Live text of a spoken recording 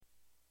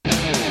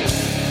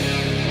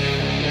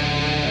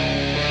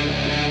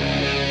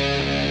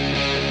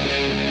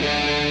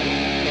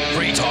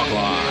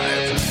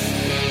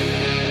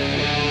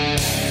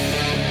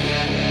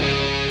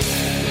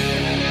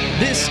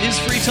is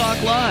Free Talk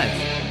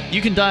Live.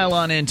 You can dial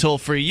on in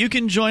toll-free. You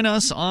can join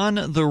us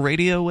on the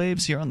radio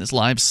waves here on this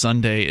live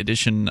Sunday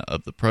edition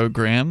of the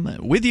program.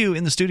 With you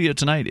in the studio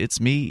tonight,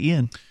 it's me,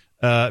 Ian.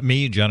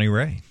 Me, Johnny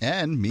Ray.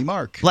 And me,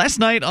 Mark. Last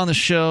night on the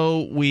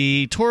show,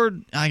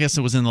 I guess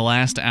it was in the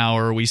last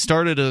hour, we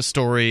started a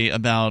story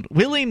about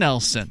Willie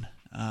Nelson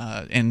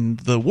and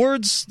the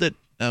words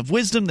of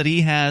wisdom that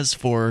he has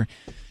for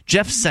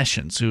Jeff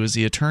Sessions, who is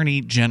the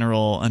Attorney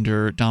General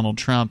under Donald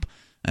Trump,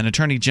 an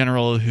Attorney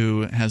General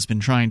who has been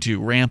trying to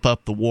ramp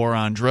up the war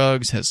on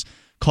drugs, has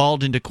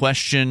called into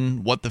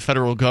question what the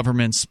federal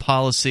government's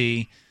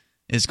policy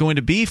is going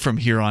to be from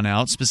here on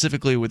out,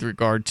 specifically with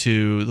regard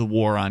to the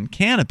war on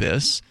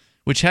cannabis,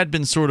 which had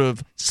been sort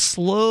of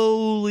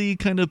slowly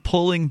kind of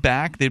pulling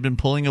back. They've been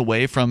pulling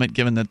away from it,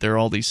 given that there are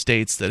all these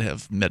states that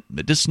have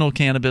medicinal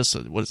cannabis.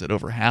 What is it?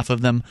 Over half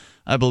of them,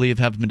 I believe,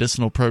 have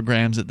medicinal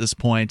programs at this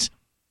point.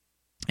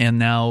 And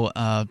now,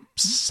 I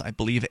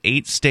believe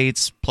 8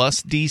 states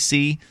plus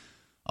D.C.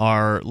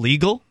 are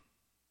legal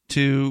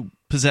to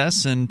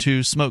possess and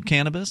to smoke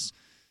cannabis.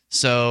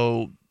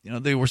 So,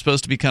 they were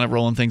supposed to be kind of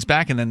rolling things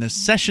back. And then this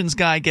Sessions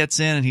guy gets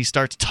in and he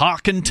starts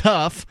talking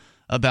tough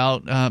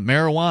about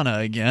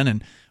marijuana again.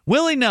 And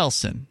Willie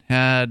Nelson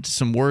had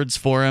some words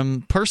for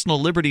him.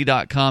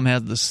 PersonalLiberty.com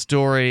had the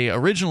story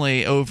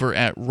originally over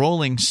at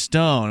Rolling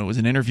Stone. It was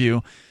an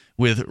interview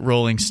with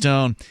Rolling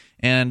Stone.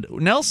 And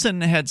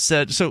Nelson had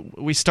said, so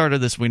we started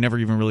this, we never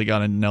even really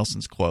got into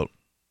Nelson's quote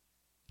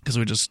because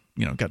we just,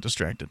 got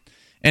distracted.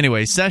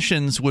 Anyway,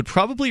 Sessions would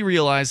probably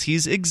realize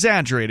he's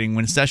exaggerating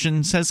when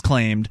Sessions has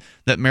claimed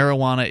that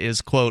marijuana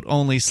is, quote,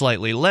 only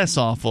slightly less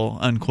awful,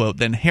 unquote,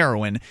 than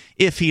heroin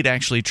if he'd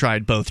actually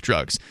tried both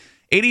drugs.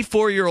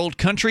 84-year-old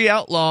country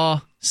outlaw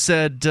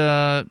said,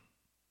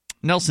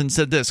 Nelson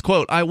said this,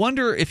 quote, I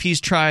wonder if he's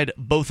tried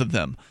both of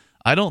them.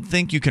 I don't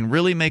think you can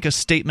really make a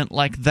statement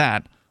like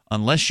that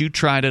unless you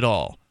tried it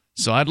all.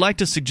 So I'd like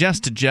to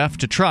suggest to Jeff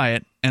to try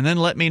it and then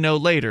let me know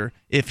later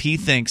if he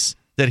thinks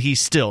that he's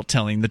still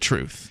telling the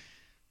truth.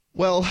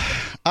 Well,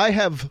 I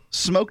have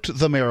smoked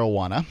the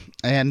marijuana,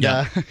 and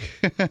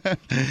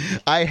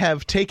I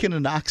have taken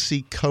an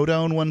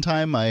oxycodone one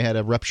time. I had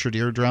a ruptured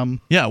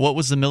eardrum. Yeah, what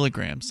was the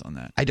milligrams on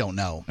that? I don't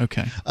know.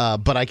 Okay.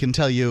 But I can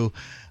tell you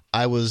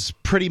I was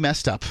pretty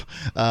messed up.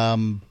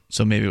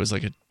 So maybe it was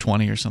like a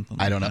 20 or something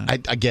like I don't know.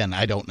 that.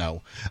 I don't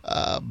know.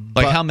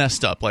 Like how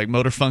messed up? Like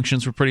motor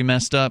functions were pretty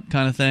messed up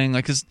kind of thing?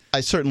 Like, 'cause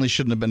I certainly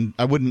shouldn't have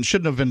been.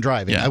 Shouldn't have been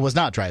driving. Yeah. I was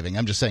not driving.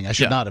 I'm just saying I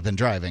should not have been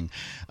driving.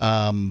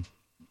 The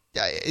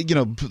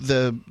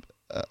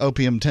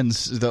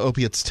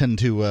opiates tend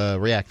to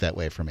react that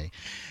way for me.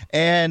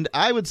 And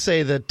I would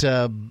say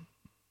that,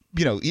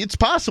 it's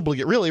possible to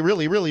get really,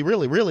 really, really,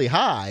 really, really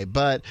high,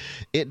 but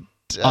it...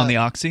 on the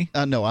oxy?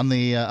 No, on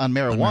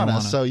marijuana.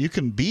 So you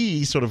can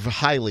be sort of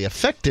highly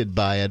affected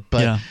by it,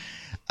 but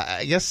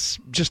I guess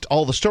just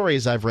all the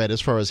stories I've read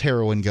as far as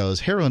heroin goes,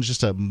 heroin's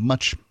just a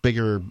much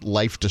bigger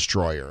life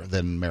destroyer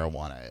than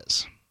marijuana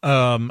is.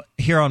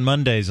 Here on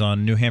Mondays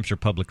on New Hampshire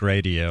Public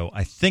Radio,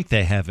 I think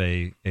they have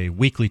a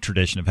weekly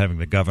tradition of having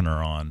the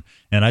governor on,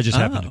 and I just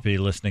happened to be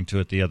listening to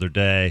it the other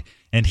day,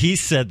 and he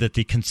said that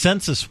the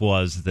consensus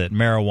was that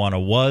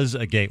marijuana was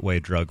a gateway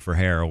drug for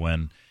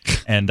heroin,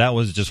 and that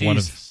was just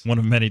one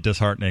of many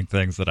disheartening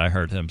things that I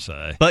heard him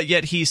say. But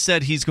yet he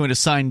said he's going to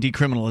sign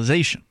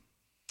decriminalization.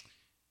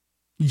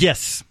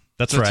 Yes.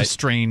 That's right.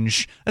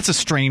 That's a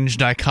strange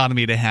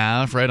dichotomy to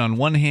have, right? On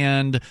one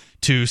hand,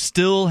 to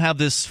still have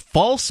this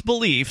false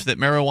belief that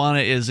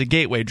marijuana is a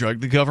gateway drug.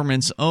 The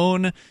government's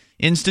own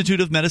Institute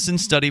of Medicine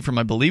study from,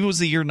 I believe it was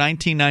the year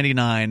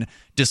 1999,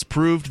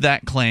 disproved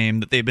that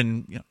claim that they've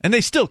been, and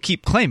they still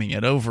keep claiming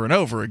it over and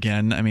over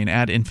again. I mean,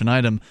 ad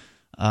infinitum,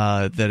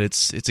 that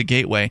it's a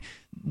gateway.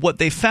 What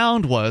they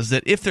found was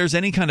that if there's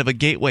any kind of a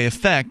gateway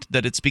effect,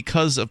 that it's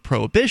because of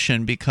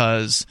prohibition,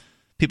 because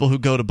people who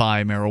go to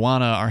buy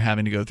marijuana are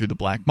having to go through the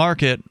black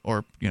market,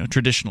 or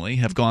traditionally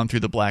have gone through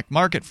the black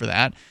market for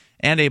that,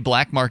 and a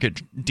black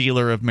market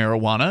dealer of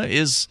marijuana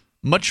is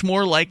much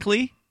more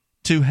likely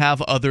to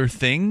have other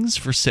things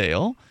for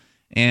sale,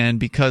 and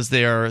because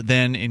they are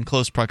then in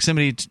close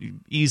proximity, to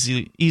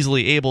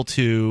easily able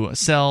to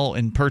sell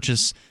and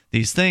purchase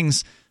these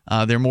things,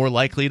 they're more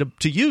likely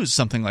to use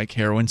something like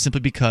heroin simply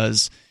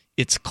because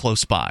it's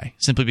close by,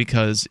 simply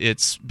because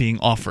it's being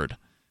offered.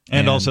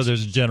 And also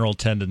there's a general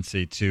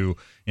tendency to,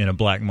 in a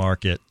black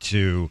market,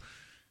 to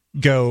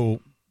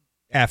go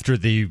after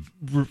the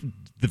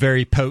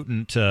very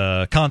potent,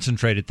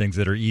 concentrated things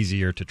that are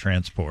easier to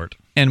transport.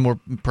 And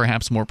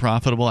perhaps more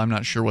profitable. I'm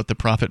not sure what the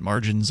profit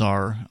margins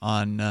are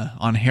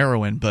on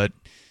heroin, but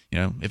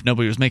if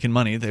nobody was making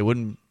money, they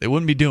wouldn't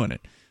be doing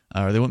it,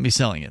 or they wouldn't be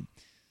selling it.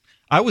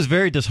 I was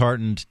very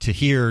disheartened to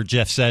hear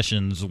Jeff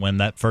Sessions, when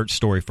that first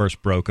story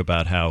first broke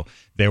about how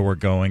they were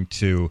going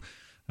to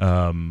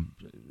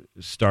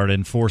start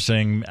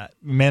enforcing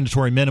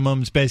mandatory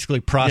minimums, basically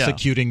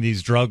prosecuting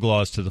these drug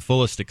laws to the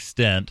fullest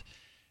extent.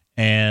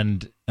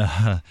 And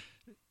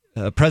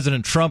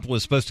President Trump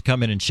was supposed to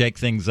come in and shake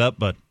things up,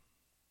 but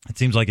it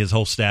seems like his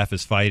whole staff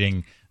is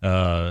fighting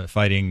the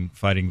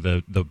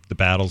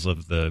battles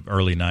of the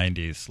early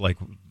 90s, like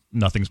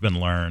nothing's been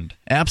learned.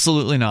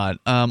 Absolutely not.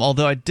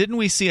 Although didn't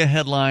we see a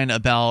headline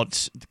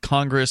about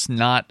Congress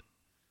not,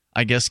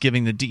 I guess,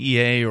 giving the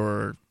DEA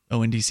or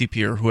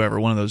ONDCP or whoever,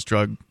 one of those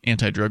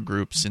anti-drug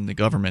groups in the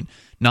government,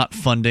 not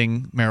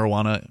funding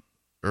marijuana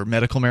or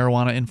medical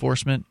marijuana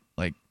enforcement?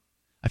 Like,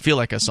 I feel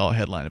like I saw a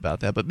headline about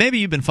that, but maybe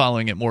you've been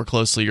following it more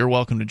closely. You're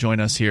welcome to join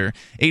us here.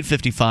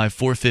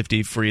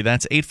 855-450-FREE.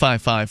 That's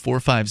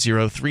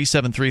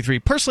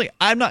 855-450-3733. Personally,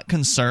 I'm not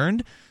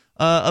concerned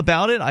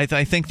about it. I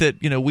think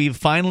that we've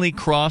finally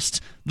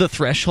crossed the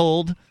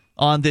threshold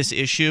on this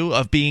issue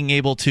of being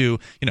able to,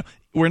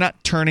 we're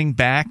not turning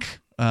back.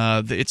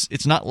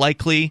 It's not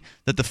likely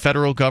that the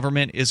federal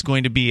government is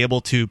going to be able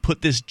to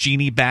put this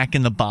genie back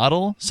in the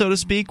bottle, so to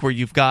speak, where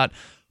you've got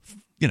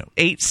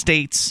 8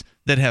 states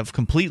that have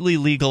completely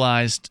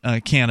legalized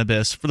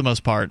cannabis for the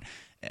most part,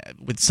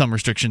 with some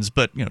restrictions,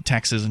 but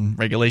taxes and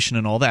regulation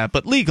and all that,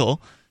 but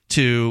legal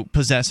to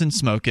possess and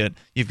smoke it.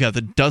 You've got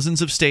the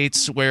dozens of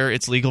states where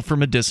it's legal for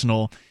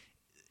medicinal.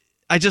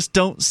 I just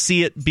don't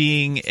see it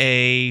being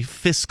a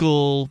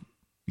fiscal,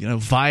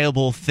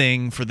 viable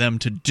thing for them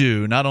to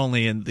do, not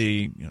only in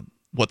the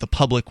what the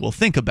public will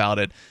think about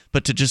it,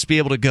 but to just be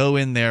able to go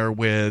in there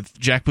with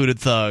jackbooted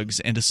thugs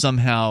and to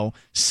somehow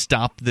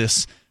stop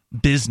this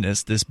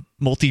business, this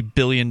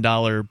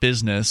multi-billion-dollar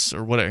business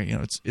or whatever.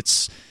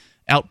 It's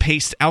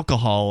outpaced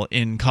alcohol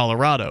in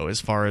Colorado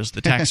as far as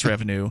the tax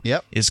revenue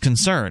is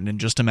concerned in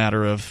just a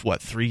matter of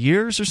 3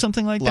 years or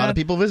something like that. A lot of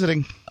people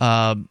visiting.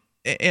 And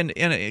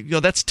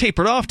that's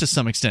tapered off to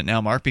some extent now,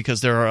 Mark,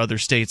 because there are other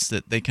states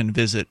that they can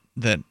visit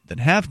that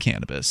have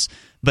cannabis,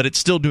 but it's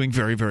still doing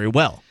very, very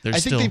well. I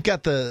think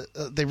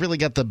they really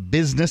got the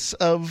business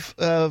of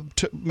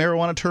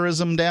marijuana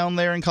tourism down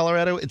there in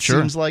Colorado. It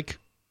seems like.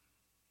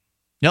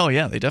 Oh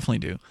yeah, they definitely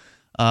do.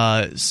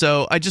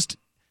 So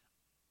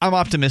I'm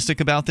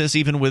optimistic about this,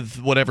 even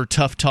with whatever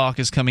tough talk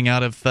is coming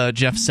out of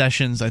Jeff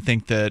Sessions. I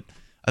think that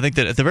at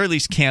the very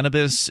least,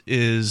 cannabis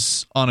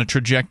is on a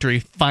trajectory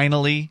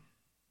finally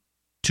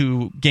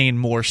to gain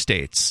more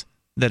states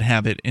that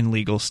have it in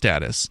legal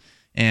status.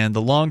 And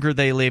the longer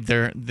they leave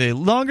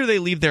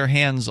their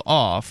hands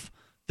off,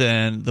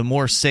 then the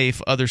more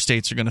safe other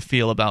states are going to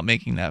feel about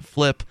making that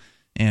flip.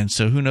 And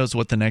so, who knows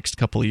what the next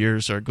couple of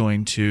years are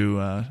going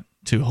to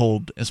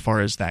hold as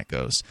far as that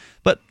goes.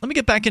 But let me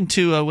get back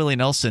into Willie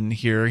Nelson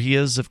here. He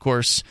is, of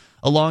course,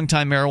 a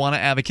longtime marijuana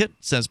advocate,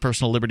 says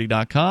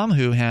PersonalLiberty.com,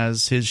 who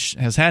has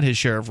had his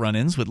share of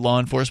run-ins with law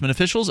enforcement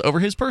officials over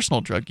his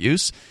personal drug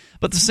use.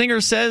 But the singer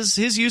says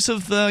his use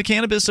of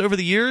cannabis over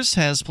the years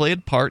has played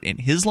a part in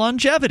his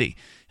longevity,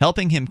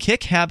 helping him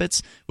kick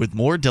habits with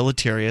more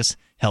deleterious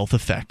health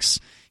effects.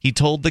 He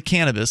told The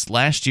Cannabis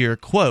last year,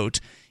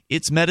 quote,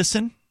 "It's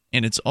medicine,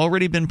 and it's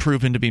already been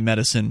proven to be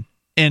medicine.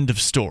 End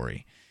of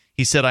story."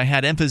 He said, "I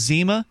had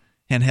emphysema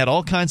and had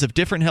all kinds of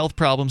different health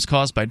problems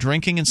caused by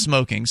drinking and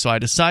smoking, so I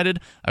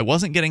decided I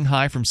wasn't getting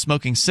high from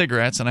smoking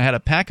cigarettes, and I had a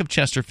pack of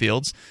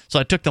Chesterfields, so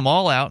I took them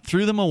all out,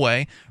 threw them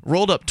away,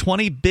 rolled up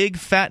 20 big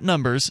fat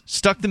numbers,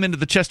 stuck them into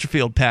the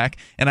Chesterfield pack,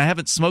 and I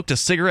haven't smoked a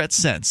cigarette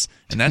since,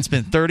 and that's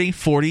been 30,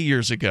 40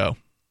 years ago."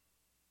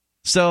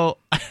 So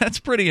that's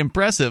pretty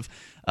impressive.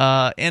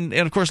 And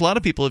of course, a lot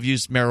of people have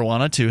used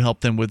marijuana to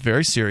help them with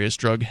very serious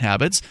drug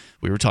habits.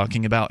 We were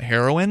talking about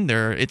heroin.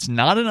 It's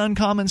not an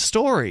uncommon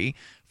story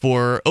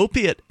for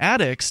opiate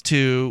addicts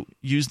to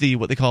use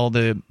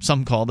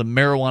some call the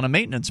marijuana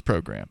maintenance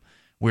program,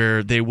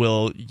 where they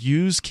will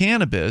use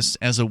cannabis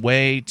as a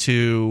way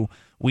to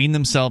wean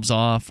themselves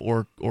off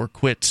or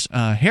quit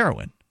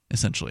heroin,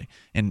 essentially.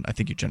 And I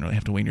think you generally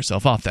have to wean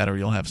yourself off that, or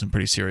you'll have some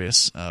pretty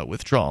serious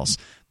withdrawals.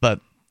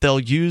 But they'll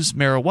use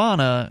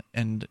marijuana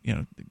and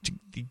the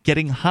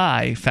getting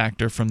high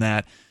factor from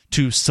that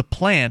to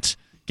supplant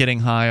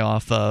getting high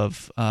off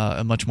of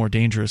a much more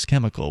dangerous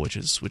chemical, which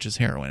is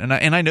heroin.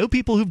 And I know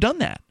people who've done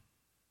that.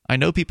 I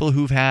know people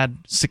who've had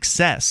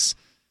success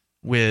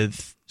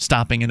with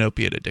stopping an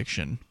opiate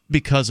addiction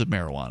because of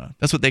marijuana.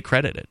 That's what they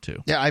credit it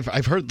to. Yeah,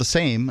 I've heard the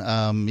same.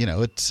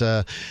 It's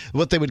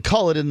what they would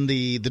call it in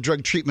the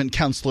drug treatment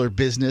counselor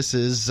business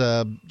is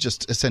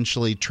just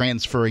essentially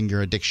transferring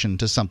your addiction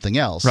to something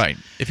else. Right.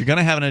 If you're going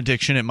to have an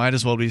addiction, it might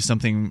as well be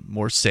something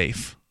more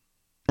safe.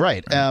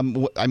 Right.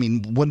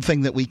 One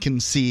thing that we can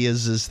see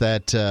is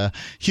that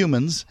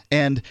humans,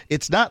 and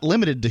it's not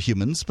limited to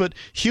humans, but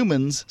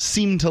humans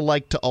seem to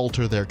like to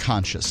alter their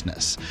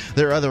consciousness.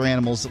 There are other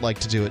animals that like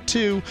to do it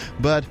too,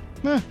 but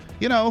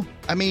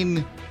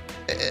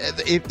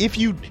if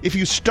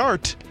you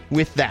start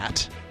with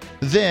that,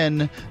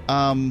 then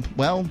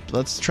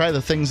let's try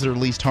the things that are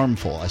least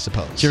harmful, I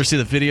suppose. Did you ever see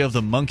the video of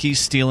the monkeys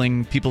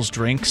stealing people's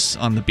drinks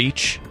on the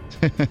beach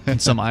in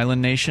some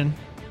island nation?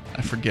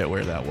 I forget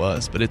where that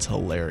was, but it's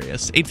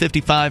hilarious.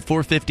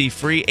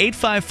 855-450-FREE,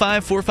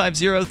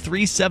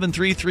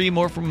 855-450-3733.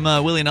 More from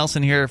Willie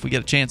Nelson here if we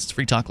get a chance. It's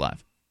Free Talk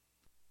Live.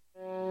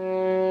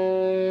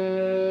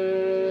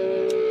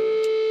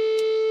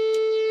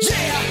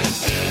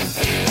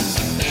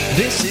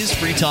 This is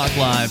Free Talk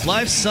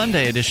Live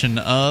Sunday edition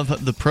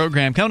of the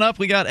program. Coming up,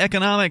 we got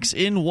economics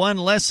in one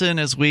lesson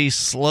as we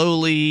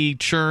slowly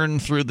churn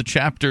through the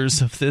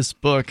chapters of this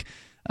book.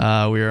 We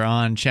are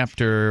on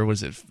chapter,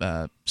 was it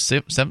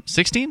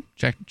 16?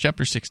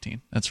 Chapter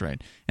 16. That's right.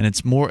 And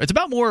it's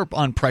about more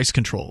on price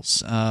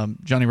controls.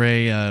 Johnny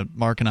Ray,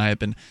 Mark, and I have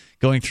been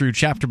going through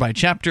chapter by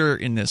chapter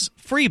in this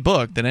free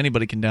book that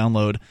anybody can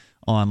download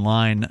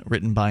online,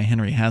 written by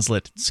Henry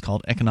Hazlitt. It's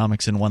called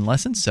Economics in One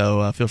Lesson,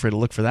 so feel free to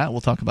look for that. We'll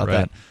talk about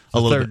that a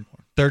little bit more.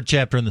 Third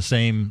chapter in the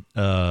same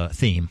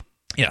theme.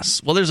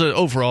 Yes. Well, there's an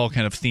overall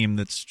kind of theme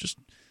that's just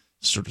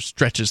sort of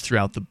stretches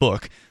throughout the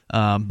book,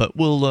 but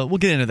we'll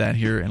get into that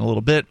here in a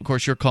little bit. Of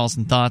course, your calls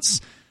and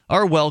thoughts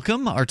are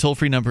welcome. Our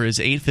toll-free number is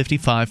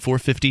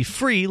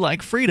 855-450-FREE,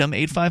 like freedom,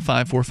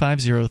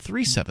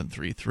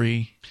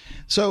 855-450-3733.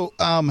 So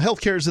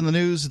healthcare is in the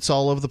news. It's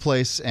all over the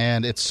place,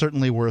 and it's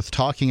certainly worth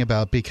talking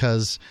about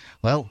because,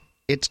 well,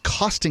 it's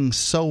costing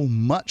so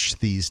much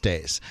these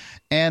days.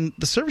 And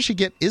the service you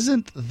get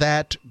isn't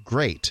that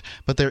great.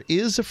 But there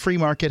is a free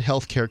market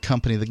healthcare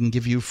company that can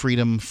give you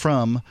freedom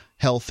from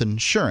health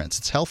insurance.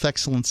 It's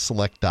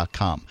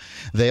healthexcellenceselect.com.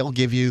 They'll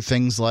give you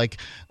things like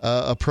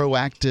a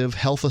proactive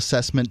health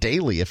assessment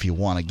daily if you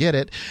want to get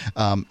it,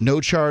 no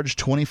charge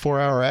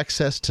 24-hour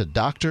access to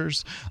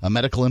doctors, a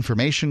medical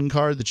information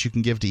card that you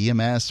can give to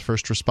EMS,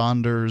 first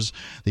responders,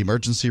 the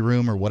emergency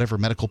room, or whatever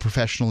medical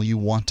professional you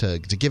want to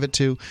give it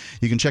to.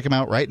 You can check them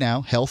out right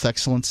now,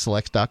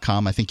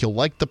 healthexcellenceselect.com. I think you'll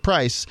like the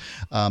price.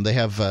 They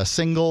have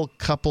single,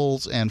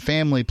 couples, and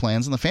family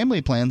plans, and the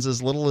family plans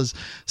as little as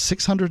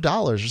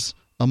 $600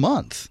 a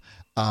month.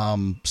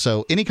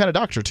 So any kind of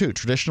doctor, too.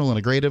 Traditional,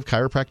 integrative,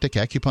 chiropractic,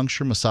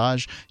 acupuncture,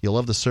 massage. You'll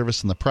love the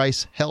service and the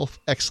price.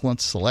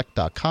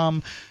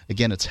 healthexcellenceselect.com.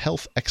 Again, it's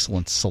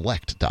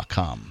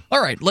healthexcellenceselect.com.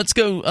 All right, let's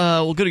go.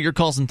 We'll go to your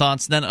calls and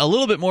thoughts. Then a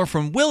little bit more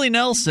from Willie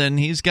Nelson.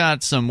 He's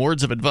got some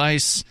words of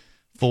advice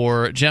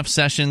for Jeff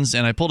Sessions,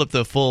 and I pulled up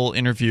the full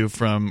interview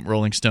from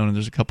Rolling Stone, and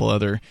there's a couple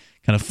other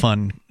kind of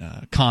fun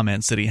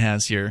comments that he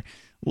has here.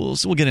 So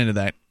we'll get into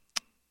that.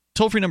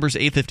 Toll-free number is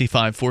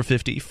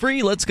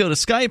 855-450-FREE. Let's go to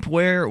Skype,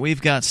 where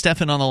we've got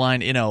Stefan on the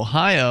line in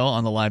Ohio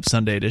on the live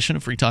Sunday edition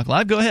of Free Talk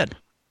Live. Go ahead.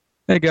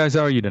 Hey, guys.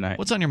 How are you tonight?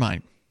 What's on your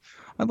mind?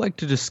 I'd like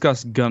to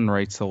discuss gun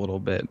rights a little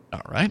bit.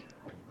 All right.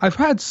 I've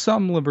had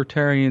some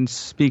libertarians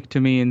speak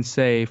to me and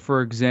say,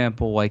 for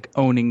example, like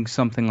owning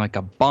something like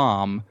a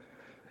bomb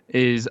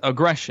is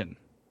aggression.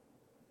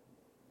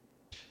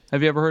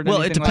 Have you ever heard anything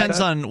like that? Well, it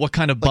depends on what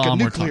kind of bomb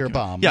we're talking about. Like a nuclear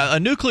bomb. Yeah, a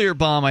nuclear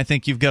bomb, I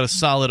think you've got a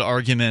solid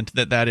argument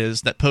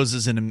that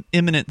poses an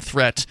imminent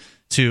threat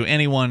to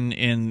anyone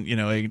in,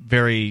 a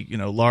very,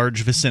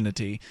 large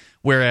vicinity,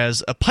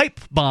 whereas a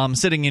pipe bomb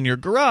sitting in your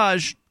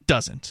garage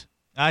doesn't.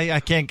 I'm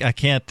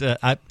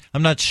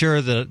not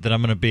sure that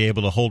I'm going to be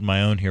able to hold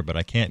my own here, but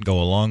I can't go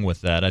along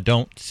with that. I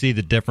don't see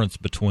the difference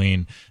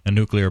between a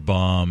nuclear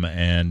bomb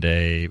and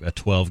a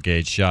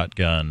 12-gauge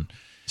shotgun.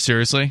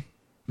 Seriously?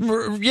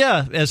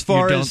 Yeah, as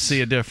far as... You don't see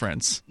a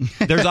difference.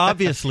 There's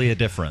obviously a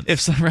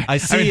difference. I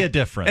see a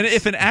difference. And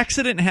if an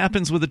accident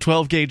happens with a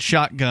 12-gauge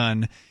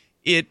shotgun,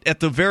 it, at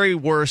the very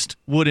worst,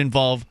 would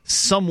involve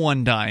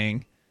someone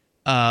dying.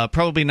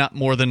 Probably not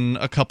more than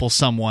a couple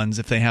someones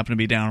if they happen to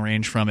be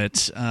downrange from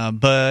it.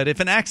 But if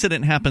an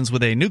accident happens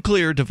with a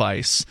nuclear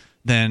device,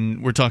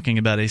 then we're talking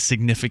about a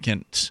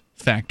significant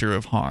factor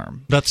of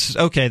harm.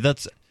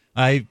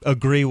 I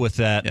agree with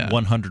that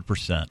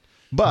 100%.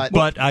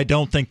 But I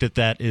don't think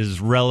that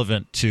is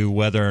relevant to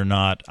whether or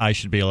not I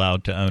should be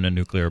allowed to own a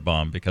nuclear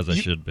bomb, because I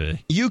should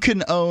be. You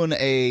can own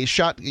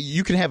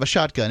you can have a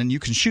shotgun and you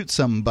can shoot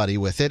somebody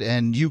with it,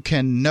 and you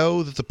can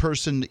know that the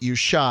person that you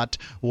shot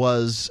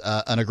was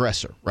an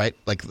aggressor, right?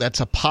 Like,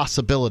 that's a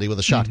possibility with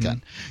a shotgun.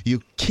 Mm-hmm.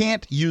 You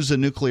can't use a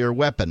nuclear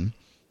weapon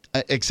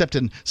except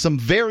in some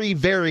very,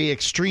 very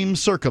extreme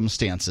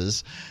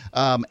circumstances,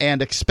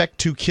 and expect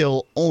to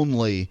kill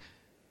only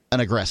an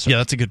aggressor. Yeah,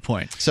 that's a good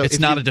point. So it's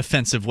not a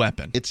defensive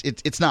weapon.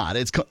 It's not.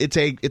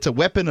 It's a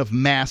weapon of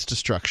mass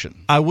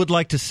destruction. I would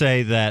like to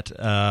say that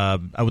I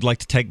would like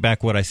to take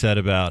back what I said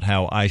about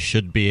how I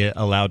should be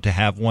allowed to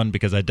have one,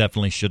 because I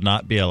definitely should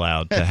not be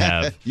allowed to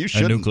have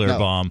a nuclear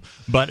bomb.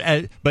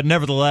 But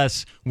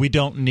nevertheless, we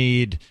don't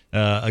need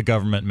a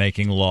government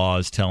making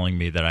laws telling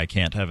me that I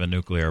can't have a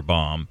nuclear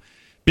bomb,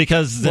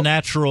 because the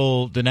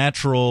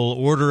natural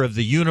order of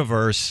the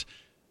universe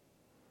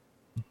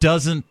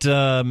doesn't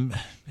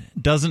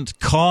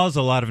cause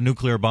a lot of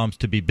nuclear bombs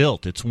to be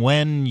built. It's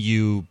when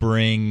you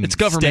bring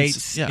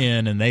states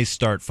in and they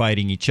start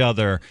fighting each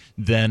other,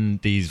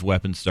 then these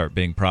weapons start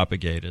being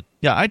propagated.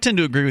 Yeah, I tend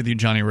to agree with you,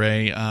 Johnny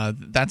Ray.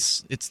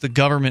 It's the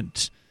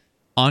government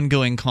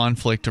ongoing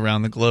conflict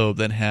around the globe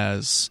that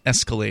has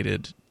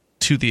escalated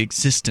to the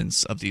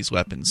existence of these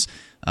weapons,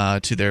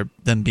 to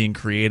them being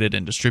created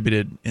and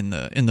distributed in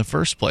the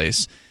first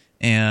place.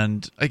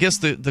 And I guess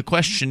the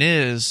question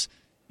is,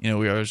 we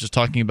were just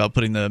talking about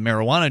putting the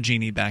marijuana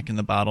genie back in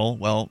the bottle.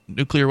 Well,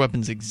 nuclear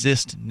weapons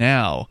exist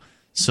now.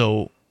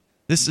 So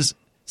it's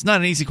not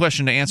an easy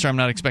question to answer. I'm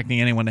not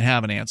expecting anyone to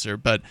have an answer.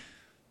 But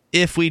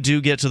if we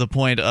do get to the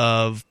point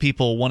of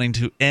people wanting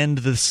to end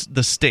the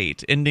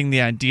state, ending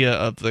the idea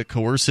of the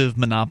coercive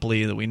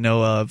monopoly that we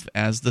know of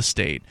as the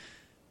state,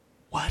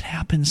 what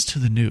happens to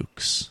the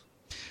nukes?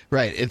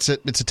 Right. It's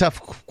a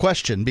tough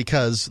question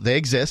because they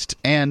exist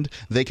and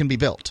they can be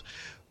built.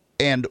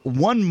 And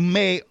one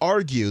may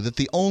argue that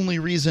the only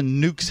reason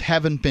nukes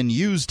haven't been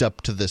used up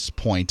to this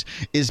point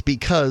is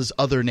because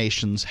other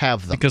nations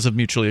have them. Because of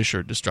mutually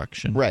assured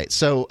destruction. Right.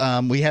 So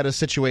we had a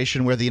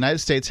situation where the United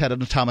States had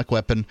an atomic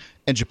weapon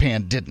and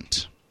Japan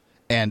didn't.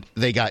 And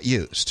they got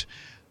used.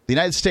 The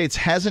United States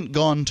hasn't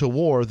gone to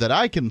war that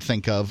I can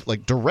think of,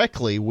 like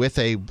directly with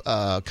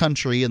a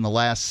country in the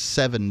last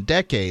 7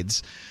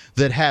 decades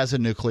that has a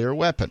nuclear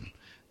weapon.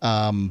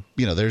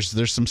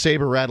 There's some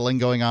saber rattling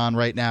going on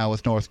right now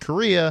with North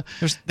Korea.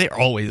 They're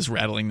always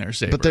rattling their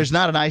saber. But there's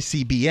not an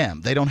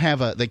ICBM. They don't have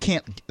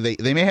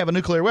they may have a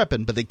nuclear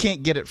weapon, but they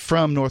can't get it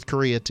from North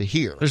Korea to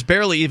here. There's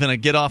barely even a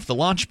get off the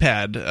launch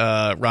pad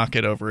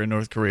rocket over in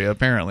North Korea,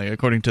 apparently,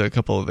 according to a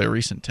couple of their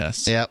recent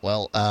tests. Yeah,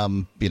 well,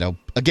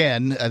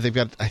 again, they've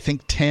got, I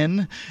think,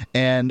 10,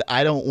 and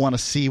I don't want to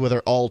see whether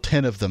all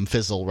 10 of them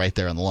fizzle right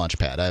there on the launch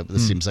pad.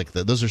 This seems like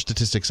those are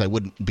statistics I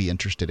wouldn't be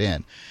interested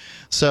in.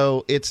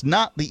 So it's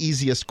not the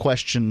easiest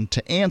question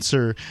to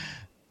answer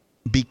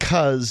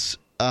because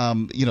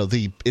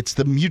it's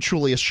the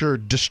mutually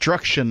assured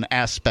destruction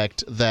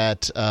aspect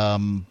that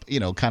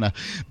kind of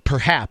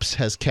perhaps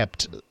has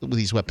kept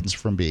these weapons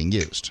from being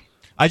used.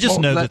 I just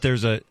know that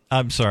there's a.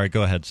 I'm sorry.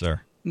 Go ahead, sir.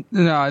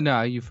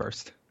 No, you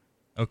first.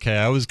 Okay,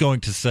 I was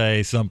going to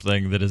say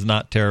something that is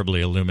not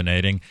terribly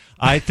illuminating.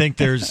 I think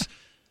there's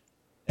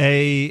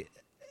an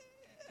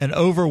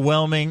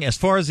overwhelming, as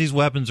far as these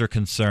weapons are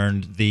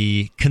concerned,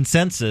 the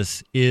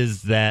consensus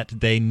is that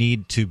they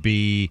need to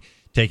be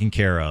taken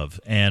care of.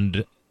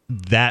 And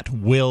that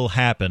will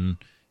happen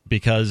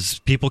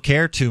because people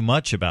care too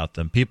much about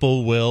them.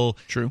 People will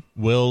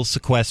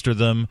sequester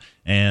them,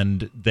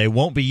 and they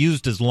won't be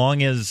used as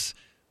long as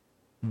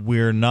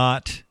we're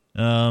not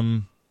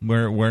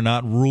we're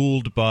not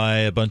ruled by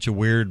a bunch of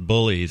weird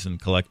bullies and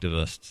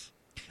collectivists.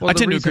 Well, I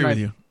tend to agree with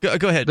you.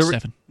 Go ahead,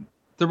 Stefan.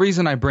 The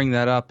reason I bring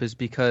that up is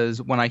because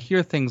when I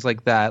hear things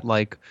like that,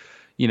 like,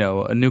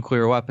 a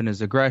nuclear weapon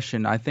is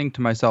aggression, I think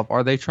to myself,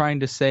 are they trying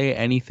to say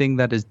anything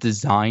that is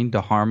designed to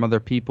harm other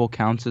people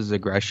counts as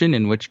aggression?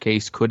 In which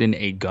case, couldn't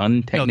a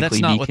gun technically be... No, that's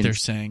not what they're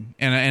saying.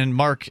 And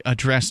Mark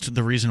addressed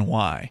the reason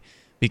why.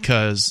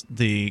 Because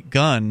the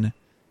gun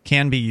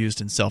can be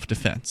used in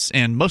self-defense,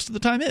 and most of the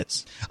time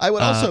is. I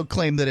would also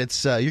claim that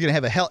it's you're going to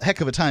have a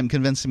heck of a time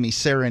convincing me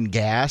sarin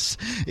gas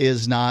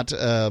is not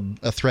a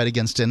threat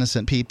against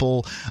innocent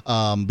people,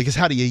 because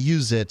how do you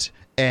use it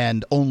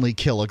and only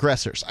kill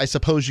aggressors? I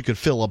suppose you could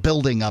fill a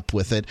building up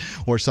with it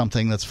or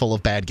something that's full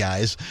of bad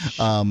guys,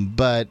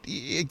 but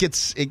it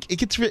gets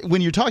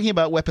when you're talking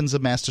about weapons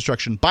of mass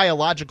destruction,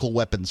 biological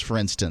weapons, for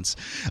instance.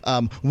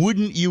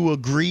 Wouldn't you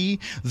agree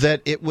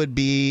that it would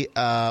be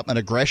an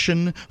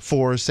aggression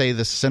for, say,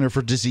 the Center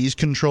for Disease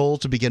Control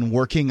to begin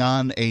working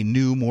on a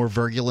new, more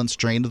virulent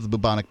strain of the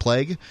bubonic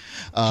plague?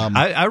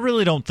 I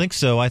really don't think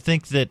so. I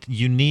think that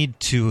you need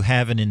to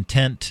have an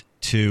intent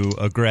to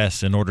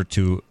aggress in order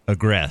to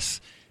aggress.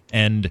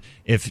 And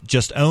if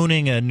just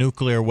owning a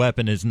nuclear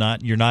weapon is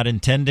not, you're not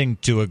intending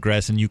to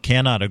aggress, and you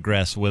cannot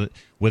aggress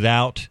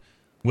without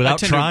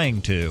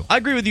trying to. I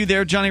agree with you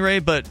there, Johnny Ray,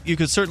 but you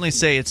could certainly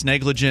say it's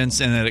negligence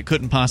and that it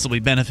couldn't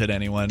possibly benefit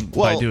anyone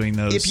by doing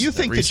those. If you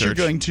think that you're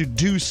going to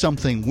do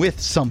something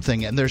with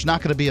something and there's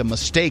not going to be a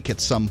mistake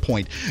at some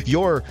point,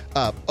 you're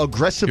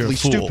aggressively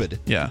stupid.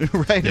 Yeah.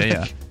 Right?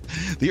 Yeah.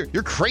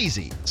 You're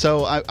crazy.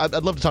 So I'd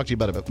love to talk to you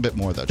about it a bit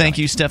more, though. Thank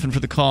you, Stefan, for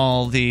the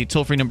call. The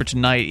toll-free number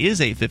tonight is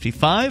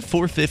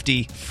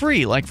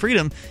 855-450-FREE, like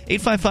freedom,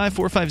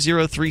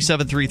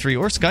 855-450-3733,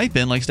 or Skype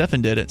in, like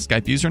Stefan did, at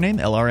Skype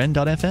username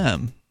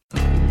LRN.FM.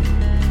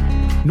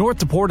 North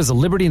to Port is a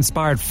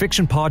Liberty-inspired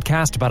fiction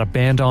podcast about a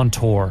band on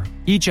tour.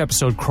 Each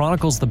episode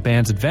chronicles the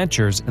band's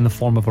adventures in the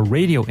form of a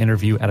radio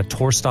interview at a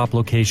tour stop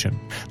location.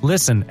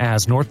 Listen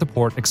as North to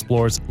Port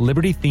explores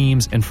Liberty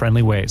themes in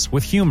friendly ways,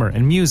 with humor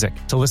and music.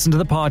 To listen to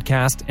the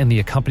podcast and the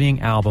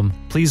accompanying album,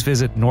 please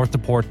visit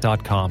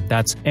northtoport.com.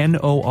 That's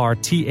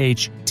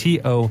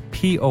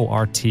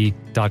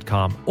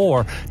NORTHTOPORT.com.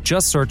 Or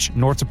just search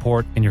North to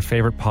Port in your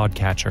favorite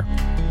podcatcher.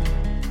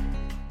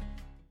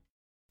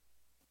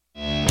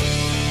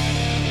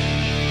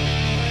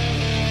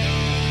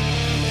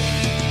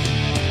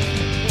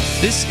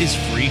 This is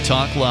Free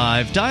Talk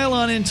Live. Dial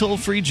on in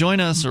toll-free. Join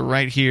us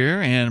right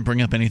here and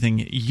bring up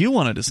anything you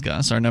want to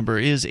discuss. Our number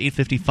is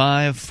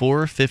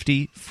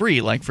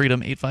 855-450-FREE, like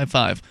freedom,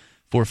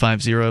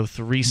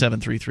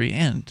 855-450-3733.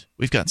 And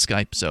we've got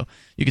Skype, so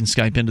you can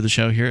Skype into the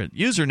show here at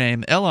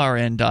username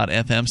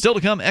LRN.FM. Still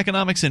to come,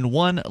 economics in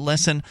one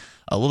lesson.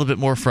 A little bit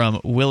more from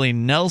Willie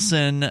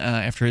Nelson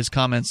after his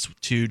comments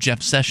to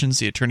Jeff Sessions,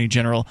 the Attorney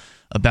General,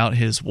 about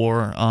his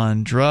war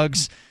on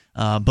drugs.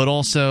 But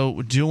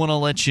also do want to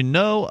let you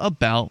know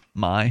about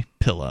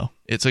MyPillow.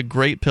 It's a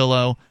great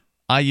pillow.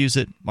 I use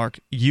it. Mark,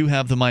 you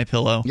have the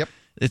MyPillow. Yep.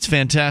 It's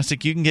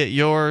fantastic. You can get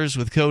yours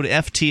with code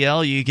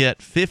FTL. You get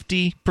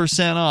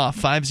 50%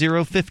 off,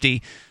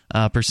 50%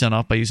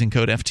 off by using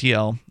code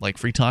FTL, like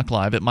Free Talk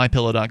Live at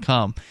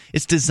MyPillow.com.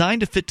 It's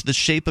designed to fit to the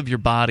shape of your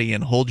body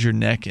and hold your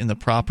neck in the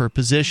proper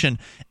position,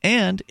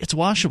 and it's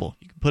washable.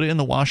 You can put it in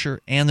the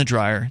washer and the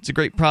dryer. It's a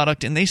great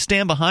product, and they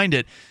stand behind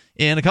it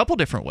in a couple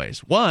different ways.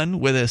 One,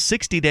 with a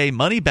 60-day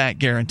money-back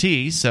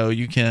guarantee, so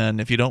you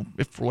can, if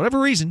for whatever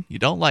reason you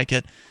don't like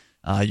it,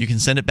 you can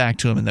send it back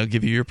to them, and they'll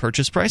give you your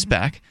purchase price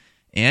back.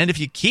 And if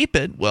you keep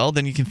it, well,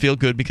 then you can feel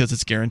good because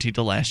it's guaranteed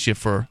to last you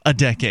for a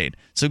decade.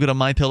 So go to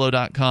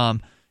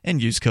MyPillow.com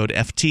and use code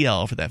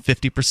FTL for that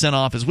 50%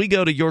 off. As we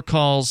go to your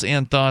calls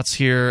and thoughts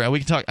here, we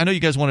can talk. I know you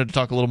guys wanted to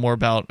talk a little more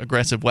about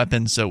aggressive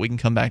weapons, so we can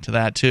come back to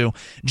that too.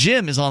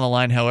 Jim is on the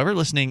line, however,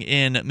 listening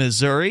in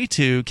Missouri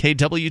to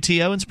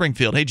KWTO in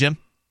Springfield. Hey, Jim.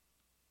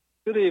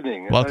 Good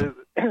evening. Welcome.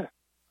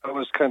 I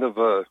was kind of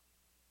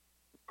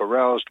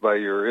aroused by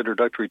your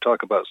introductory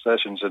talk about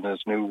Sessions and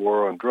his new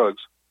war on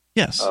drugs.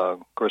 Yes.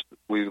 Of course,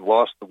 we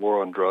lost the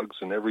war on drugs,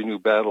 and every new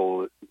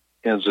battle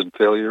ends in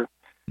failure.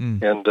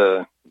 And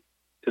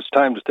it's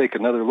time to take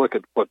another look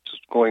at what's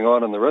going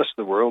on in the rest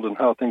of the world and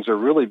how things are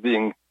really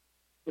being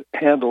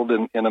handled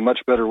in a much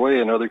better way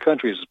in other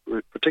countries,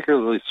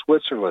 particularly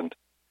Switzerland.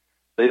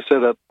 They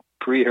set up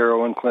free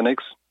heroin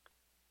clinics,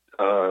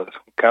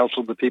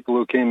 counseled the people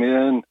who came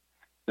in,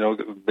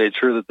 made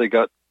sure that they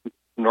got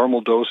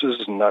normal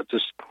doses and not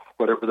just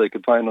whatever they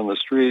could find on the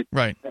street.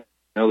 Right.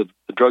 The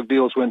drug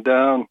deals went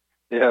down.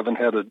 They haven't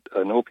had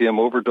an opium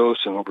overdose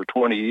in over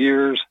 20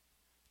 years.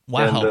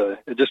 Wow. And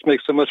it just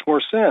makes so much more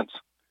sense.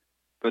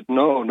 But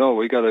no,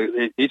 we got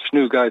to. Each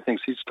new guy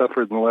thinks he's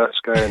tougher than the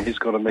last guy, and he's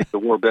going to make the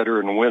war better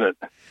and win it.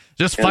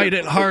 Just fight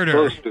it harder.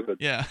 So stupid.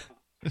 Yeah.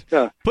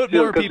 Put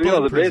more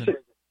people in prison.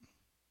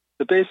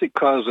 The basic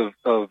cause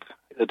of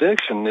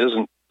addiction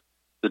isn't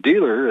the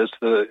dealer.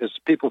 It's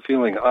people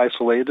feeling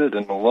isolated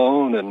and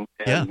alone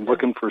and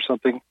looking for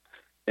something,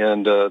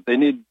 and they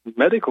need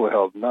medical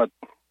help, not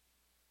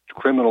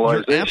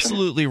criminalization. You're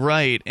absolutely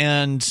right.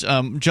 And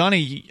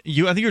Johnny, I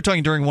think you were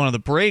talking during one of the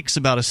breaks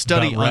about a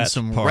study on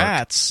some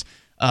rats.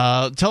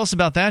 Tell us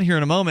about that here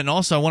in a moment. And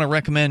also, I want to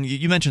recommend,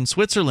 you mentioned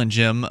Switzerland,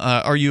 Jim.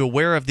 Are you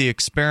aware of the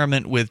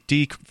experiment with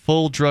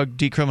full drug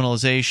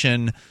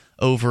decriminalization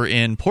over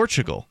in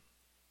Portugal?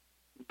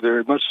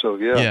 Very much so,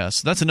 yeah.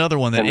 Yes, that's another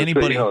one that and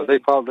anybody... They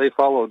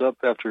followed up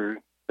after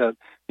that.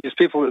 These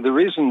people, the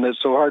reason it's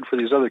so hard for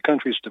these other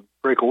countries to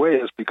break away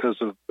is because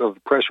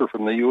of pressure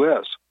from the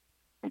U.S.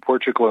 And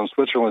Portugal and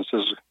Switzerland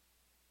says,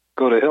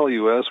 go to hell,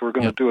 U.S., we're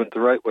going to do it the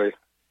right way.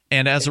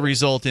 And as a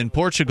result, in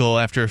Portugal,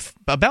 after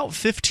about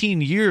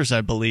 15 years,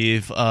 I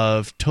believe,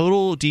 of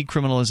total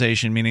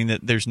decriminalization, meaning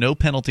that there's no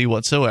penalty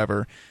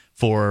whatsoever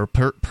for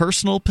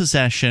personal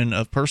possession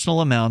of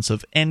personal amounts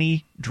of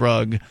any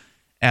drug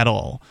at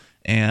all.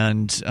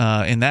 And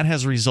that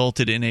has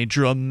resulted in a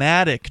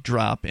dramatic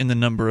drop in the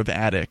number of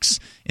addicts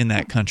in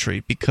that country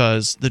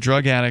because the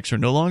drug addicts are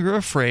no longer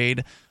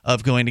afraid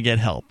of going to get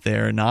help.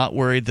 They're not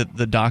worried that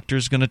the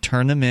doctor's going to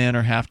turn them in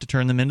or have to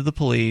turn them into the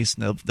police.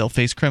 They'll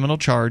face criminal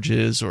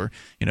charges or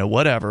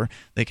whatever.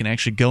 They can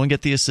actually go and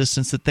get the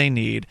assistance that they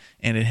need,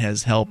 and it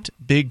has helped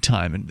big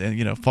time.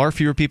 And far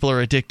fewer people are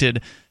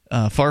addicted.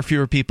 Far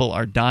fewer people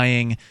are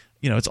dying.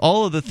 It's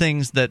all of the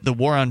things that the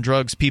war on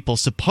drugs people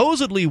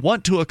supposedly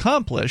want to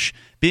accomplish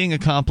being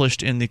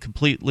accomplished in the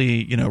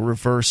completely,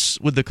 reverse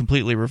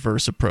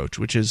approach,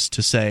 which is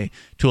to say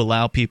to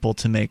allow people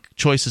to make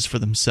choices for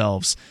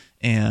themselves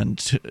and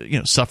to,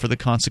 suffer the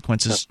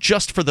consequences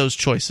just for those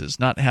choices,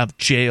 not have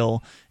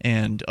jail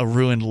and a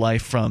ruined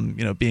life from,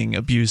 being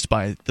abused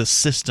by the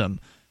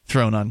system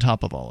thrown on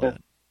top of all of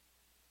it.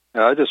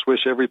 I just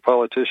wish every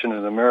politician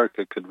in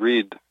America could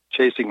read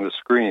Chasing the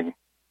Scream.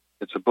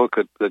 It's a book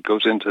that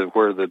goes into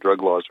where the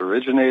drug laws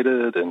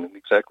originated and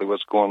exactly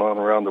what's going on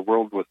around the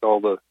world with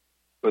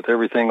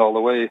everything all the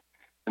way.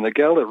 And the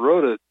gal that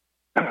wrote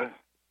it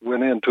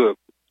went into it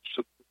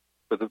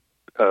with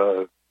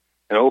an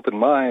open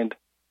mind,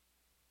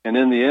 and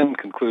in the end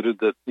concluded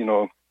that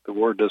the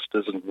war just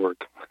doesn't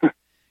work.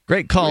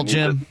 Great call,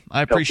 Jim.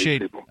 I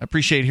appreciate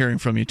hearing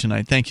from you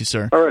tonight. Thank you,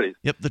 sir. All righty.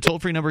 Yep, the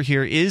toll-free number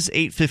here is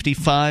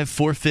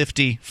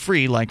 855-450,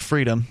 free like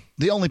freedom.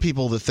 The only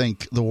people that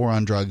think the war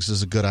on drugs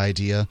is a good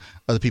idea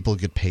are the people who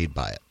get paid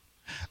by it.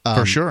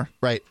 For sure.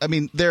 Right. I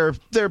mean, there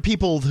are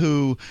people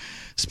who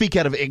speak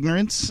out of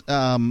ignorance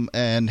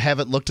and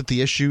haven't looked at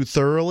the issue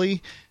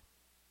thoroughly.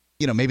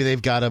 Maybe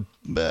they've got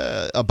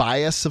a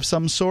bias of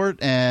some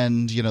sort,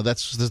 and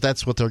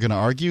that's what they're going to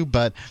argue.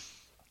 But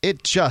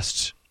it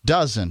just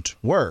doesn't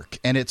work,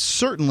 and it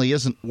certainly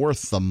isn't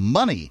worth the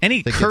money that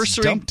gets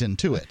dumped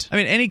into it. I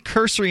mean, any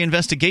cursory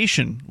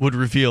investigation would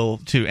reveal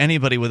to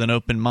anybody with an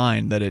open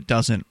mind that it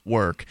doesn't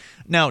work.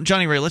 Now,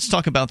 Johnny Ray, let's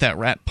talk about that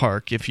rat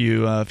park. If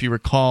you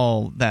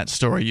recall that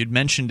story, you'd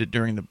mentioned it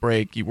during the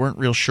break. You weren't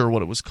real sure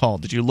what it was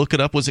called. Did you look it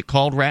up? Was it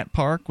called Rat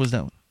Park? Was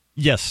that?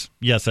 Yes.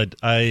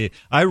 I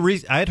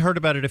had heard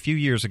about it a few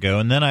years ago,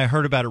 and then I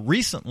heard about it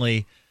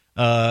recently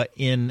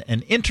in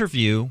an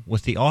interview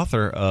with the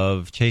author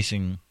of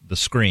Chasing the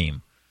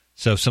Scream.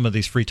 So some of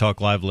these Free Talk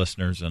Live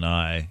listeners and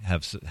I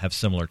have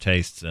similar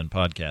tastes in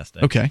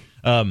podcasting. Okay.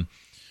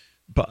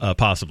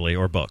 Possibly,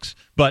 or books.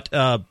 But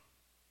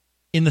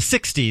in the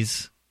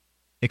 60s,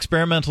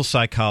 experimental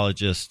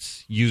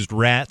psychologists used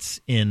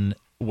rats in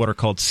what are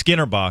called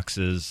Skinner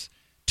boxes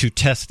to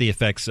test the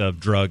effects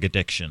of drug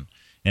addiction.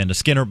 And a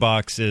Skinner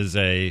box is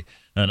an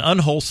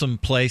unwholesome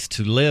place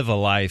to live a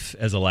life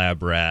as a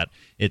lab rat.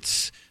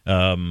 It's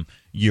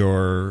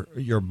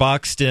you're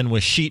boxed in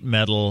with sheet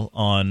metal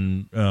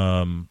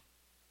on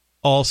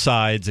all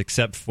sides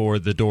except for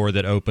the door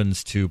that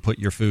opens to put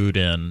your food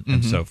in,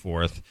 and so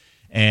forth.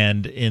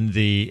 And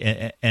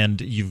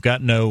you've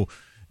got no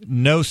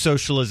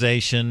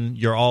socialization.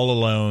 You're all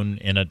alone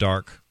in a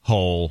dark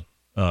hole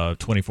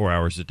 24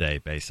 hours a day,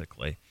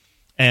 basically.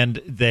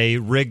 And they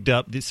rigged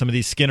up some of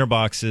these Skinner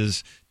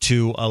boxes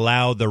to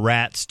allow the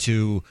rats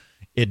to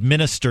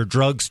administer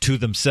drugs to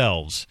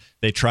themselves.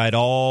 They tried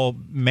all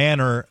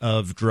manner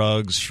of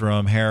drugs,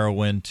 from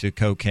heroin to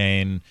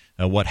cocaine,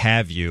 what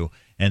have you.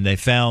 And they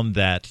found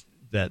that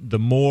the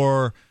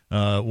more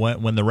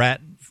when the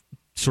rat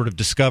sort of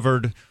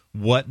discovered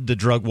what the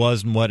drug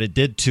was and what it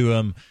did to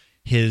him,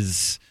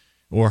 his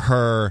or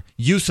her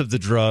use of the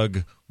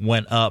drug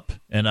went up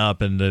and up.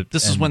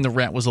 This is when the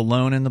rat was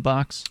alone in the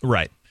box?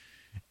 Right.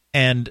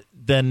 And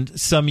then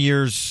some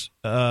years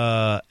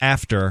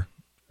after,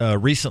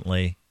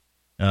 recently,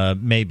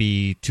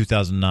 maybe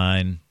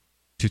 2009,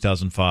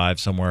 2005,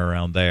 somewhere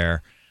around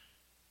there,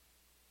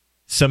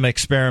 some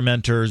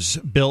experimenters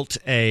built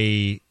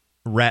a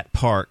rat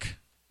park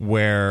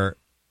where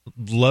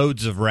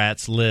loads of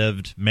rats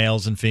lived,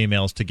 males and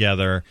females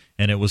together,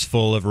 and it was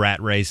full of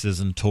rat races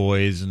and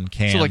toys and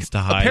cans to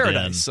hide in. A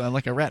paradise,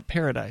 like a rat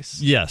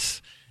paradise.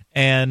 Yes.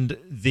 And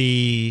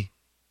the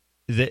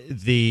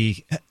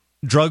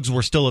drugs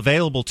were still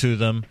available to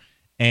them,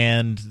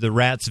 and the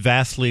rats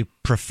vastly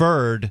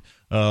preferred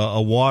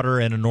a water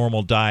and a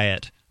normal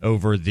diet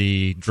over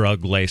the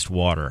drug-laced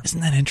water.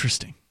 Isn't that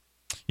interesting?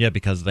 Yeah,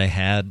 because they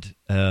had,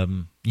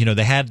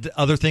 they had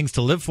other things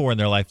to live for in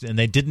their life, and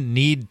they didn't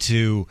need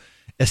to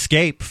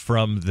escape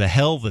from the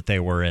hell that they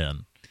were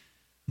in.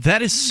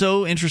 That is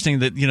so interesting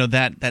that,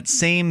 that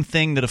same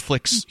thing that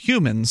afflicts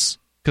humans,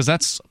 because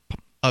that's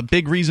a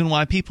big reason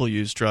why people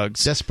use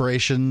drugs.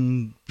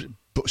 Desperation,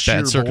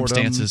 bad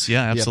circumstances. Boredom.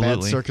 Yeah,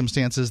 absolutely. Bad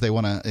circumstances. They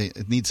want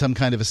to need some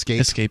kind of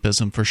escape.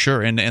 Escapism, for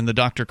sure. And the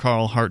Dr.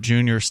 Carl Hart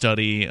Jr.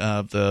 study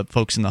of the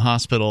folks in the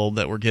hospital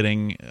that were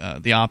getting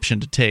the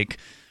option to take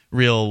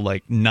real,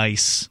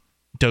 nice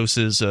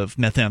doses of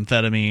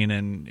methamphetamine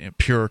and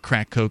pure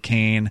crack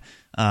cocaine,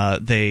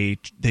 they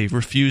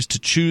refused to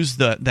choose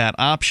that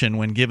option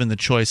when given the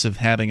choice of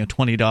having a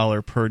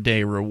 $20 per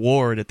day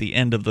reward at the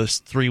end of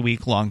this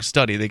 3-week-long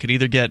study. They could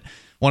either get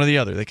one or the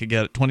other. They could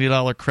get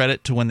 $20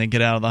 credit to when they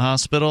get out of the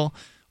hospital,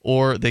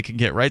 or they could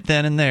get right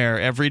then and there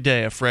every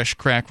day a fresh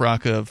crack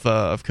rock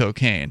of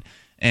cocaine.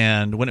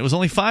 And when it was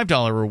only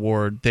 $5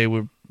 reward, they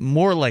were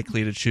more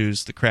likely to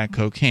choose the crack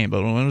cocaine.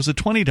 But when it was a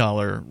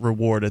 $20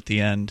 reward at the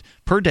end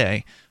per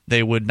day,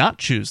 they would not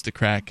choose the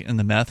crack and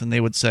the meth, and they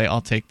would say, I'll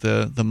take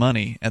the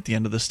money at the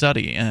end of the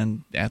study.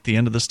 And at the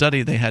end of the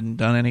study, they hadn't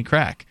done any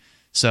crack.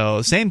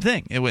 So same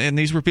thing. And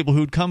these were people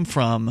who'd come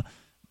from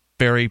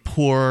very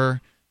poor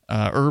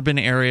urban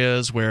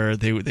areas where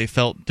they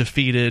felt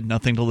defeated,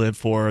 nothing to live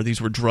for.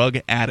 These were drug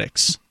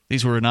addicts.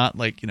 These were not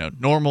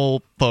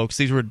normal folks.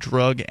 These were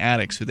drug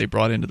addicts who they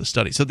brought into the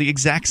study. So the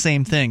exact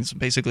same things,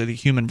 basically the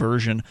human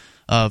version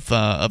of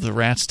the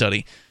rat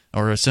study,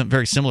 or a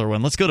very similar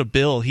one. Let's go to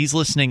Bill. He's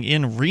listening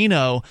in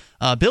Reno.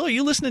 Bill, are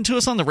you listening to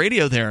us on the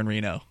radio there in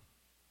Reno?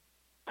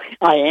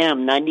 I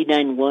am.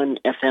 99.1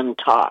 FM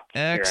Talk.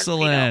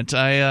 Excellent.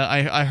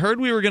 I heard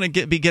we were going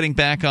to be getting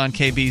back on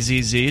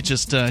KBZZ.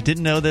 Just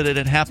didn't know that it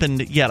had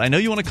happened yet. I know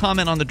you want to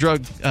comment on the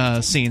drug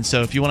scene,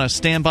 so if you want to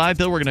stand by,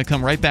 Bill, we're going to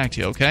come right back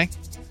to you, okay?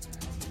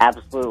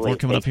 Absolutely. We're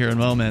coming up here in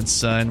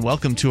moments, and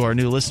welcome to our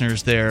new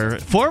listeners there.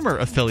 Former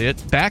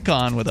affiliate back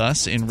on with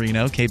us in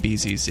Reno,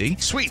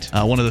 KBZZ. Sweet.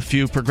 One of the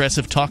few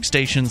progressive talk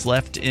stations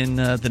left in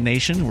the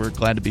nation. We're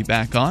glad to be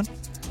back on.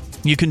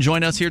 You can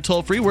join us here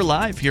toll-free. We're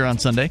live here on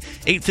Sunday,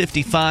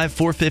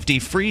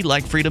 855-450-FREE,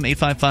 like Freedom,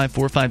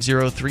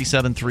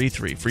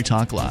 855-450-3733. Free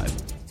Talk Live.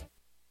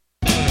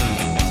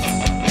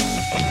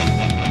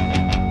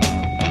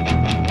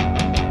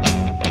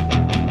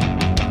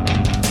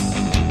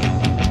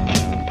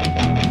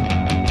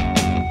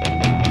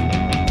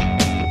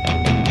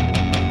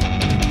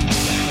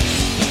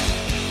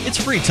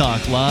 Free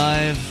Talk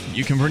Live.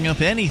 You can bring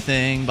up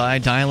anything by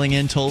dialing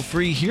in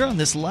toll-free here on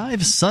this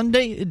live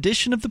Sunday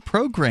edition of the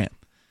program.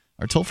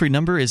 Our toll-free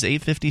number is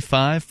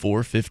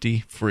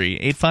 855-450-FREE,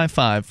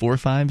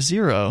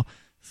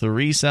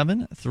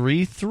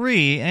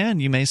 855-450-3733,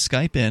 and you may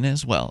Skype in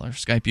as well. Our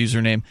Skype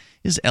username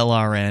is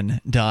LRN.FM.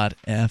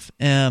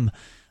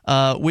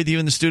 With you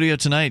in the studio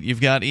tonight,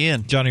 you've got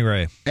Ian, Johnny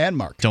Ray, and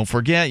Mark. Don't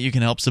forget, you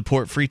can help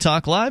support Free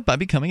Talk Live by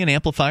becoming an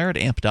amplifier at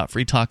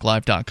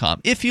amp.freetalklive.com.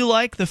 If you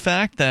like the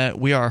fact that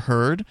we are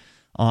heard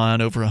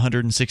on over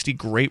 160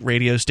 great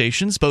radio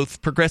stations.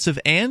 Both progressive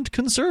and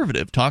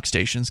conservative talk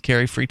stations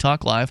carry Free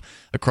Talk Live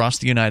across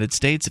the United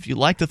States. If you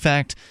like the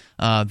fact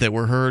that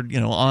we're heard,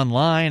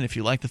 online, if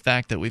you like the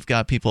fact that we've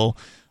got people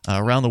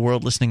around the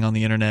world listening on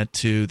the internet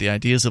to the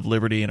ideas of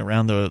liberty and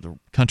around the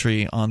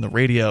country on the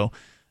radio,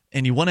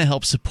 and you want to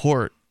help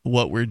support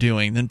what we're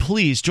doing, then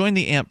please join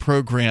the AMP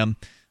program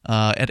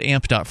at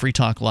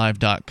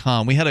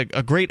amp.freetalklive.com. We had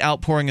a great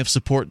outpouring of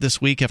support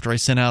this week after I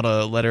sent out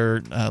a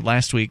letter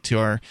last week to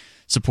our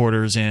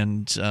supporters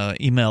and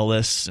email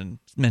lists and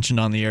mentioned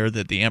on the air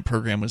that the AMP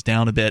program was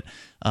down a bit.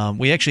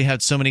 We actually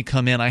had so many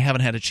come in. I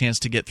haven't had a chance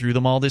to get through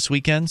them all this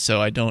weekend,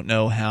 so I don't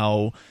know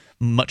how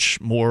much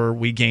more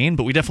we gained,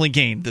 but we definitely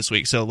gained this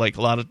week. So like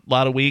a lot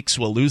of weeks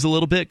we'll lose a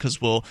little bit because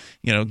we'll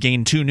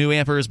gain 2 new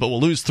ampers, but we'll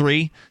lose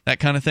 3, that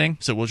kind of thing.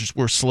 So we're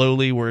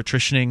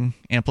attritioning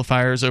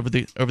amplifiers over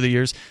the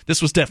years.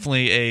 This was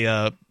definitely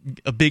a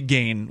big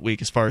gain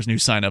week as far as new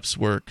signups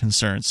were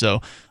concerned.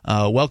 So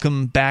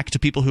welcome back to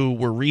people who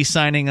were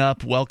re-signing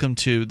up. Welcome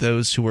to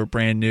those who were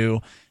brand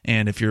new.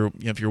 And if you're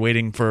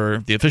waiting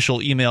for the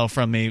official email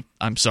from me,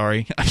 I'm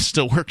sorry. I'm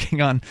still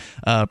working on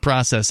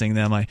processing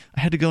them. I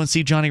had to go and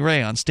see Johnny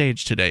Ray on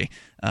stage today.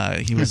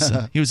 He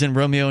was in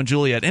Romeo and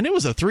Juliet, and it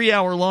was a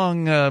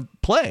 3-hour-long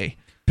play.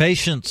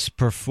 Patience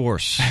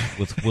perforce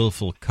with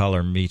willful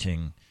color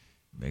meeting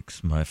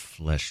makes my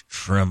flesh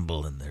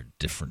tremble in their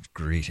different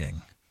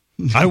greeting.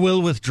 I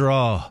will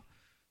withdraw,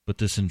 but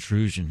this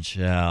intrusion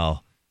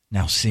shall,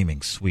 now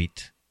seeming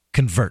sweet,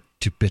 convert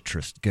to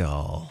bitterest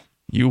gall.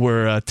 You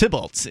were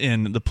Tybalt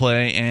in the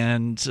play,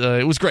 and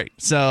it was great.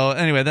 So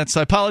anyway,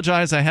 I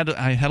apologize. I had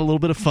a little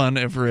bit of fun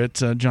over at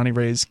Johnny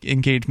Ray's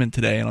engagement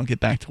today, and I'll get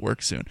back to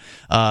work soon.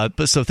 But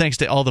thanks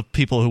to all the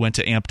people who went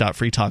to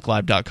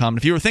amp.freetalklive.com.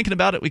 If you were thinking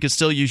about it, we could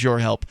still use your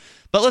help.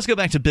 But let's go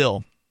back to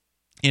Bill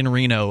in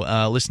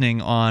Reno,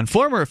 listening on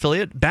former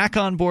affiliate, back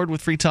on board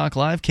with Free Talk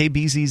Live,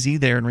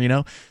 KBZZ there in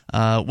Reno.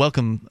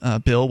 Welcome,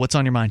 Bill. What's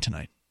on your mind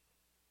tonight?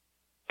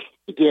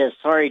 Yes,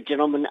 sorry,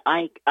 gentlemen.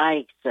 I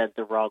said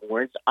the wrong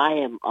words. I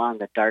am on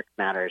the Dark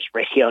Matters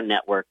radio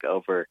network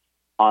over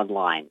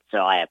online, so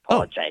I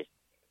apologize.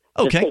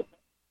 Oh. Okay. The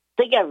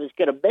thing I was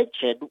going to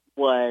mention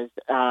was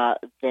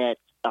that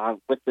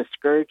with the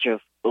scourge of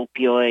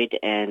opioid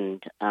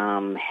and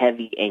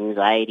heavy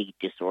anxiety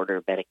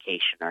disorder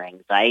medication or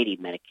anxiety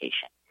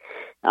medication,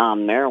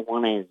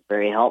 marijuana is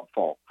very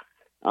helpful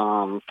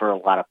for a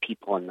lot of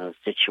people in those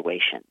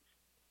situations.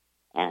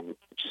 And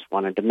just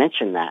wanted to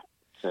mention that.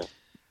 So.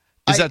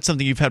 Is that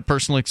something you've had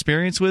personal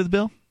experience with,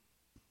 Bill?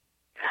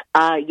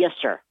 Yes,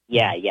 sir.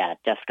 Yeah,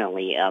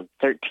 definitely.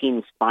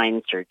 13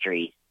 spine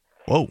surgeries.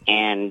 Whoa.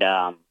 And,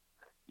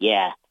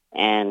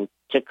 and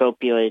took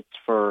opioids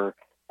for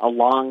a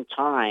long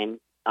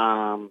time,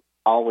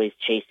 always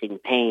chasing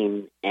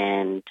pain,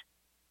 and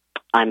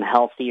I'm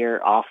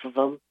healthier off of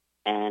them.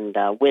 And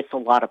with a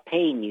lot of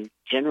pain, you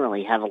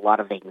generally have a lot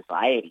of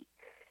anxiety,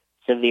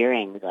 severe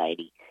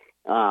anxiety,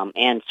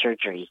 and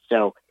surgery.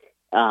 So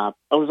I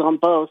was on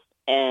both.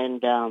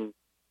 And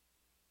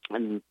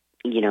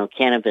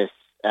cannabis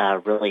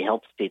really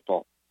helps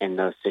people in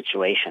those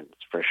situations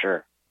for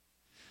sure.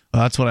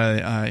 Well, that's what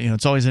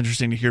it's always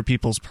interesting to hear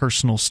people's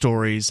personal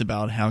stories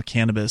about how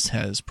cannabis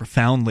has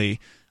profoundly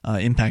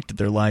impacted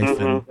their life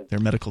and their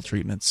medical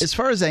treatments. As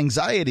far as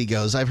anxiety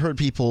goes, I've heard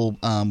people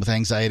with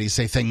anxiety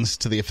say things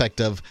to the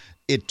effect of,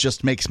 it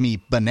just makes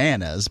me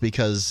bananas,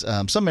 because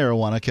some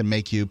marijuana can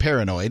make you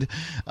paranoid.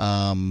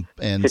 And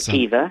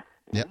sativa.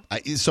 Yeah,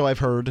 so I've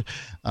heard.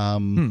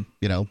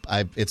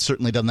 It's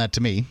certainly done that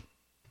to me.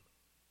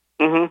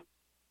 Mm-hmm.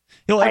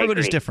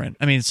 Everybody's different.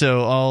 I mean,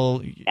 so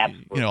all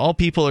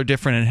people are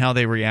different in how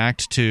they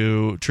react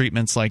to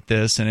treatments like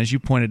this. And as you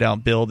pointed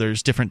out, Bill,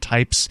 there's different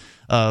types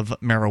of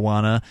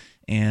marijuana.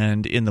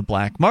 And in the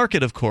black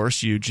market, of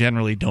course, you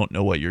generally don't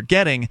know what you're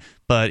getting.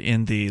 But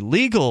in the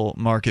legal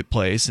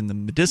marketplace, in the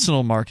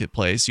medicinal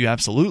marketplace, you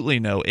absolutely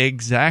know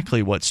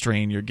exactly what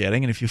strain you're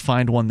getting. And if you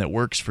find one that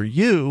works for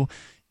you,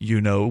 you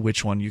know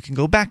which one you can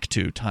go back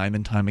to time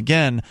and time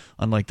again,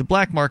 unlike the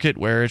black market,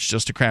 where it's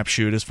just a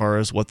crapshoot as far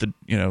as what the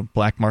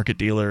black market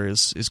dealer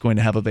is going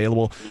to have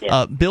available.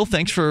 Yeah. Bill,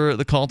 thanks for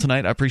the call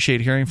tonight. I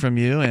appreciate hearing from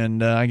you.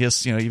 And I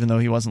guess even though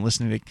he wasn't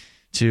listening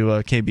to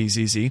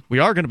KBZZ, we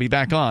are going to be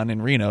back on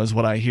in Reno, is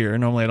what I hear.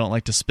 Normally, I don't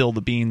like to spill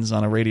the beans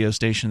on a radio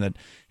station that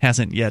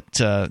hasn't yet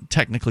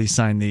technically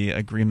signed the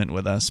agreement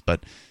with us,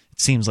 but it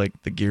seems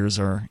like the gears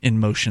are in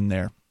motion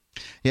there.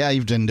 Yeah,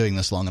 you've been doing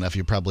this long enough.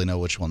 You probably know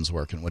which ones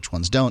work and which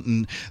ones don't.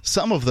 And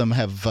some of them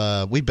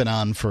have we've been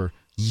on for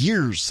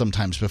years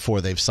sometimes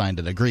before they've signed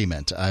an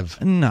agreement.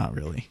 Not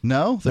really.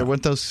 No? There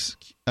weren't those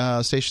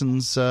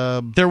stations?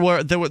 There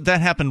were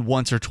that happened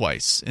once or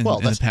twice in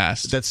the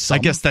past. That's some. I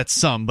guess that's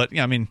some, but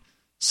yeah, I mean,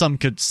 some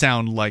could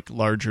sound like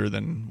larger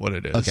than what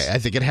it is. Okay, I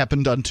think it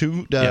happened on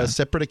 2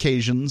 separate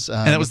occasions.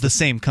 And that was the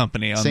same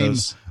company on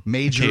those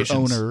major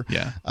occasions. Owner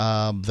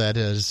that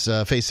is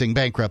facing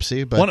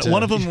bankruptcy. But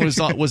one of them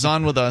was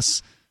on with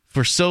us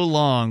for so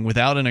long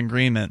without an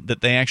agreement that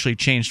they actually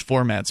changed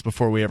formats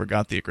before we ever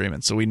got the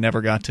agreement. So we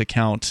never got to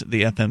count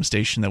the FM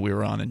station that we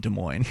were on in Des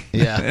Moines.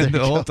 Yeah,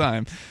 the whole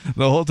time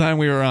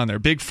we were on there.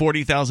 Big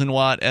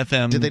 40,000-watt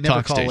FM. Did they never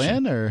talk call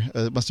station. in, or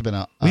it must have been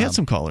a? We had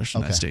some callers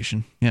from that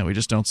station. Yeah, we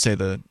just don't say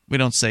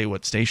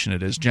what station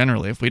it is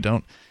generally if we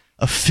don't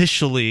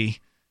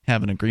officially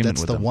have an agreement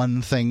with them. That's the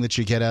one thing that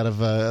you get out of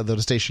that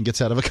a station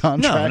gets out of a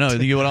contract. No.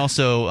 You would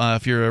also,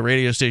 if you're a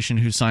radio station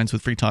who signs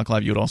with Free Talk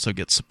Live, you would also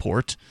get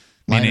support.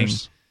 Meaning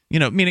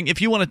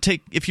if you want to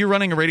if you're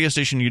running a radio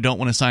station and you don't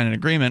want to sign an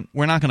agreement,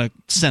 we're not going to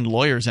send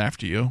lawyers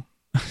after you.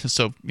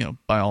 So,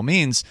 by all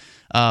means,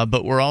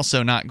 but we're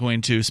also not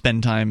going to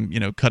spend time,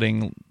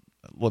 cutting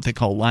what they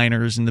call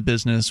liners in the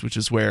business, which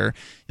is where,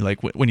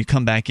 like, when you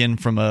come back in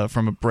from a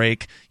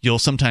break, you'll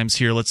sometimes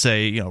hear, let's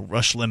say,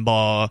 Rush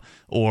Limbaugh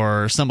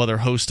or some other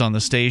host on the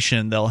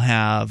station. They'll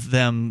have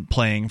them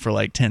playing for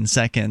like 10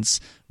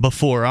 seconds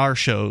before our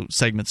show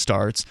segment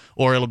starts,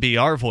 or it'll be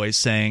our voice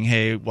saying,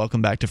 "Hey,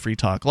 welcome back to Free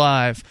Talk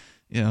Live."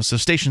 So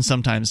stations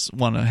sometimes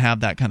want to have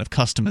that kind of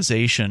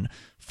customization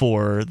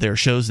for their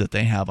shows that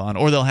they have on,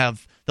 or they'll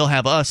have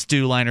us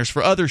do liners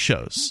for other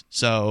shows.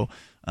 So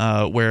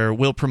where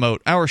we'll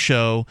promote our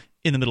show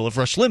in the middle of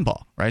Rush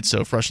Limbaugh, right?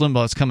 So if Rush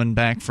Limbaugh is coming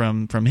back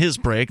from his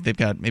break, they've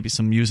got maybe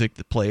some music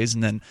that plays,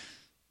 and then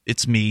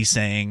it's me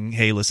saying,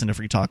 "Hey, listen to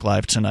Free Talk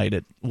Live tonight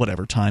at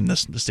whatever time the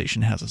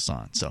station has us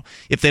on." So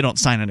if they don't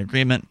sign an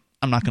agreement,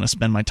 I'm not going to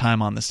spend my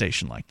time on the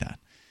station like that.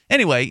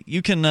 Anyway,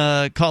 you can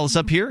call us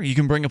up here. You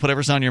can bring up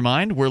whatever's on your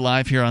mind. We're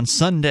live here on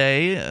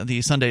Sunday,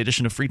 the Sunday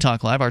edition of Free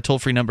Talk Live. Our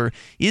toll-free number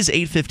is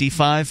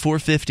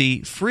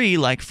 855-450-FREE,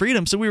 like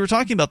freedom. So we were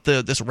talking about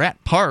this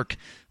rat park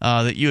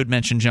that you had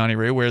mentioned, Johnny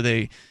Ray, where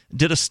they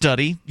did a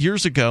study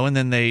years ago, and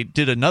then they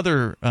did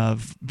another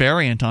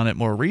variant on it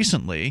more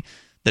recently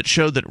that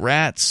showed that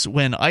rats,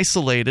 when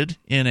isolated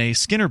in a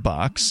Skinner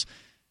box,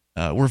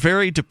 were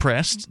very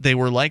depressed. They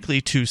were likely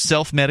to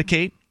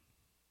self-medicate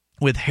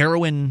with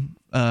heroin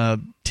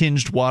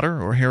tinged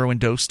water or heroin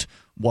dosed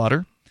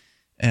water.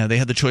 They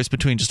had the choice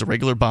between just a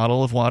regular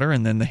bottle of water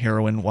and then the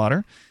heroin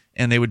water,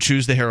 and they would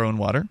choose the heroin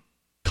water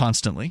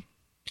constantly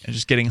and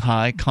just getting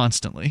high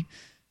constantly.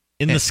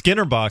 In the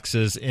Skinner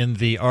boxes, in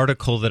the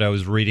article that I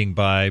was reading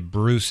by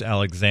Bruce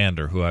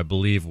Alexander, who I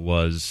believe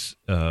was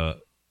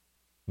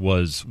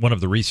one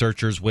of the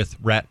researchers with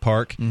Rat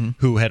Park,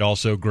 who had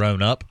also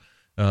grown up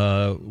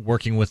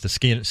working with the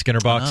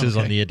Skinner boxes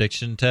on the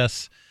addiction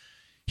tests.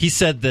 He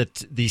said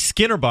that the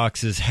Skinner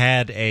boxes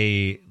had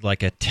the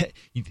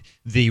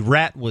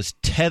rat was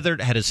tethered,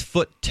 had his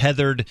foot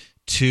tethered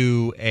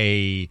to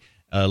a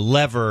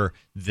lever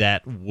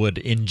that would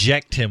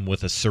inject him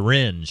with a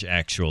syringe,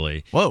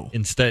 actually. Whoa.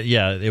 Instead,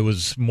 it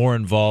was more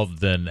involved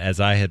than, as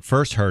I had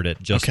first heard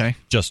it,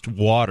 just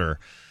water.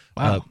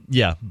 Wow.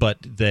 But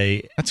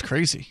that's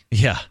crazy.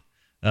 Yeah.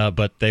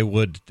 But the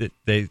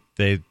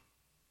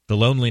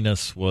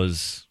loneliness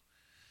was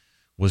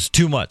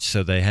too much,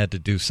 so they had to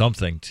do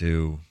something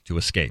to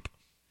escape.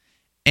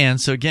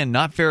 And so, again,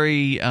 not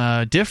very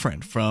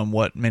different from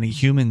what many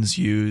humans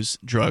use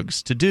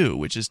drugs to do,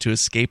 which is to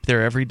escape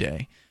their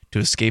everyday, to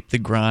escape the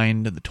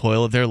grind and the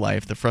toil of their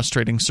life, the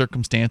frustrating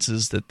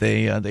circumstances that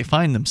they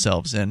find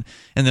themselves in.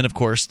 And then, of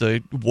course,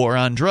 the war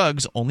on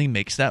drugs only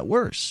makes that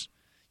worse.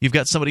 You've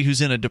got somebody who's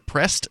in a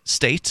depressed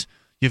state.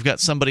 You've got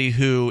somebody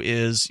who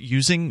is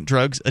using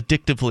drugs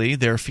addictively.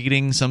 They're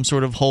feeding some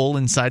sort of hole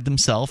inside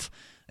themselves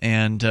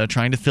and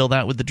trying to fill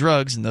that with the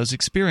drugs and those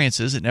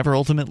experiences. It never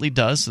ultimately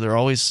does, so they're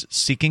always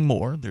seeking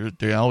more.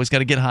 They always got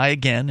to get high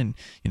again and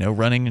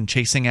running and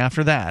chasing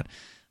after that.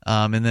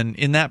 And then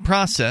in that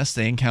process,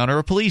 they encounter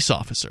a police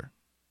officer.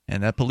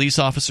 And that police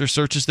officer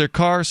searches their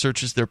car,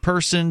 searches their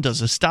person,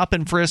 does a stop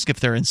and frisk if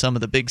they're in some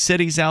of the big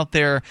cities out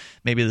there.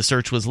 Maybe the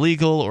search was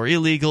legal or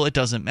illegal. It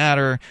doesn't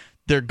matter.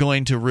 They're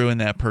going to ruin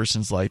that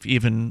person's life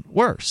even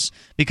worse.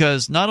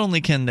 Because not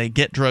only can they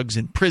get drugs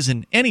in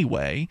prison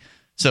anyway,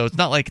 so it's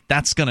not like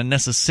that's going to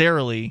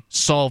necessarily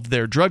solve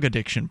their drug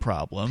addiction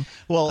problem.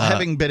 Well,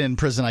 having been in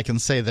prison, I can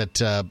say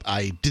that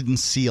I didn't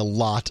see a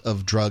lot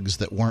of drugs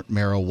that weren't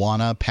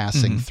marijuana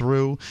passing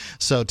through.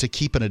 So to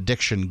keep an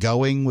addiction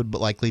going would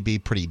likely be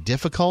pretty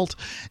difficult.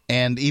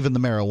 And even the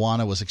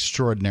marijuana was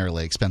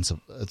extraordinarily expensive.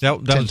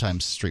 10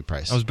 times street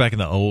price. That was back in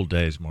the old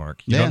days,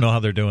 Mark. You don't know how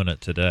they're doing it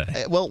today.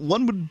 Well,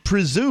 one would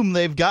presume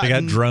they got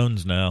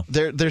drones now.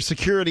 Their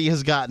security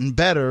has gotten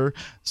better.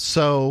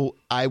 So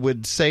I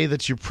would say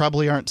that you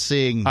probably aren't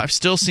seeing. I've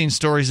still seen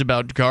stories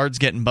about guards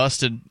getting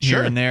busted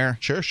here and there.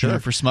 Sure.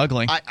 For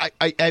smuggling.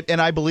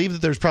 I believe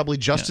that there's probably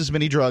just as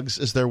many drugs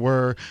as there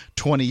were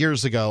 20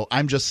 years ago.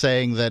 I'm just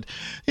saying that,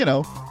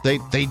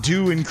 they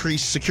do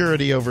increase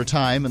security over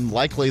time, and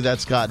likely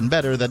that's gotten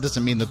better. That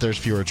doesn't mean that there's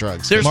fewer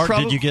drugs. Mark,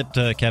 did you get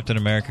Captain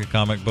America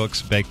comic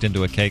books baked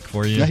into a cake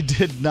for you? I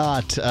did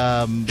not.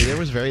 There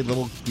was very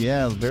little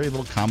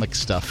comic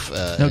stuff.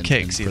 No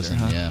cakes in prison,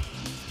 either, huh? Yeah.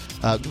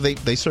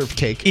 They serve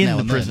cake in now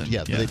the and prison.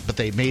 Then. Yeah. But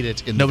they made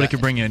it in. Nobody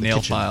could bring you a the nail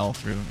kitchen. file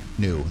through.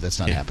 No, that's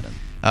not happening.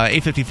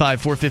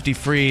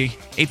 855-450-FREE,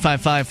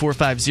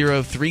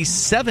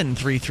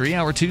 855-450-3733.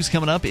 Hour 2's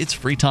coming up. It's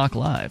Free Talk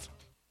Live.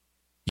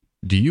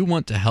 Do you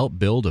want to help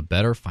build a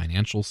better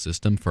financial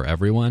system for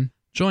everyone?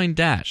 Join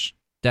Dash.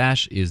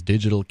 Dash is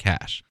Digital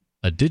Cash,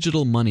 a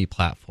digital money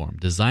platform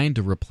designed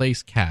to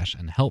replace cash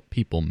and help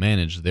people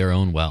manage their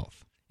own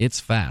wealth. It's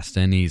fast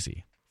and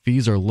easy.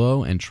 Fees are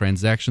low and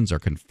transactions are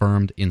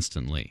confirmed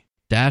instantly.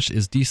 Dash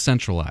is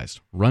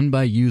decentralized, run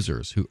by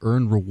users who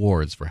earn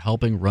rewards for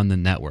helping run the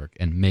network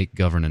and make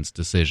governance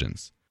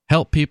decisions.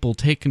 Help people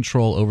take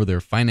control over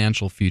their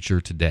financial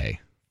future today.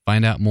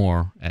 Find out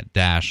more at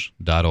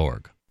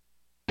dash.org.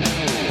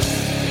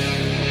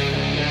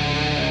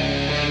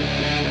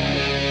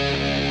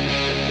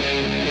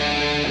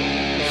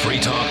 Free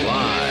Talk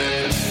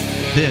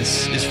Live.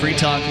 This is Free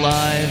Talk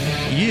Live.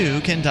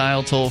 You can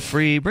dial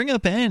toll-free. Bring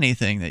up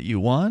anything that you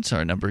want.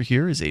 Our number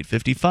here is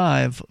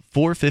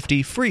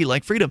 855-450-FREE,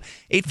 like freedom,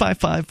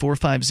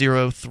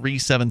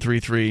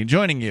 855-450-3733.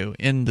 Joining you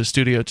in the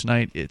studio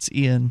tonight, it's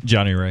Ian,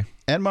 Johnny Ray,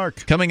 and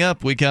Mark. Coming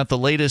up, we got the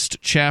latest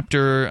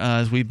chapter,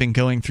 as we've been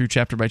going through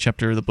chapter by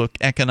chapter, the book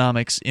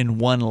Economics in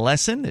One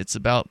Lesson. It's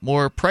about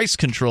more price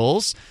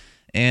controls.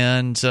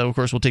 And, of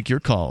course, we'll take your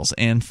calls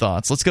and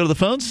thoughts. Let's go to the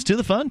phones, to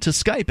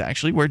Skype,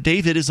 actually, where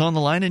David is on the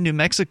line in New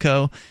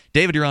Mexico.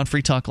 David, you're on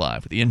Free Talk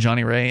Live with Ian,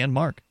 Johnny Ray, and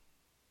Mark.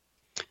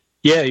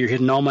 Yeah, you're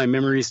hitting all my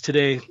memories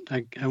today.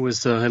 I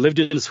lived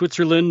in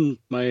Switzerland.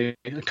 My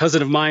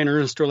cousin of mine,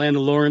 Ernest Orlando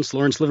Lawrence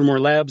Livermore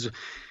Labs,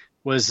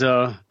 was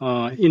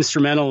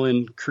instrumental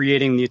in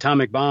creating the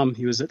atomic bomb.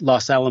 He was at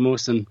Los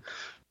Alamos and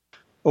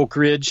Oak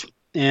Ridge.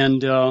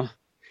 And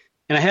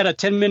I had a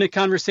 10-minute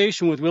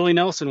conversation with Willie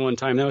Nelson one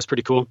time. That was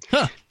pretty cool.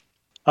 Huh.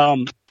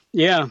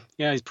 Yeah,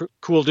 he's a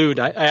cool dude.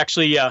 I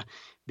actually,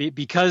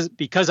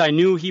 because I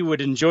knew he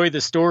would enjoy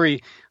the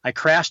story, I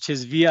crashed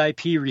his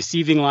VIP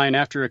receiving line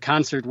after a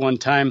concert one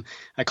time.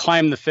 I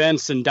climbed the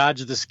fence and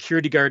dodged the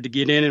security guard to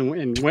get in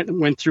and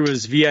went through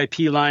his VIP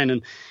line.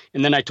 And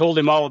then I told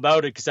him all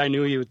about it because I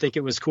knew he would think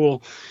it was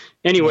cool.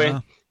 Anyway.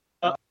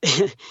 Wow.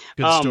 Good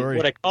story.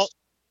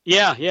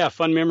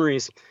 Fun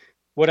memories.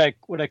 What I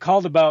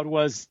called about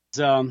was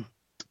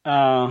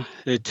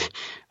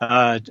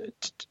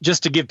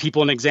just to give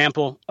people an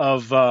example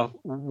of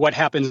what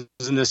happens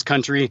in this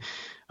country.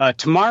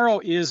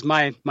 Tomorrow is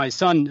my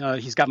son.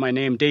 He's got my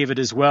name, David,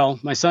 as well.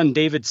 My son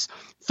David's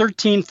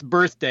 13th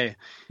birthday,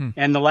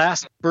 and the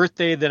last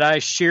birthday that I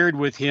shared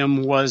with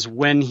him was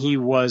when he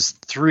was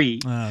 3.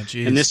 Oh,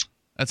 geez. And that's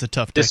a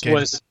tough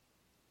decade.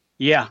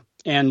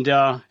 And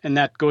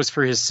that goes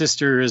for his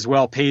sister as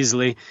well,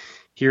 Paisley,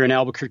 here in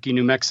Albuquerque,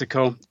 New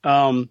Mexico.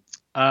 And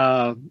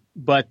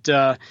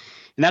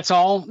that's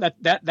all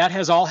that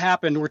has all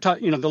happened. We're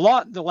talking, the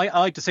law. I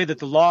like to say that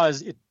the law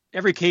is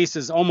every case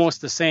is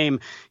almost the same.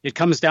 It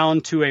comes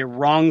down to a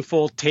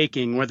wrongful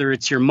taking, whether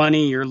it's your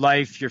money, your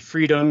life, your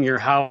freedom, your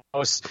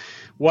house,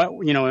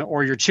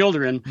 or your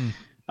children.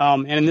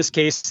 And in this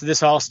case,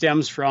 this all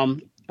stems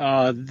from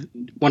there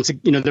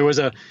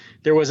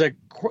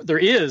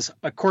is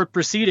a court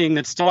proceeding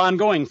that's still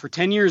ongoing. For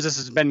 10 years, this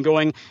has been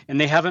going,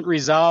 and they haven't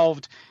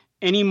resolved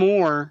any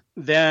more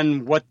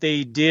than what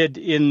they did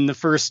in the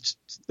first,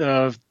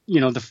 the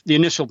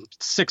initial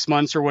 6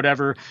 months or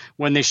whatever,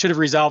 when they should have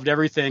resolved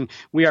everything.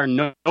 We are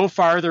no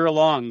farther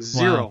along.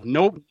 Zero.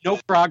 Wow. No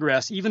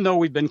progress, even though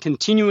we've been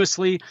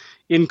continuously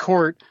in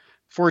court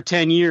for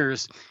 10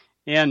 years.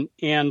 And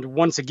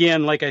once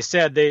again, like I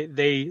said,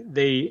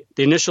 the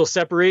initial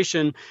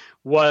separation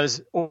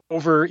was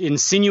over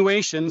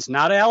insinuations,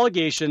 not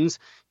allegations,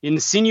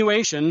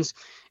 insinuations.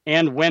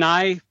 And when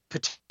I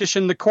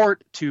petitioned the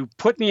court to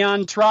put me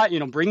on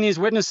trial, bring these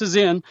witnesses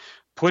in,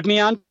 put me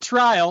on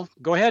trial,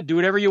 go ahead, do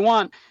whatever you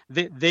want,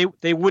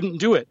 they wouldn't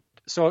do it.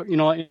 So,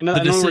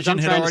 the decision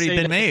had already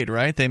been made,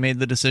 right? They made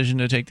the decision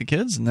to take the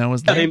kids, and that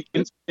was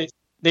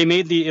They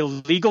made the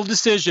illegal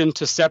decision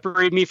to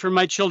separate me from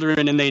my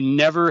children, and they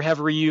never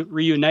have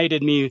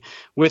reunited me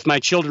with my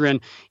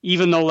children,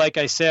 even though, like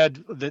I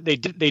said, they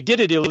did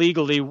it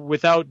illegally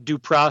without due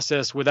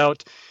process,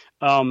 without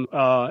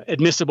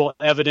admissible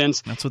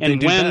evidence. That's what they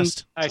do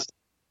best.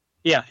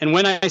 And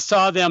when I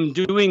saw them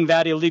doing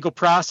that illegal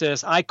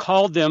process, I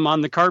called them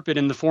on the carpet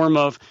in the form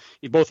of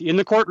both in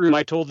the courtroom,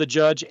 I told the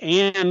judge,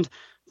 and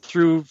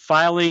through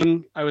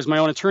filing, I was my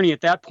own attorney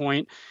at that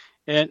point,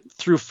 and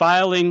through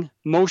filing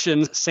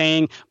motions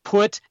saying,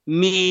 put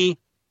me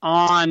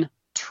on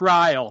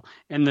trial.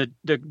 And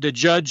the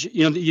judge,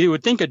 you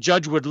would think a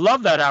judge would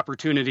love that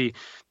opportunity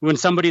when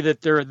somebody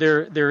that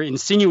they're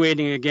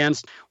insinuating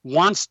against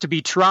wants to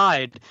be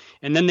tried,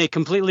 and then they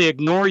completely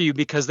ignore you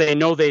because they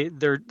know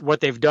they're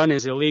what they've done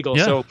is illegal.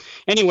 Yeah. So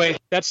anyway,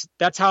 that's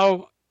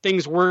how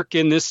things work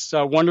in this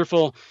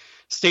wonderful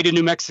state of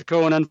New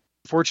Mexico, and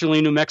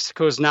Fortunately, New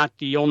Mexico is not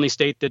the only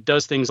state that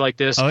does things like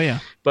this. Oh, yeah.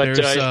 But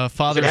there's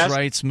fathers'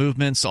 rights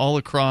movements all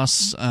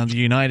across the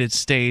United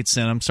States,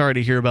 and I'm sorry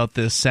to hear about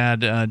this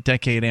sad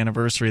decade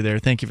anniversary there.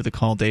 Thank you for the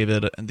call,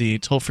 David. The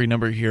toll-free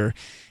number here,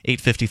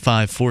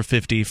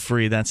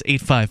 855-450-FREE. That's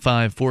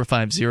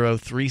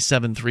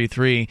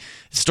 855-450-3733.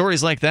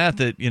 Stories like that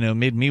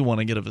made me want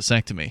to get a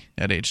vasectomy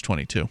at age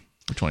 22 or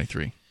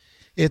 23.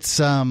 It's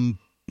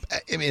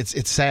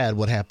it's sad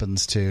what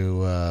happens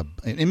to,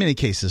 in many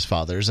cases,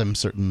 fathers. I'm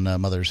certain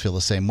mothers feel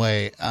the same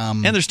way.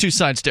 And there's two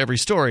sides to every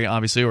story,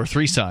 obviously, or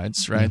three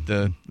sides, right?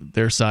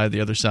 Their side,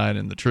 the other side,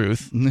 and the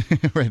truth.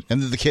 Right,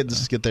 and the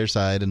kids get their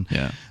side and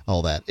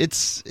all that.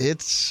 It's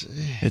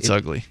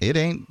ugly. It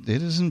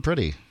isn't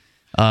pretty.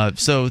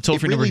 So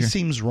toll-free number here. It really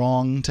seems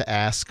wrong to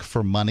ask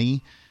for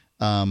money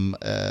from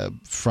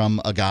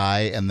a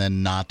guy and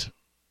then not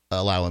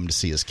allow him to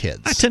see his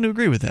kids. I tend to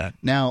agree with that.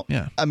 Now,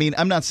 I mean,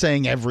 I'm not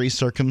saying every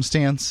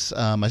circumstance.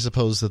 I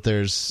suppose that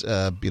there's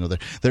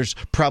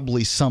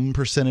probably some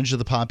percentage of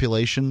the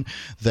population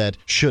that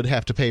should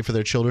have to pay for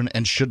their children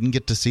and shouldn't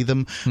get to see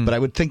them. But I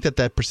would think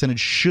that percentage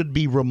should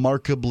be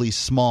remarkably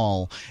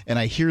small. And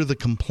I hear the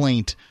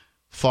complaint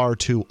far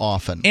too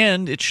often.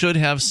 And it should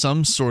have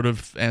some sort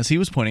of, as he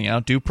was pointing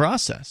out, due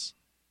process.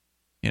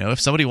 If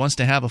somebody wants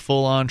to have a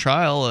full-on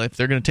trial, if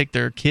they're going to take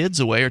their kids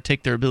away or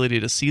take their ability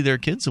to see their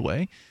kids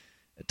away,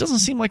 it doesn't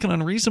seem like an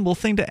unreasonable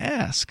thing to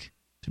ask.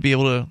 To be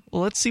able to,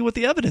 let's see what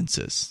the evidence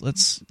is.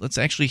 Let's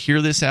actually hear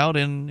this out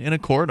in a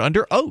court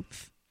under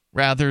oath,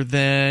 rather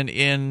than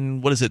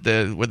in, what is it,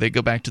 where they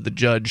go back to the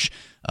judge.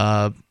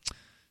 Not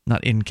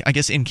in, I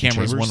guess in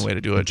camera is one way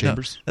to do it. In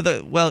chambers?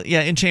 No,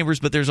 in chambers,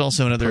 but there's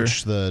also another.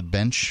 Approach the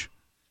bench.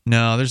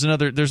 No, there's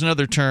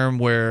another term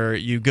where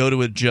you go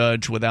to a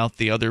judge without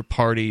the other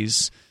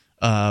party's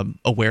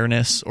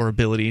awareness or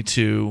ability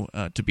to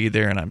be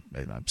there, and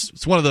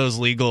it's one of those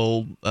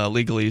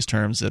legalese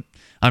terms that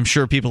I'm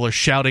sure people are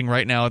shouting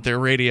right now at their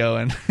radio,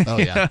 and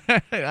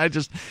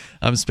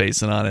I'm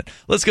spacing on it.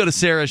 Let's go to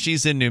Sarah.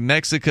 She's in New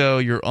Mexico.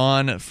 You're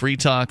on Free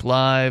Talk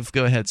Live.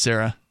 Go ahead,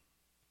 Sarah.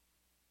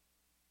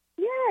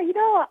 Yeah,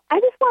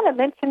 I just want to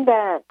mention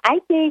that I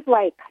gave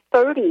like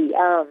 30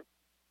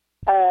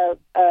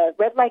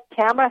 red light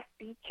camera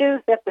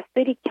speeches at the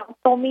city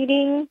council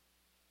meeting.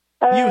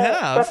 You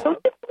have?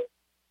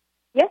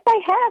 Yes, I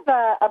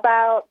have.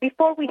 About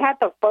before we had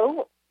the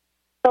vote,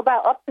 so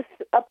about up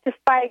to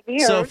 5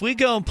 years. So if we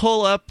go and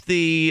pull up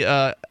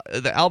the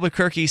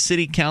Albuquerque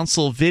City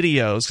Council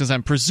videos, because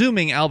I'm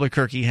presuming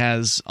Albuquerque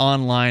has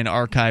online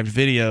archived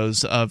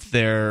videos of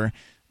their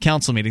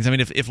council meetings. I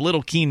mean, if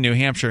Little Keene, New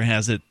Hampshire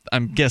has it,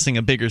 I'm guessing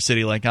a bigger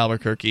city like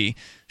Albuquerque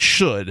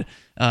should.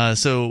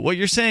 So what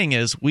you're saying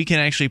is we can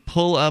actually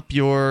pull up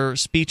your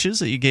speeches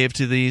that you gave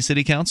to the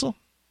city council?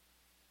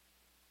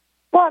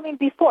 Well, I mean,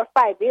 before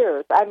 5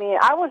 years. I mean,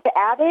 I was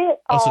at it.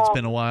 Oh, so it's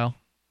been a while?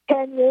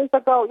 10 years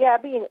ago. Yeah,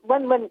 I mean,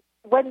 when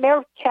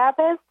Mayor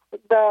Chavez,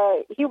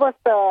 he was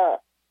the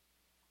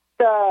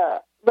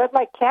red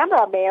light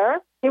camera mayor,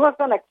 he was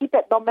going to keep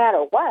it no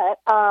matter what.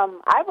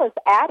 I was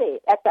at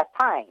it at that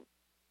time.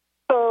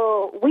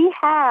 So we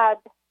had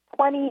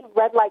 20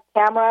 red light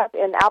cameras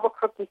in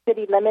Albuquerque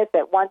city limits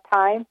at one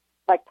time,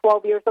 like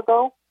 12 years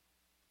ago.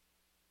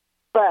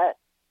 But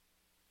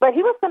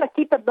he was going to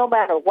keep it no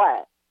matter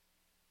what.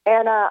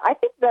 And I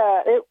think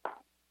are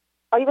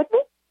you with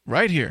me?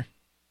 Right here.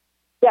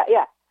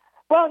 Yeah.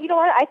 Well, you know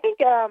what? I think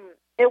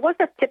it was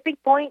a tipping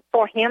point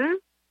for him.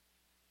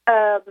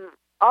 That's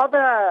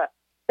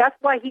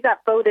why he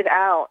got voted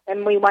out,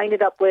 and we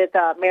winded up with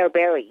Mayor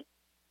Berry.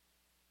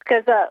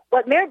 Because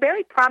what Mayor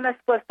Berry promised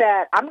was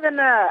that I'm going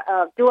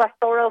to do a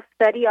thorough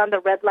study on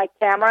the red light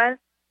cameras,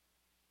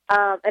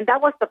 and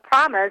that was the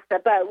promise.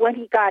 But when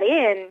he got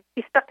in,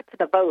 he stuck it to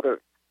the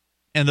voters.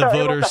 And the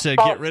voters said,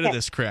 get rid of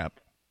this crap.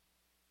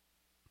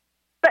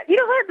 But you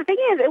know what? The thing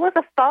is, it was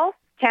a false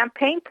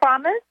campaign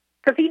promise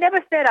because he never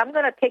said, I'm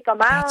going to take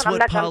them out. That's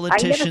what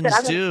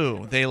politicians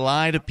do. They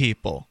lie to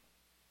people.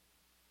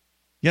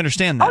 You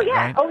understand that,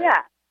 right? Oh,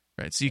 yeah.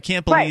 Right. So you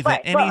can't believe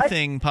that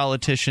anything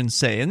politicians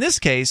say. In this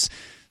case,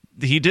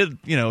 he did,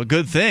 a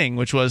good thing,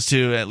 which was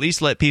to at least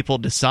let people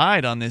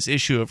decide on this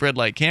issue of red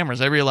light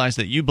cameras. I realize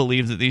that you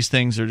believe that these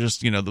things are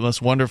just, the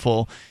most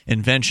wonderful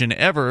invention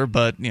ever,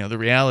 but, the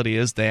reality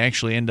is they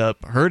actually end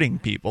up hurting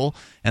people,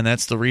 and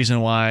that's the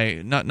reason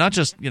why, not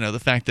just, the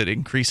fact that it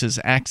increases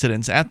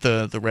accidents at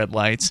the red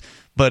lights,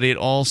 but it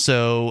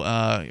also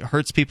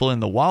hurts people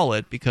in the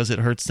wallet because it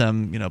hurts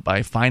them,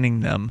 by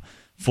fining them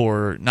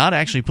for not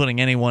actually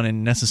putting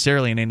anyone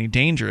necessarily in any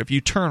danger. If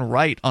you turn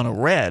right on a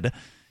red,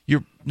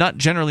 you're not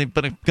generally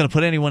going to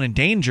put anyone in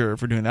danger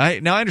for doing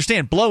that. Now, I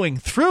understand blowing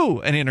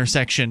through an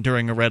intersection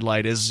during a red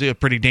light is a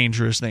pretty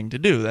dangerous thing to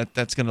do.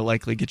 That's going to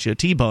likely get you a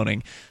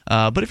T-boning.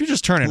 But if you're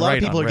just turning right on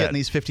red... A lot of people are getting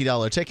these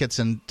 $50 tickets,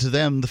 and to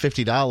them, the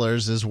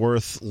 $50 is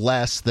worth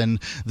less than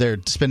they're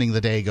spending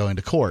the day going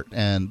to court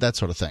and that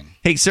sort of thing.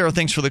 Hey, Sarah,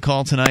 thanks for the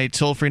call tonight.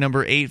 Toll-free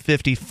number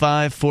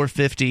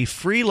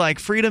 855-450-FREE like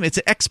freedom. It's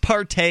ex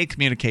parte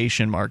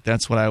communication, Mark.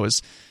 That's what I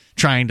was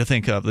trying to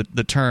think of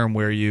the term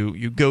where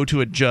you go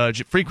to a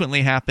judge. It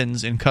frequently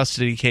happens in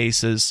custody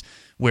cases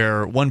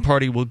where one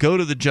party will go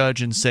to the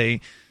judge and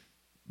say,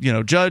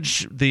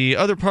 Judge, the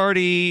other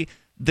party,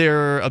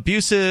 they're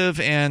abusive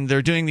and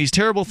they're doing these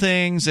terrible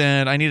things,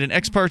 and I need an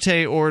ex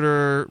parte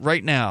order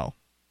right now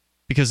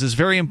because it's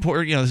very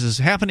important. This is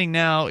happening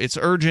now. It's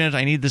urgent.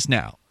 I need this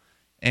now.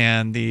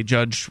 And the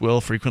judge will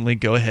frequently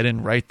go ahead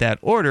and write that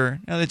order.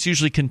 Now, that's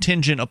usually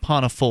contingent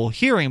upon a full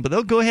hearing, but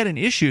they'll go ahead and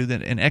issue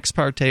an ex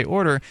parte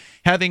order,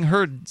 having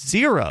heard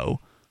zero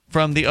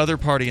from the other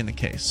party in the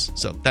case.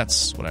 So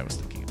that's what I was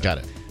thinking about. Got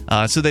it.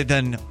 So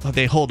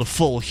they hold a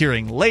full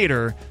hearing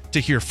later to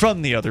hear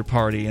from the other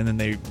party, and then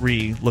they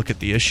re-look at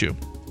the issue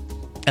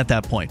at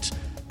that point.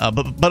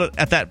 But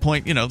at that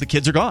point, the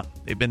kids are gone.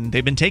 They've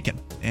been taken,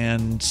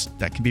 and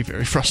that can be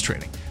very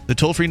frustrating. The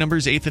toll-free number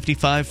is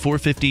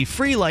 855-450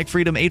 free like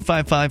freedom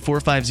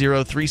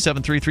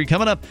 855-450-3733.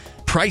 Coming up,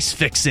 price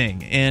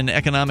fixing in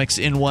economics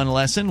in one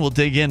lesson. We'll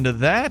dig into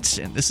that,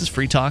 and this is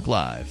Free Talk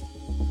Live.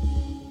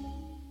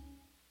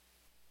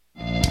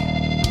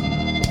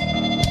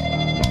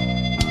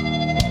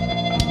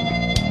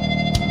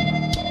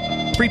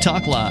 Free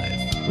Talk Live.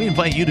 We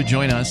invite you to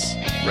join us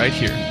right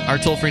here. Our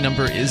toll-free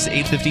number is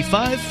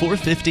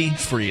 855-450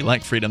 free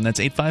like freedom. That's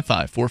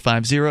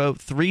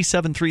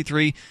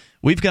 855-450-3733.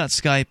 We've got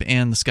Skype,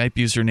 and the Skype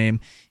username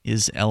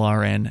is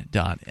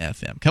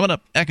LRN.FM. Coming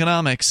up,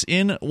 economics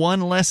in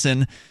one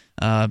lesson.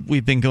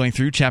 We've been going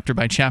through chapter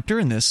by chapter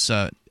in this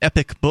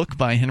epic book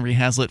by Henry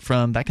Hazlitt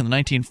from back in the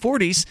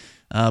 1940s,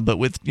 but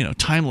with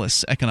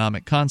timeless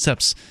economic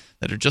concepts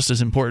that are just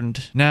as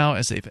important now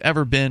as they've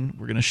ever been.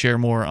 We're going to share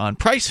more on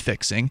price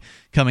fixing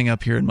coming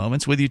up here in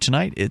moments. With you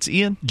tonight, it's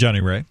Ian,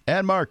 Johnny Ray,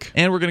 and Mark.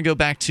 And we're going to go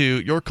back to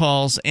your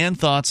calls and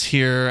thoughts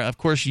here. Of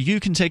course,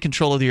 you can take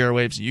control of the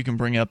airwaves. You can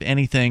bring up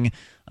anything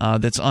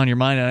that's on your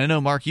mind. And I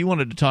know, Mark, you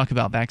wanted to talk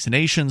about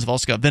vaccinations. I've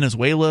also got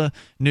Venezuela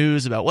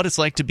news about what it's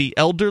like to be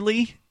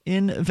elderly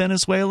in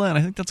Venezuela, and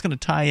I think that's going to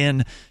tie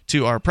in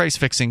to our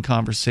price-fixing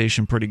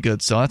conversation pretty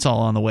good, so that's all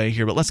on the way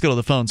here. But let's go to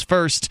the phones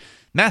first.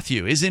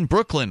 Matthew is in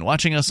Brooklyn,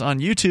 watching us on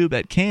YouTube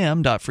at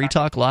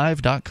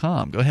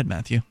cam.freetalklive.com. Go ahead,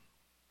 Matthew.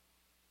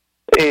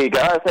 Hey,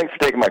 guys. Thanks for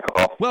taking my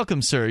call.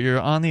 Welcome, sir. You're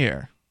on the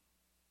air.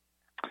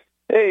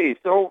 Hey,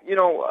 so,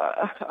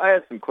 I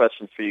had some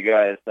questions for you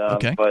guys,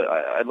 okay. But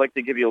I'd like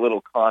to give you a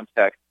little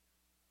context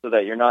so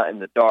that you're not in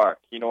the dark.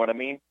 You know what I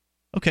mean?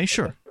 Okay,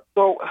 sure.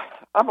 So,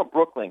 I'm a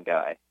Brooklyn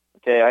guy.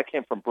 Okay, I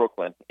came from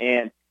Brooklyn,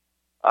 and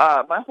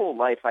my whole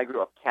life I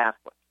grew up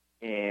Catholic,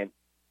 and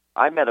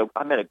I met a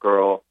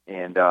girl,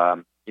 and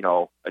long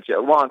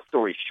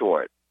story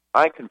short,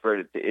 I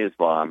converted to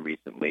Islam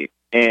recently,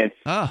 and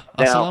assalamu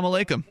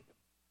alaikum.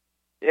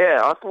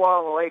 Yeah,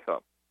 assalamu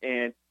alaikum,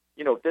 and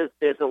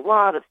there's a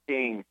lot of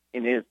things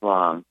in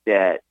Islam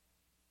that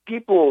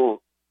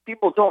people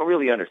don't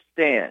really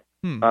understand,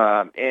 and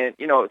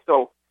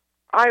so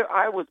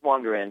I was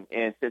wondering,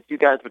 and since you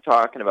guys were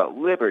talking about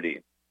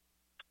liberty,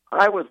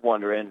 I was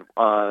wondering,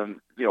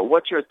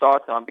 what your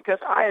thoughts on, because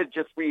I had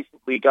just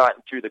recently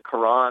gotten through the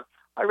Quran.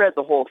 I read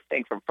the whole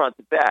thing from front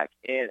to back,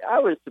 and I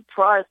was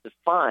surprised to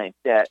find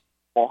that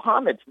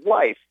Muhammad's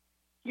wife,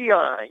 he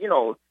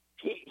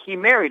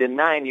married a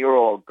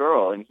 9-year-old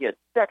girl, and he had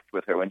sex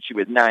with her when she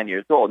was 9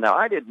 years old. Now,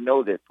 I didn't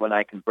know this when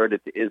I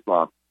converted to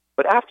Islam,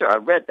 but after I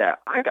read that,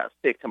 I got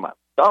sick to my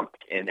stomach,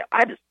 and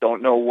I just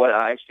don't know what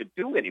I should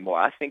do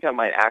anymore. I think I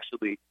might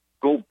actually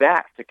go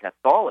back to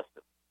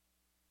Catholicism.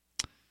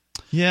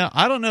 Yeah,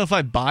 I don't know if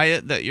I buy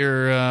it that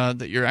you're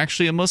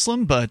actually a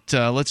Muslim, but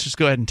let's just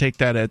go ahead and take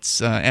that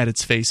at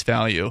its face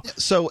value.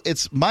 So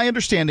it's my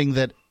understanding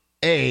that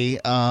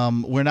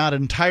we're not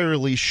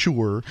entirely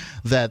sure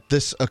that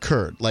this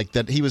occurred, like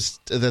that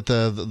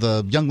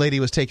the young lady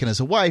was taken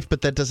as a wife,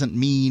 but that doesn't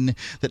mean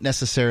that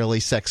necessarily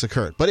sex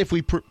occurred. But if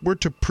we were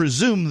to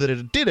presume that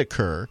it did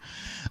occur,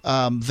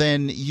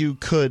 then you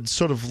could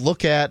sort of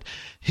look at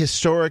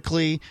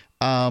historically.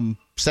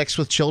 Sex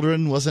with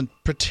children wasn't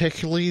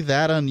particularly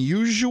that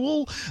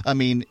unusual. I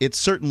mean, it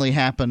certainly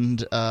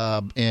happened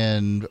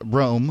in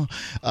Rome,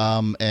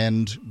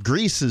 and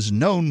Greece is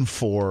known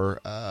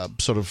for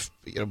sort of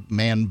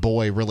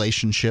man-boy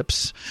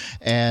relationships,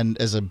 and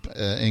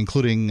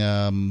including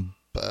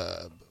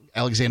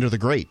Alexander the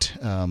Great,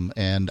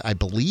 and I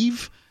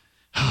believe.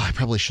 I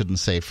probably shouldn't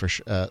say for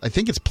sure. I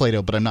think it's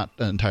Plato, but I'm not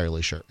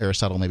entirely sure.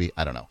 Aristotle, maybe.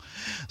 I don't know.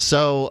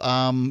 So,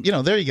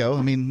 there you go.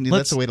 I mean,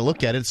 that's a way to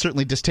look at it. It's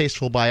certainly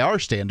distasteful by our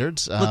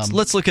standards.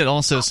 Let's look at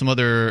also some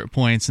other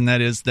points, and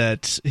that is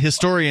that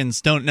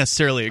historians don't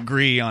necessarily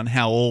agree on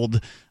how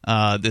old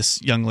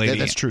this young lady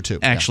that's true too.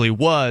 Actually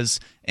was.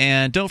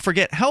 And don't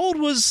forget, how old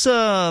was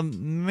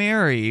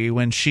Mary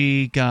when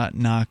she got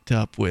knocked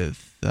up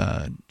with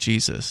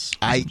Jesus?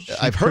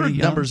 I've heard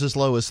numbers as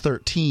low as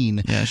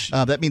 13.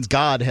 Yeah, that means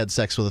God had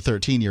sex with a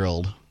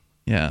 13-year-old.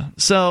 Yeah.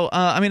 So,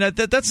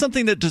 that's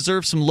something that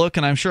deserves some look,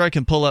 and I'm sure I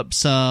can pull up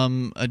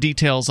some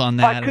details on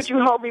that. Could you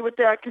help me with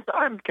that? Because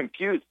I'm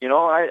confused.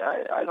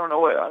 I don't know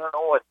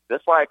what.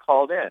 That's why I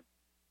called in.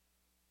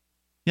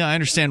 Yeah, I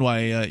understand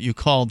why you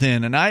called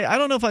in. And I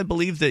don't know if I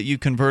believe that you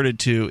converted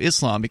to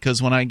Islam,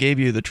 because when I gave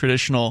you the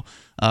traditional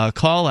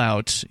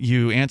call-out,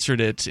 you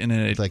answered it in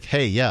an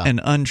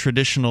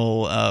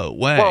untraditional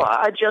way. Well,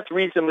 I just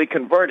recently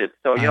converted,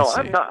 so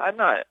I'm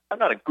not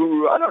a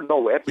guru. I don't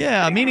know everything.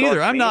 Yeah, me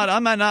neither. I'm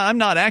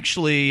not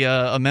actually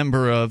a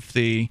member of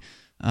the.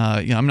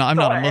 I'm not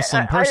a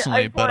Muslim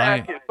personally, before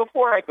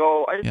I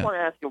go, I just want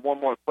to ask you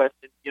one more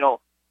question.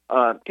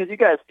 Because you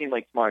guys seem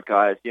like smart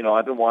guys.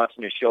 I've been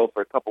watching your show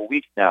for a couple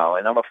weeks now,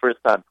 and I'm a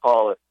first-time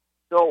caller.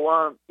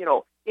 So,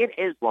 in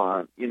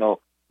Islam, we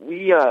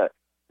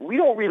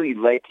don't really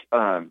like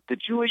the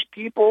Jewish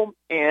people.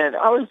 And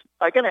I'm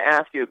going to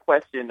ask you a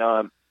question.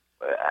 I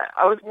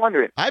was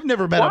wondering. I've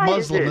never met a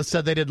Muslim that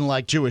said they didn't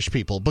like Jewish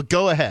people, but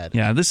go ahead.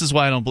 Yeah, this is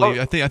why I don't believe.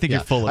 I think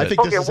you're full of it. I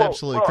think this is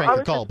absolutely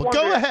crank a call. But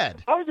go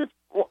ahead. I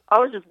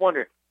was just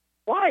wondering,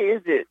 why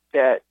is it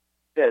that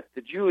the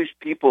Jewish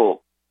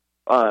people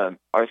are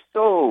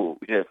so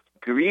just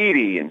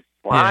greedy and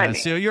slimy? Yeah,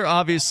 so you're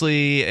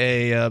obviously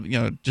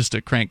just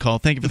a crank call.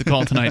 Thank you for the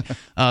call tonight.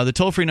 The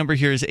toll-free number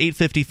here is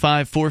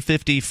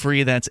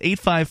 855-450-FREE. That's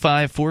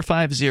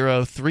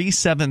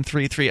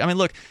 855-450-3733. I mean,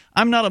 look,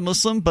 I'm not a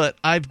Muslim, but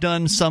I've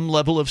done some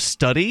level of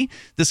study.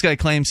 This guy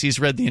claims he's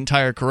read the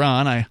entire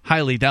Quran. I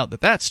highly doubt that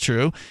that's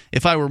true.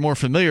 If I were more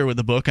familiar with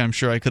the book, I'm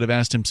sure I could have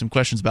asked him some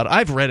questions about it.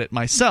 I've read it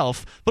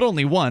myself, but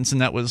only once, and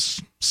that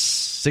was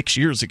 6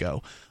 years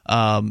ago.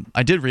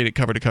 I did read it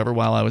cover to cover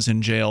while I was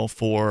in jail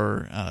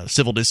for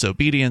civil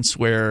disobedience,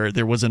 where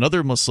there was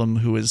another Muslim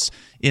who was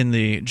in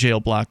the jail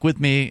block with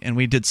me, and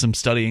we did some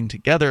studying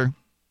together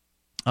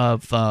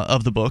of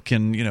the book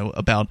and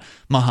about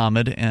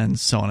Muhammad and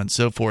so on and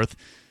so forth.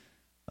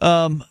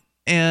 So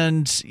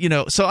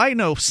I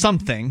know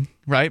something,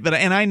 right?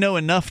 And I know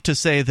enough to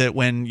say that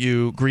when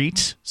you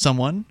greet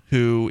someone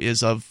who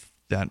is of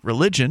that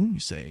religion, you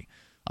say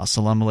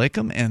Assalamu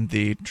alaikum, and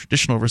the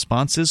traditional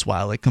response is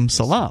Wa alaikum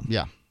salam.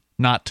 Yeah.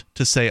 Not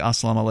to say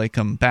Assalamu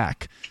alaikum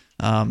back.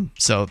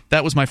 So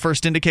that was my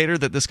first indicator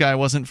that this guy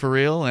wasn't for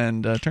real,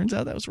 and turns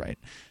out that was right.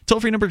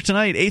 Toll-free number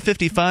tonight,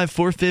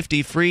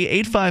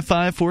 855-450-FREE,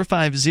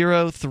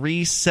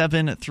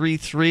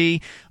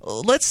 855-450-3733.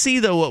 Let's see,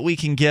 though, what we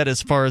can get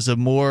as far as a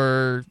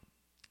more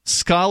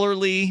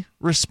scholarly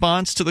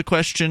response to the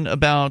question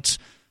about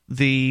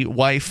the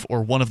wife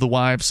or one of the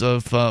wives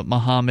of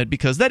Muhammad,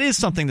 because that is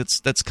something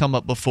that's come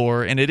up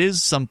before, and it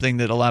is something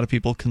that a lot of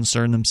people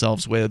concern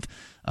themselves with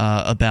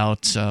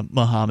about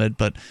Muhammad.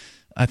 But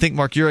I think,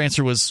 Mark, your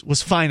answer was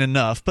fine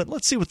enough, but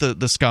let's see what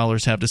the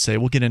scholars have to say.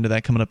 We'll get into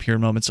that coming up here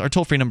in moments. Our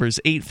toll-free number is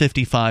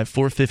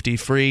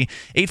 855-450-FREE,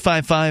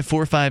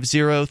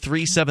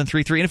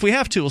 855-450-3733. And if we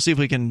have to, we'll see if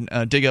we can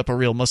dig up a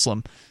real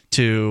Muslim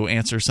to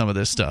answer some of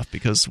this stuff,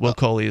 because Will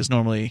Coley is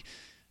normally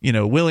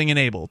willing and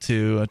able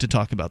to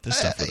talk about this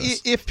stuff with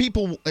us. If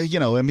people,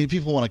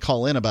 people want to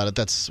call in about it,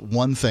 that's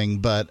one thing.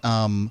 But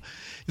the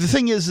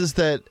thing is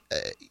that,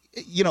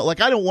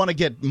 I don't want to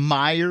get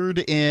mired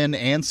in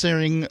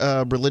answering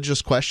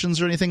religious questions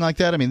or anything like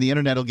that. I mean, the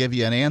internet will give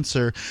you an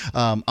answer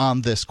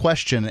on this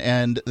question,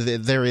 and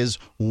there is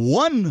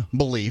one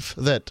belief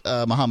that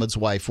Muhammad's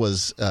wife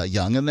was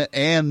young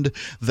and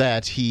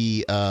that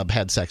he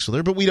had sex with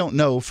her, but we don't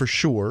know for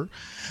sure.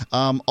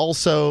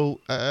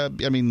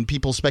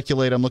 People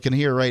speculate, I'm looking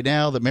here right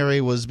now, that Mary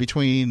was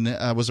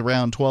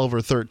around 12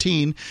 or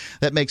 13.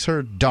 That makes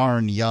her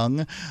darn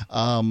young.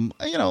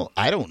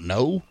 I don't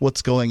know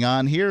what's going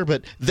on here,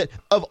 but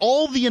of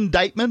all the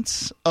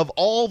indictments, of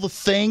all the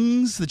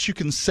things that you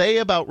can say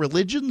about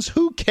religions,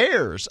 who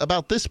cares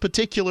about this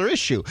particular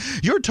issue?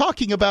 You're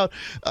talking about,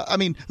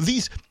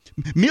 these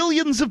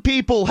millions of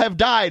people have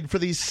died for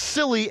these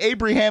silly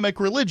Abrahamic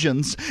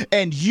religions,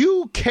 and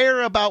you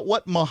care about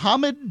what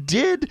Muhammad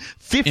did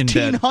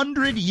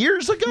 1,500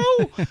 years ago?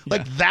 Yeah.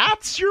 Like,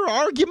 that's your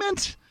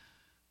argument?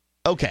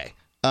 Okay.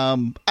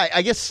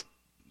 I guess,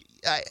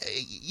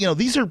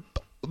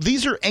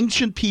 these are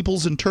ancient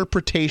people's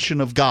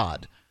interpretation of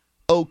God.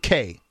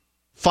 Okay,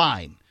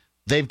 fine.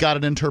 They've got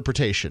an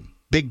interpretation.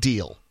 Big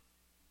deal.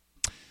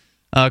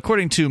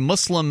 According to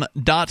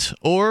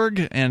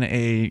Muslim.org and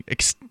a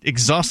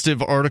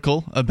exhaustive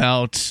article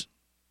about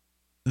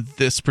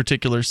this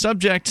particular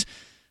subject,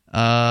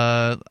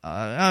 I'm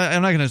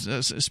not going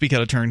to speak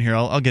out of turn here.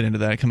 I'll get into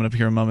that coming up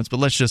here in moments, but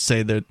let's just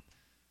say that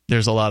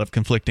there's a lot of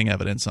conflicting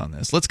evidence on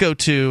this. Let's go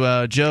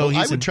to Joe.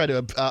 I would try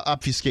to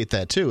obfuscate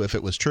that, too, if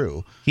it was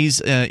true. He's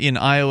in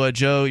Iowa.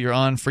 Joe, you're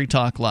on Free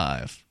Talk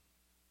Live.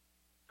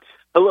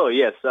 Hello,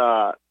 yes.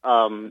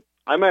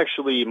 I'm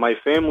actually, my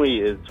family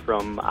is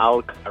from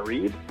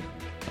Al-Kharid.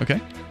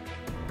 Okay.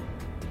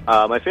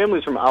 My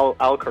family's from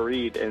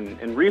Al-Kharid,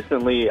 and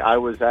recently I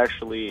was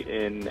actually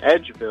in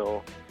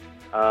Edgeville.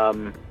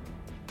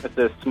 It's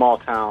a small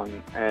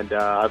town, and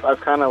I've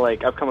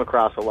come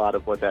across a lot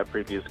of what that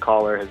previous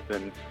caller has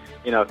been,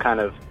 kind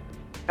of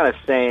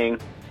saying.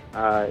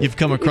 You've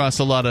come across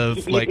a lot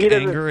of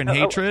anger and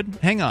hatred?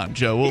 Hang on,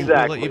 Joe. We'll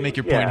let you make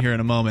your point here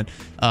in a moment.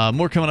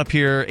 More coming up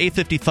here,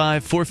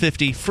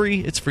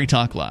 855-450-FREE. It's Free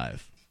Talk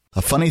Live.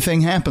 A funny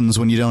thing happens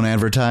when you don't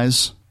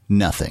advertise.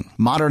 Nothing.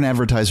 Modern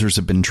advertisers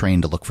have been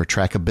trained to look for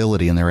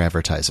trackability in their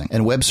advertising,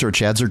 and web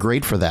search ads are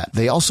great for that.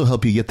 They also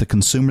help you get the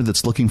consumer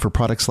that's looking for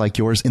products like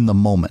yours in the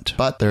moment.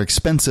 But they're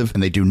expensive,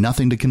 and they do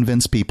nothing to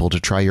convince people to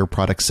try your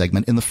product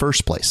segment in the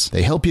first place.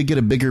 They help you get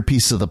a bigger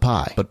piece of the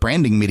pie, but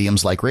branding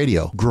mediums like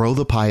radio grow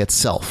the pie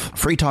itself.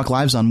 Free Talk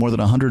Live's on more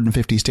than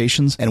 150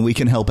 stations, and we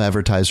can help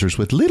advertisers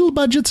with little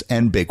budgets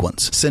and big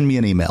ones. Send me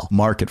an email,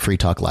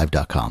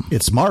 mark@freetalklive.com.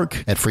 It's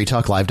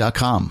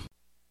mark@freetalklive.com.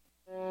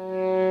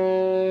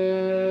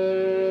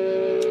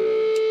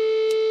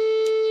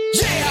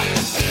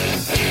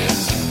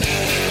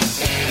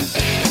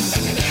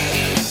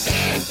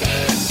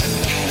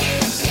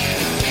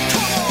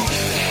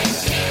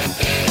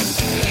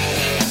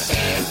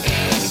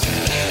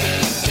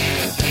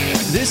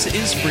 This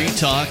is Free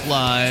Talk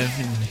Live.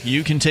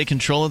 You can take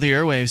control of the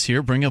airwaves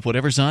here, bring up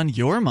whatever's on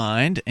your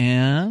mind,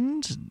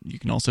 and you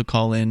can also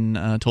call in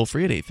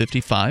toll-free at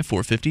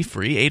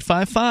 855-450-FREE,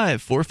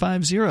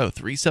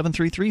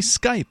 855-450-3733.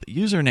 Skype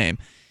username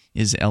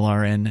is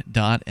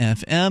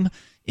LRN.FM.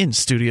 In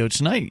studio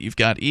tonight, you've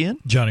got Ian,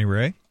 Johnny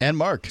Ray, and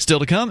Mark. Still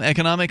to come,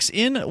 Economics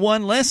in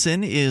One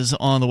Lesson is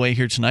on the way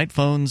here tonight.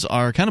 Phones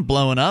are kind of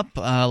blowing up.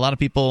 A lot of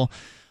people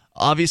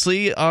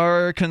obviously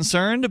are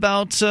concerned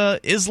about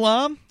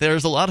Islam.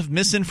 There's a lot of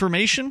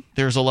misinformation.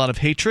 There's a lot of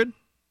hatred.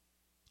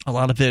 A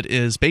lot of it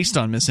is based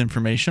on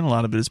misinformation. A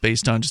lot of it is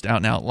based on just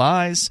out-and-out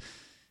lies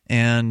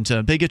and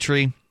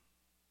bigotry.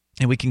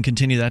 And we can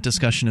continue that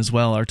discussion as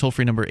well. Our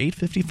toll-free number,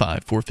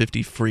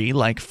 855-450-FREE,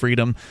 like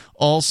freedom.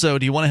 Also,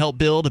 do you want to help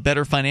build a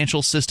better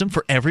financial system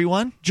for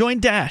everyone? Join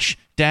Dash.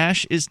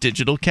 Dash is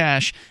Digital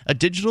Cash, a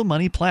digital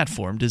money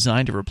platform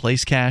designed to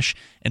replace cash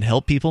and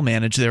help people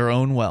manage their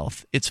own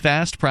wealth. It's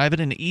fast, private,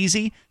 and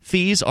easy.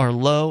 Fees are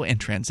low, and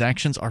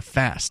transactions are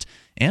fast.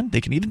 And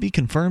they can even be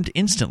confirmed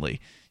instantly.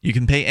 You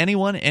can pay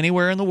anyone,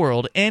 anywhere in the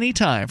world,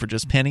 anytime for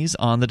just pennies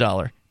on the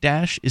dollar.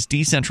 Dash is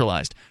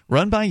decentralized,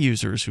 run by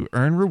users who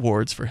earn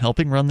rewards for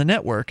helping run the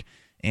network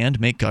and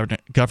make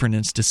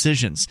governance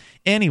decisions.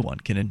 Anyone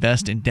can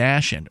invest in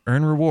Dash and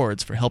earn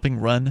rewards for helping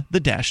run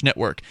the Dash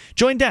network.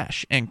 Join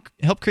Dash and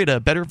help create a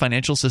better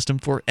financial system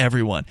for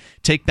everyone.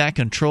 Take back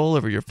control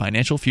over your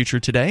financial future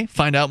today.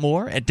 Find out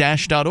more at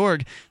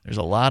Dash.org. There's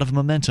a lot of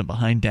momentum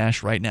behind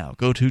Dash right now.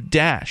 Go to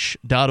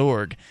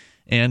Dash.org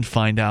and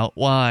find out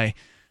why.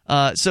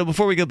 So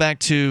before we go back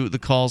to the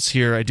calls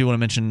here, I do want to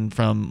mention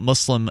from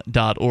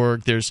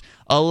Muslim.org, there's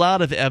a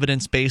lot of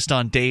evidence based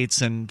on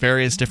dates and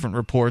various different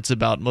reports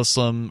about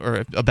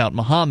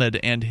Muhammad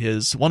and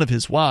one of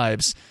his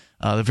wives,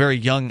 the very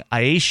young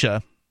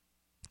Aisha,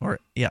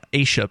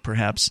 Aisha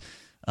perhaps,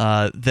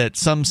 that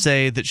some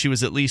say that she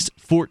was at least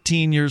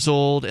 14 years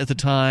old at the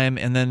time,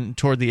 and then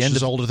toward the end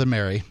she's older than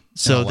Mary.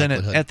 So then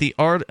at the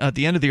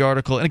end of the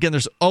article, and again,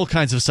 there's all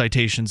kinds of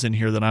citations in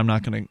here that I'm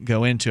not going to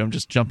go into. I'm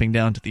just jumping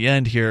down to the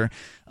end here.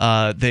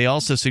 They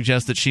also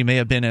suggest that she may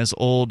have been as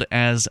old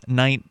as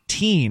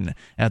 19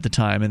 at the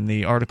time, and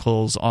the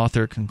article's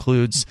author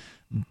concludes,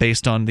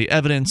 based on the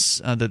evidence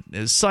that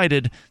is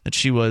cited, that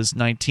she was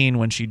 19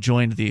 when she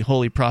joined the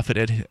Holy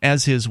Prophet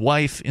as his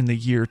wife in the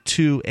year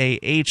 2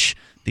 AH,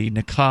 the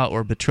nikah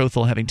or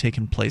betrothal having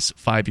taken place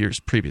 5 years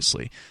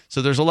previously.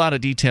 So there's a lot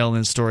of detail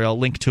in this story. I'll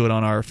link to it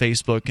on our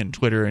Facebook and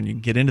Twitter, and you can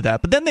get into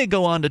that. But then they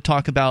go on to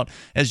talk about,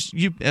 as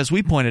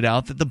we pointed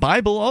out, that the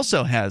Bible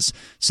also has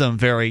some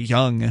very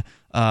young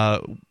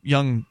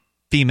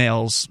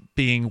females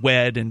being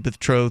wed and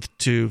betrothed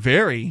to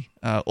very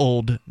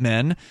old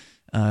men.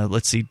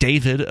 Let's see,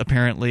 David,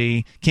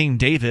 apparently, King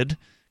David,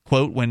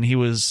 quote, when he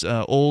was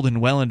old and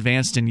well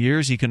advanced in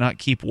years, he could not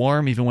keep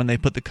warm even when they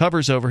put the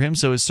covers over him.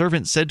 So his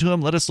servants said to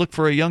him, "Let us look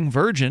for a young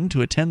virgin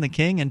to attend the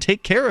king and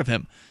take care of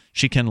him.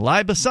 She can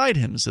lie beside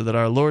him so that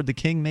our lord the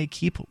king may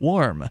keep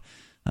warm."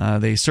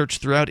 They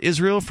searched throughout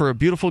Israel for a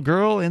beautiful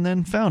girl and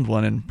then found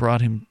one and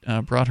brought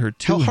her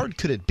to him. How hard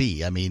could it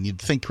be? I mean, you'd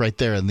think right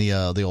there in the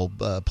old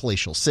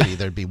palatial city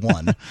there'd be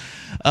one.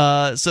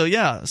 So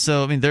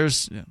I mean,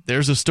 there's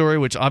a story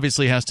which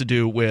obviously has to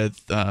do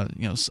with a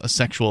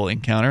sexual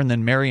encounter, and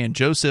then Mary and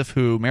Joseph,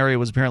 who Mary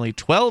was apparently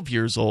 12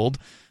 years old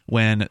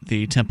when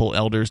the temple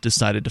elders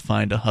decided to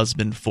find a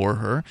husband for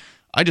her.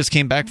 I just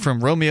came back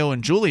from Romeo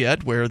and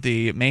Juliet, where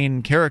the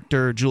main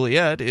character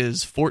Juliet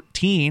is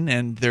 14,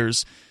 and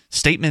there's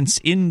statements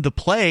in the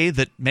play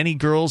that many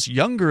girls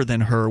younger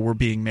than her were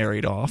being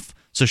married off.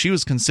 So she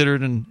was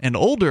considered an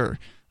older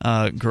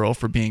girl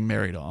for being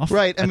married off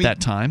at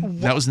that time.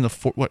 That was in the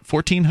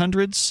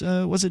 1400s,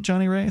 was it,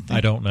 Johnny Ray?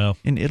 I don't know.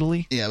 In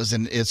Italy? Yeah,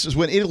 it's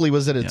when Italy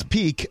was at its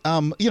peak.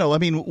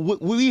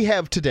 We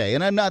have today,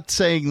 and I'm not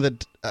saying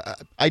that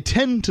I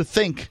tend to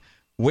think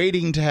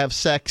waiting to have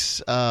sex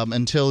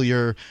until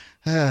you're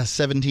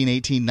 17,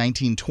 18,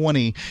 19,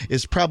 20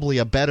 is probably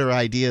a better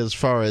idea as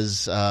far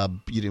as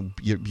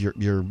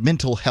your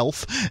mental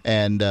health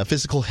and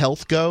physical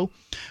health go.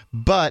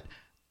 But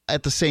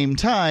at the same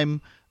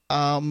time,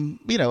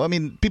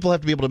 people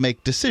have to be able to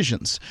make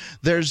decisions.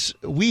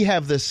 We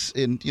have this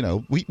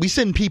we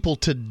send people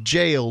to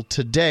jail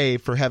today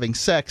for having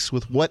sex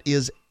with what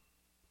is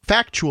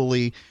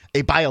factually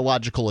a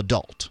biological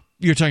adult.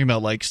 You're talking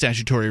about like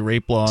statutory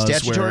rape laws.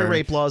 Statutory where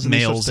rape laws.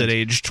 Males at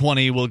age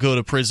 20 will go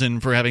to prison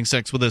for having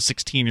sex with a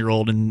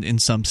 16-year-old in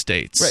some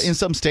states. Right, in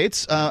some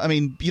states. I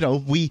mean,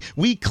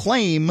 we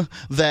claim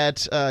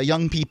that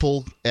young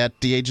people at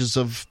the ages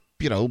of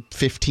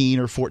 15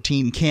 or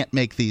 14 can't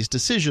make these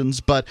decisions,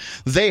 but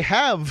they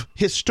have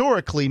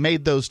historically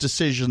made those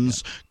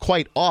decisions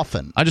quite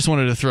often. I just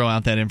wanted to throw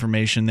out that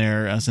information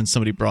there since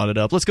somebody brought it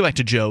up. Let's go back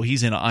to Joe.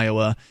 He's in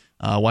Iowa.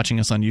 Watching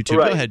us on YouTube.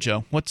 Right. Go ahead,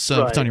 Joe. What's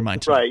on your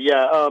mind today? Right,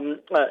 yeah.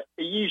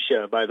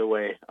 Aisha, by the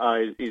way,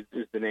 is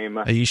the name.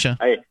 Aisha?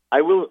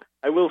 I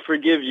will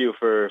forgive you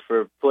for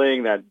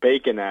playing that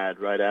bacon ad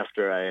right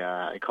after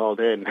I called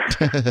in.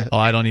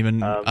 I don't even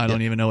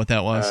know what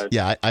that was.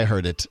 Yeah, I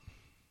heard it.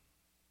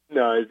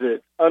 No, is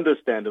it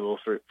understandable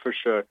for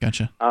sure?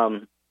 Gotcha.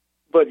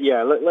 But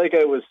yeah, like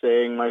I was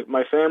saying,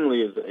 my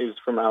family is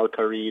from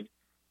Al-Kharid,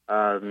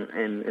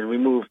 and we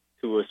moved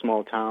to a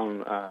small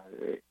town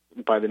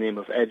by the name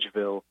of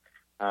Edgeville,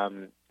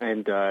 and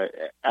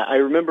I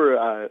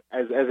remember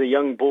as a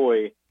young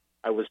boy,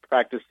 I was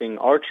practicing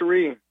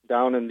archery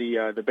down in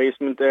the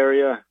basement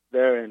area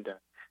there, and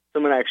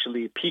someone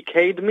actually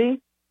PK'd me.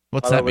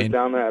 What's that mean? I was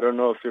down there. I don't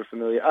know if you're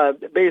familiar.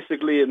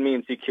 Basically, it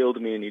means he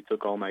killed me and he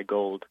took all my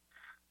gold.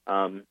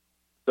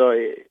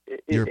 Party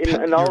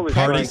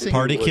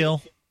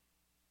kill?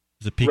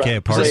 Is a PK right.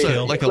 a party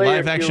kill? Like a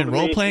live action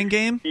role playing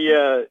game?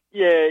 Yeah.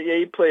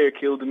 He player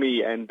killed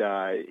me, and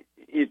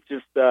he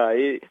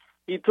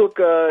took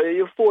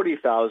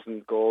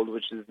 40,000 gold,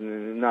 which is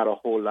not a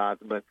whole lot,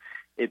 but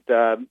it.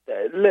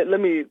 Let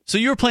me. So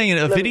you were playing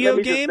a video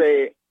game?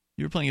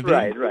 You were playing a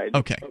video. Right.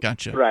 Okay,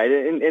 gotcha. Right,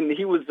 and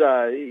he was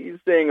he's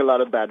saying a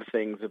lot of bad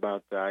things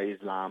about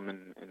Islam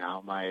and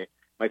how my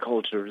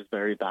culture is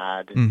very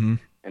bad. Mm-hmm.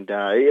 And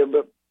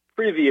but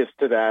previous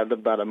to that,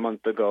 about a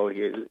month ago,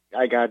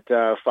 I got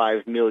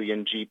 5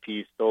 million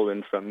GP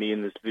stolen from me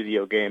in this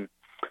video game.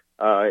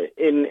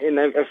 And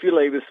I feel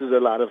like this is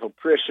a lot of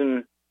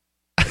oppression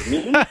for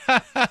me,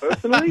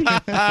 personally,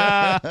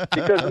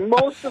 because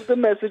most of the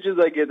messages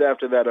I get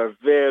after that are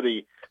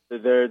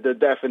they're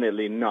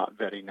definitely not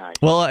very nice.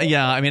 Well,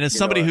 yeah, I mean, as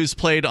somebody who's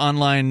played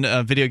online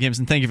video games,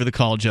 and thank you for the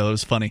call, Joe. It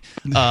was funny.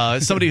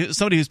 Somebody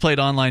who's played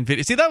online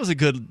video. See, that was a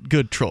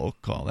good troll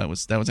call. That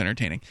was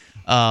entertaining.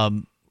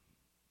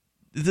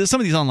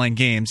 Some of these online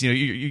games,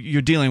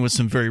 you're dealing with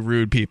some very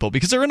rude people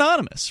because they're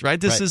anonymous,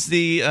 right? This is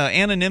the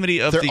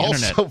anonymity of the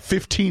internet. They're also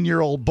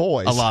 15-year-old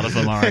boys. A lot of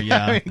them are,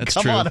 yeah, I mean, that's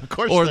come true. On, of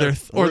course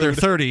they're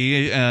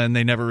 30 and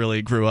they never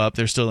really grew up.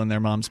 They're still in their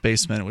mom's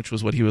basement, which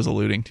was what he was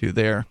alluding to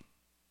there.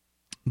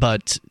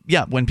 But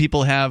yeah, when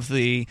people have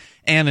the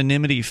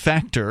anonymity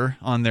factor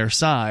on their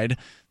side,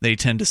 they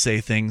tend to say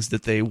things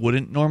that they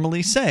wouldn't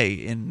normally say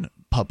in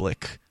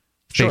public,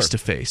 face to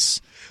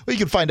face. Well, you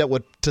can find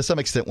out to some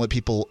extent what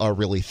people are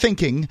really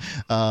thinking.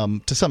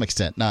 To some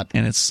extent, not,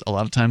 and it's a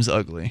lot of times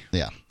ugly.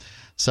 Yeah.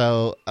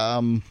 So,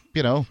 I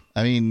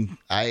mean,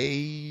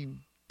 I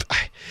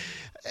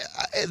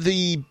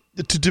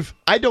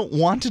don't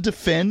want to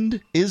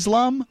defend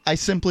Islam. I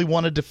simply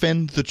want to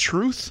defend the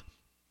truth.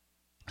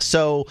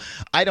 So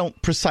I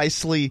don't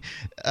precisely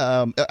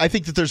I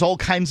think that there's all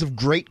kinds of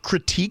great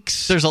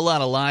critiques. There's a lot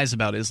of lies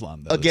about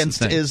Islam, though,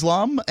 against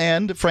Islam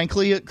and,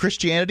 frankly,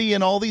 Christianity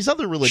and all these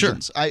other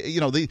religions. Sure.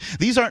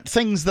 These aren't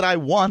things that I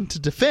want to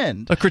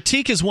defend. A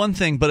critique is one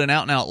thing, but an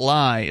out-and-out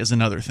lie is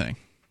another thing.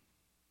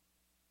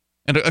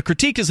 And a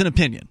critique is an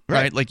opinion,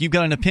 right? Like, you've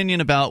got an opinion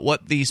about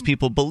what these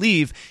people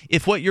believe.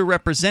 If what you're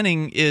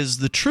representing is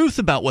the truth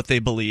about what they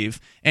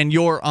believe and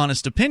your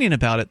honest opinion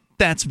about it,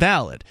 that's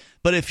valid.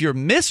 But if you're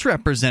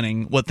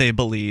misrepresenting what they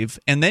believe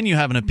and then you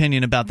have an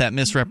opinion about that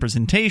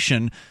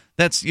misrepresentation,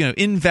 that's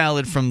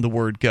invalid from the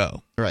word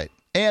go. Right.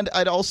 And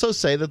I'd also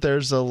say that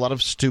there's a lot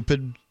of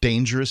stupid,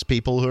 dangerous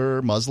people who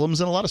are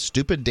Muslims and a lot of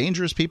stupid,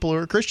 dangerous people who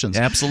are Christians.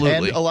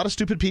 Absolutely. And a lot of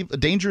stupid,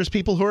 dangerous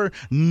people who are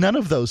none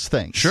of those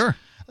things. Sure.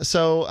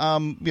 So, I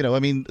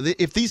mean,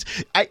 if these,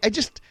 I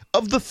just,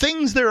 of the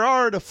things there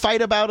are to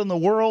fight about in the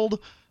world,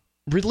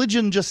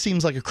 religion just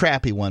seems like a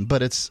crappy one,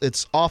 but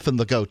it's often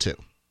the go-to.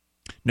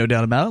 No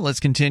doubt about it. Let's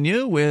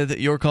continue with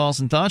your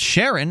calls and thoughts.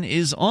 Sharon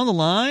is on the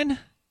line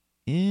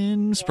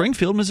in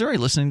Springfield, Missouri,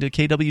 listening to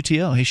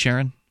KWTO. Hey,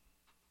 Sharon.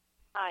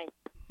 Hi.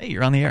 Hey,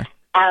 you're on the air.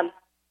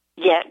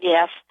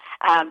 Yes.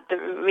 The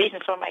reason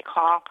for my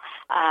call,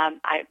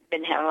 I've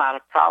been having a lot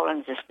of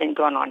problems. It's been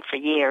going on for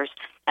years.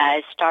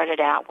 It started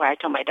out where I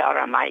told my daughter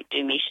I might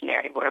do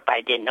missionary work, but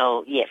I didn't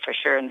know yet for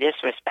sure. And this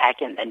was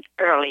back in the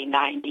early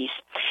 90s.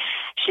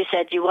 She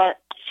said,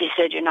 She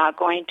said, you're not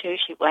going to.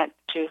 She went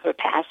to her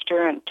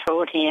pastor and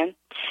told him.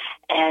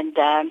 And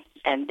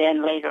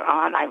then later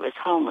on, I was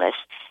homeless.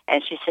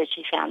 And she said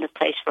she found a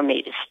place for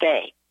me to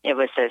stay. It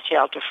was a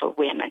shelter for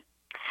women.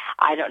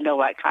 I don't know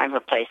what kind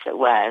of a place it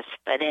was,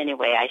 but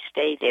anyway, I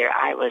stayed there.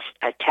 I was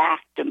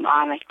attacked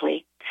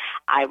demonically.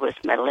 I was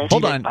molested.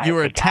 Hold on, you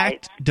were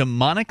attacked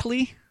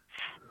demonically?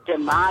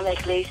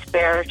 Demonically,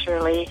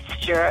 spiritually,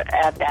 sure.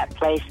 That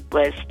place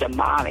was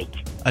demonic.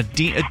 A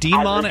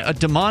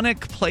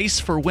demonic place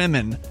for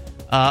women.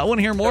 I want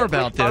to hear more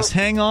about this.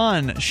 Hang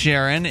on,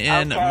 Sharon,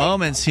 in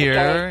moments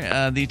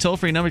here. The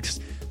toll-free number,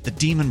 the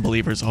demon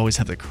believers always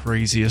have the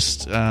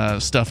craziest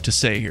stuff to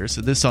say here,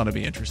 so this ought to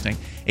be interesting.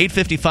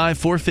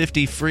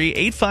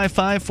 855-450-FREE,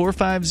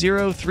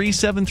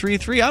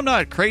 855-450-3733. I'm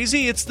not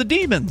crazy, it's the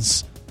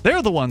demons.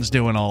 They're the ones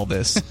doing all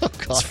this.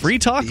 It's Free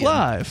Talk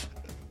Live.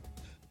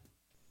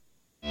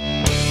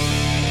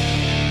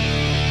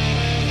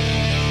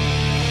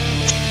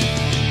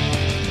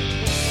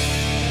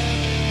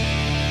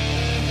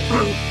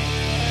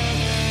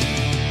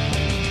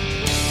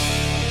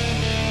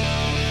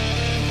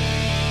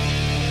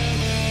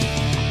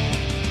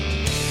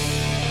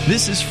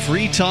 This is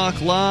Free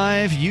Talk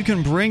Live. You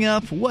can bring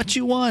up what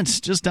you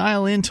want. Just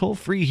dial in toll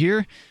free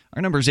here.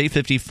 Our number is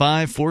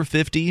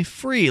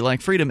 855-450-FREE, like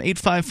freedom,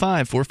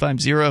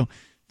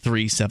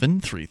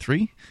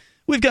 855-450-3733.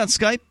 We've got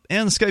Skype,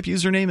 and the Skype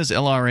username is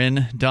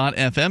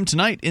LRN.FM.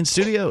 Tonight in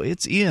studio,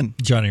 it's Ian,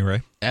 Johnny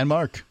Ray, and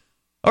Mark.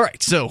 All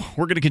right, so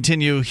we're going to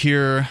continue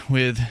here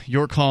with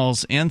your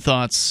calls and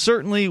thoughts.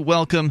 Certainly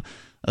welcome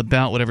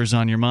about whatever's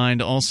on your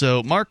mind.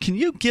 Also, Mark, can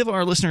you give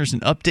our listeners an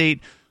update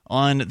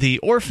on the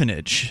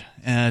orphanage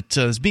that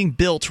is being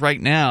built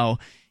right now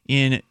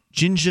in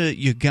Jinja,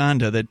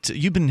 Uganda, that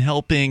you've been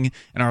helping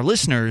and our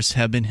listeners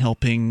have been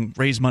helping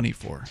raise money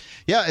for?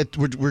 Yeah,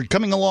 we're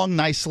coming along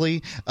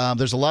nicely.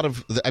 There's a lot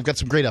of – I've got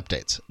some great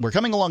updates. We're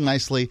coming along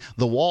nicely.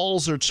 The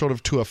walls are sort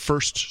of to a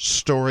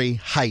first-story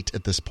height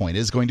at this point.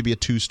 It is going to be a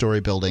two-story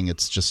building.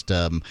 It's just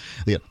they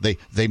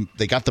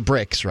got the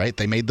bricks, right?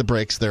 They made the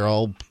bricks. They're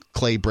all –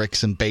 clay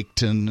bricks and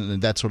baked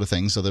and that sort of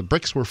thing. So the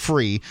bricks were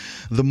free.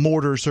 The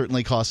mortar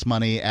certainly costs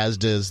money, as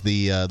does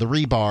the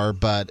rebar,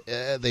 but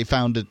they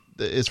found it,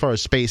 as far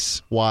as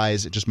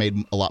space-wise, it just made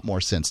a lot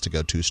more sense to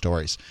go 2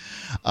 stories.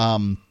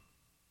 And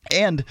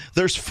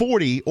there's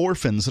 40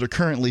 orphans that are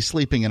currently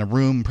sleeping in a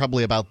room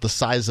probably about the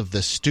size of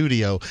this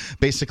studio,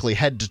 basically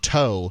head to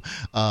toe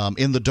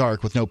in the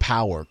dark with no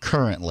power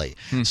currently.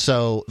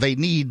 So they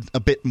need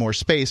a bit more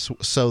space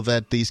so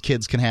that these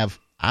kids can have,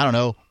 I don't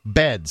know,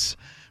 beds.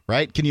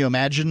 Right? Can you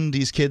imagine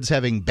these kids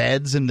having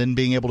beds and then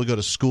being able to go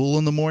to school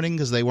in the morning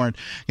because they weren't,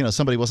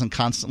 somebody wasn't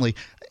constantly.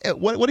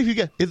 What if you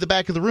get in the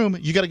back of the room,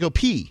 you got to go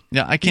pee?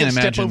 Yeah, I can't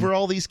imagine. Step over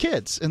all these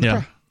kids. I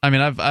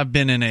mean, I've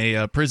been in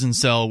a prison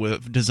cell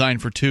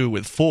designed for 2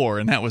 with 4,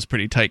 and that was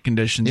pretty tight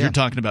conditions. Yeah. You're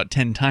talking about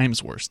 10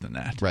 times worse than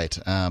that. Right.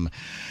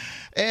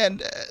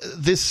 And at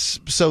this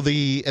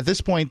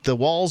point, the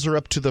walls are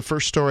up to the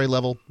first story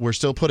level. We're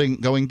still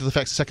going to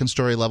the second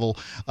story level,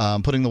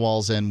 putting the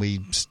walls in. We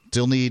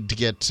still need to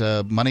get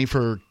money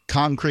for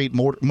concrete,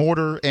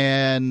 mortar,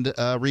 and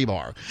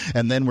rebar.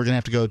 And then we're going to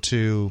have to go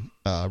to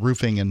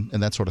roofing and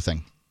that sort of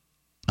thing.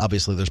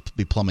 Obviously, there's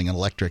be plumbing and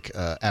electric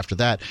after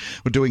that.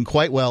 We're doing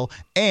quite well.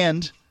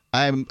 And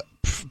I'm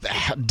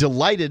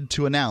delighted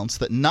to announce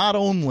that not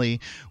only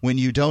when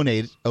you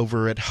donate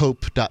over at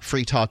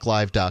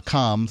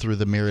hope.freetalklive.com through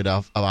the myriad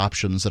of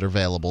options that are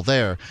available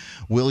there,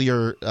 will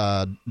your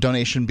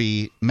donation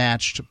be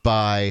matched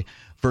by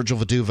Virgil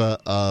Viduva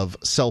of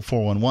Cell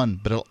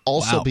 411, but it'll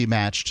also be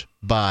matched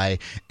by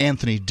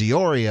Anthony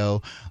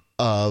Diorio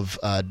of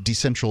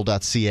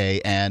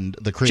Decentral.ca and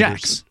the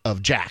creators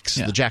of Jax,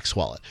 the Jax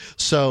wallet.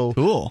 So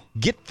cool.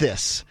 Get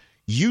this.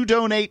 You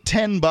donate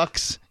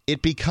 $10,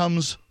 it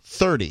becomes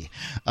 30.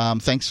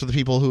 Thanks for the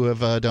people who have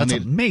donated. That's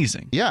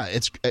amazing. Yeah,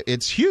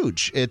 it's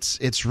huge.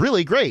 It's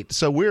really great.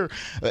 So we're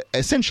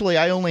essentially,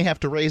 I only have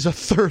to raise a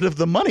third of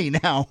the money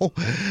now,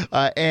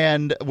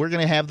 and we're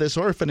going to have this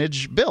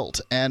orphanage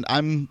built, and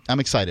I'm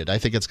excited. I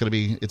think it's going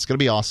to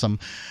be awesome.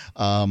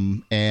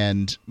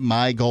 And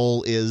my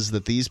goal is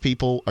that these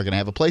people are going to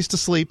have a place to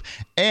sleep,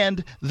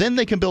 and then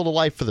they can build a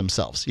life for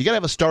themselves. You got to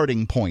have a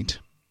starting point.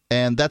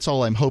 And that's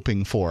all I'm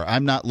hoping for.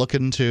 I'm not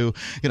looking to,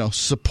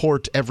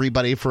 support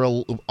everybody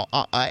for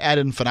ad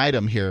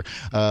infinitum here.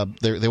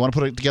 They want to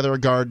put together a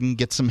garden,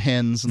 get some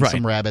hens and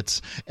some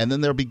rabbits, and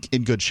then they'll be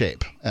in good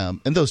shape. And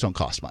those don't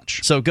cost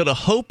much. So go to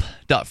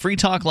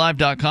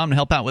hope.freetalklive.com to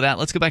help out with that.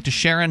 Let's go back to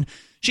Sharon.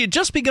 She had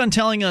just begun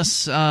telling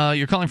us,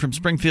 you're calling from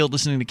Springfield,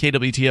 listening to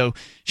KWTO.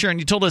 Sharon,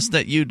 you told us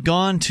that you'd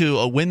gone to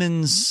a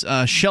women's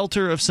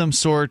shelter of some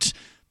sort.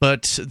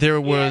 But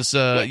there was,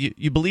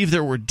 you believe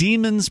there were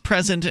demons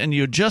present, and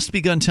you had just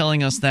begun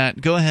telling us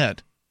that. Go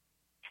ahead.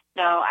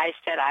 No, I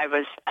said I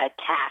was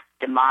attacked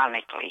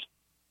demonically.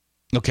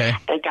 Okay.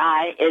 The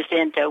guy is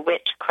into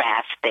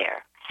witchcraft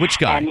there. Which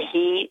guy? And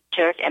he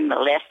took and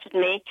molested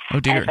me. Oh,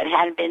 dear. And if it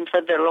hadn't been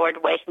for the Lord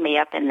waking me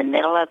up in the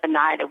middle of the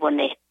night,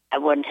 I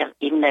wouldn't have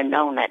even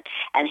known it.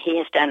 And he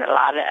has done a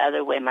lot of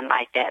other women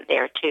like that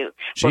there, too.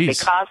 Jeez. But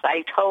because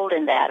I told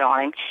him that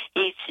on him,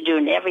 he's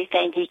doing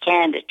everything he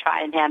can to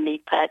try and have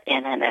me put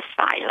in an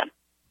asylum.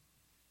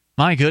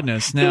 My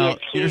goodness. Now,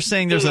 you're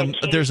saying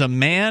there's a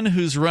man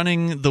who's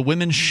running the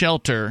women's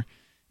shelter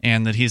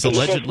and that he's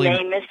allegedly... His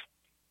name is,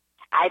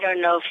 I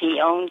don't know if he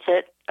owns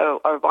it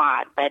or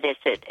what, but it's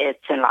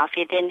in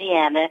Lafayette,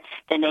 Indiana.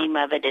 The name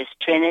of it is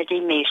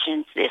Trinity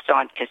Missions. It's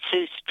on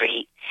Kasuth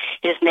Street.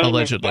 His name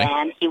allegedly. is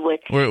Dan. We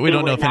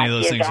don't know if any of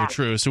those things are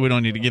true, so we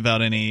don't need to give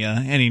out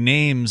any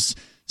names.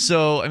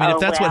 So, I mean, if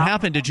that's what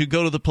happened, did you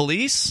go to the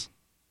police?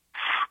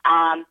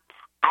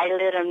 I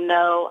let him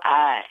know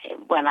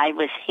when I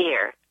was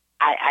here.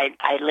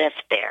 I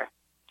lived there.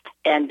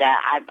 And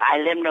I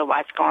let him know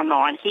what's going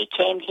on. He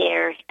came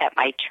here at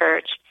my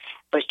church,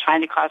 was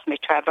trying to cause me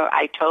trouble.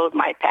 I told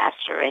my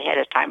pastor ahead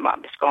of time what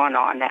was going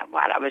on,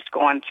 what I was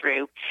going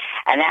through.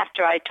 And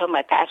after I told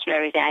my pastor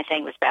everything, I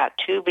think it was about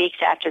 2 weeks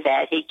after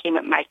that, he came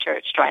at my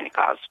church trying to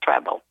cause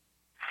trouble.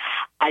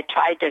 I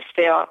tried to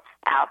fill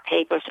out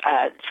papers,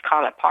 it's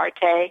called a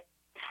parte,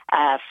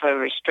 for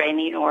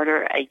restraining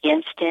order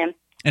against him.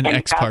 An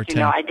ex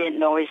parte. I didn't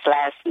know his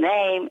last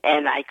name,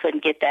 and I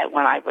couldn't get that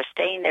when I was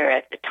staying there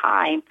at the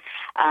time.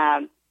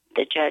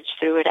 The judge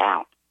threw it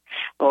out.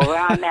 Well,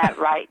 where I'm at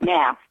right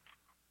now.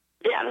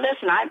 Yeah,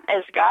 listen,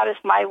 as God is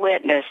my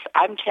witness,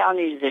 I'm telling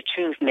you the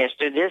truth,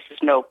 mister. This is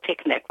no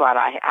picnic what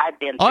I've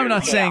been through. I'm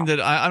not saying that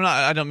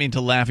I don't mean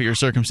to laugh at your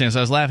circumstance.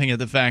 I was laughing at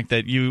the fact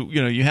that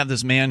you have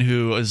this man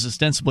who is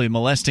ostensibly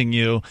molesting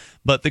you,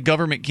 but the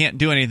government can't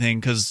do anything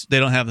because they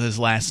don't have his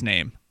last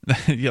name.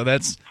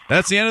 That's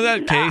the end of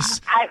that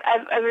case.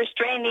 A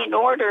restraining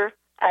order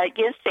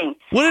against him.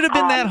 Would it have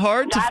been that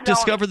hard to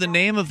discover the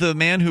name of the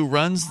man who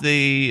runs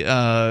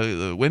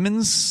the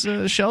women's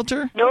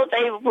shelter? No,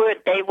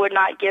 they would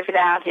not give it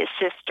out. His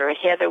sister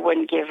Heather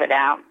wouldn't give it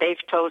out. They've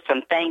told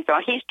some things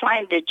on. He's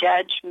trying to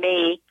judge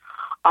me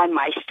on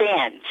my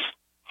sins.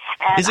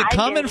 And is it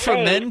common for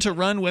men to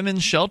run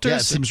women's shelters? Yeah,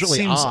 it seems really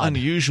seems odd.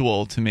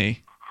 unusual to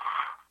me.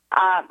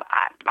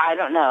 I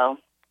don't know.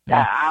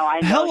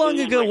 How long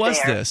ago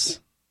was this?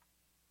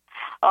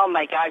 Oh,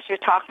 my gosh, you're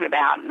talking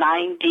about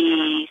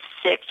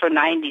 96 or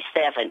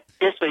 97.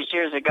 This was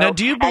years ago. Now,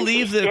 do you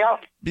believe that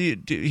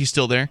he's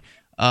still there?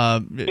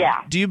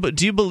 Yeah. Do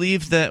you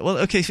believe that? Well,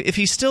 okay, if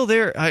he's still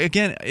there,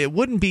 again, it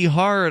wouldn't be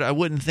hard, I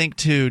wouldn't think,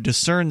 to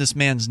discern this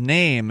man's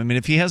name. I mean,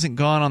 if he hasn't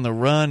gone on the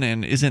run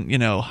and isn't,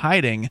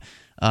 hiding,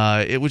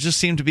 it would just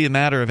seem to be a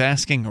matter of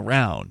asking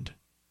around.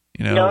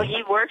 No,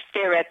 he works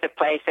there at the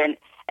place, and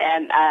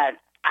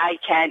I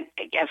can't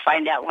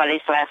find out what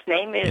his last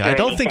name is. Yeah, I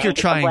don't think you're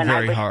trying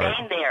very hard,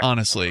 there.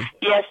 honestly.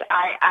 Yes,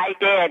 I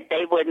did.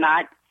 They would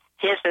not.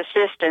 His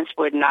assistants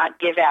would not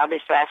give out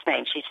his last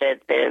name. She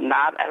said they're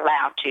not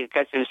allowed to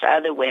because there's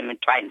other women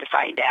trying to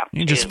find out. You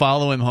can just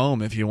follow him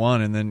home if you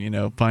want, and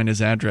then find his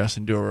address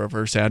and do a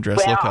reverse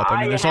address lookup.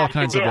 I mean, there's all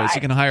kinds of ways.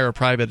 You can hire a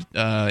private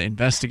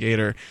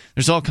investigator.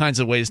 There's all kinds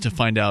of ways to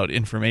find out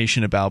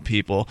information about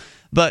people.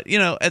 But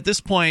at this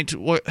point,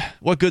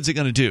 what good's it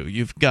going to do?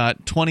 You've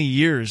got 20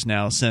 years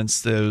now since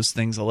those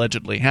things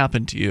allegedly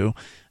happened to you.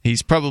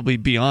 He's probably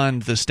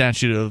beyond the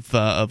statute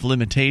of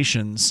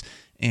limitations.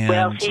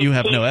 And you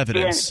have no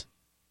evidence.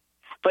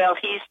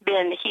 He's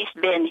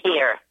been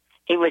here.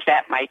 He was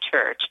at my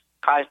church,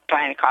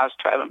 trying to cause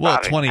trouble. Well,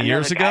 20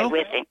 years ago?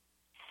 With him.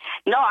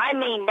 No, I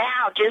mean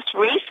now, just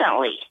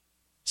recently.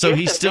 So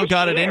he's still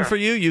got it in for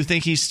you? You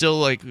think he's still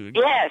like...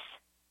 Yes.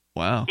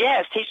 Wow.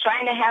 Yes, he's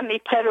trying to have me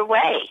put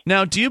away.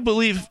 Now, do you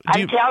believe...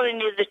 I'm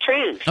telling you the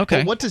truth. Okay.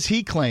 Well, what does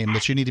he claim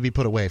that you need to be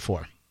put away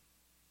for?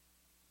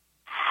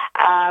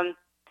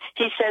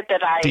 He said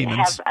that I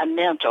have a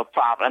mental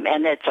problem,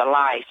 and it's a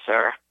lie,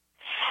 sir.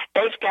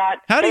 They've got.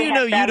 How do you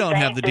know you don't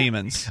have the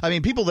demons? I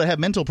mean, people that have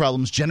mental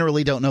problems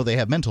generally don't know they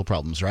have mental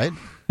problems, right?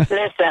 Listen,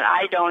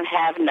 I don't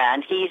have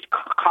none. He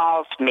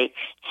calls me.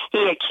 He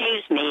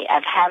accused me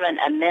of having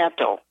a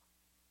mental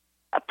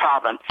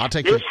problem.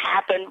 This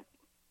happened.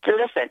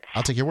 Listen,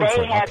 I'll take your word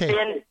for it. They have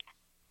been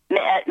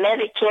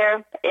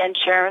Medicare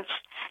insurance.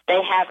 They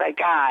have a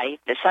guy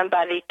that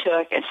somebody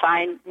took and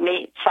signed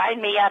me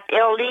up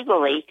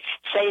illegally,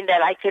 saying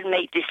that I couldn't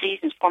make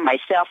decisions for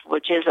myself,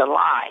 which is a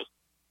lie.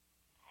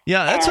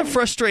 Yeah, that's a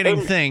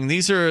frustrating thing.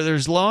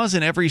 There's laws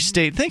in every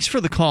state. Thanks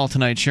for the call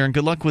tonight, Sharon.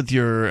 Good luck with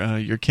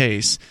your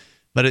case.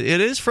 But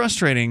it is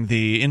frustrating,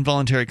 the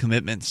involuntary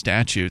commitment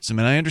statutes. I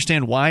mean, I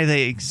understand why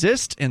they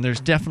exist, and there's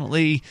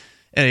definitely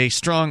a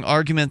strong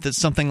argument that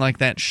something like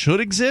that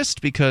should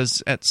exist,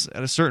 because at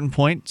a certain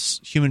point,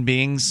 human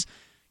beings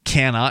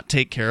cannot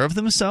take care of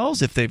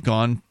themselves if they've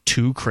gone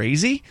too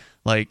crazy.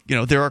 Like,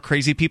 there are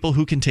crazy people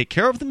who can take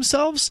care of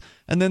themselves,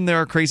 and then there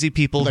are crazy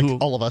people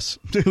all of us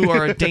who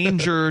are a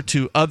danger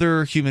to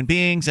other human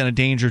beings and a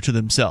danger to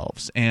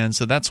themselves. And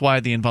so that's why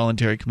the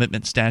involuntary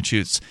commitment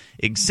statutes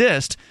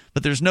exist.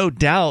 But there's no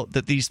doubt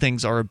that these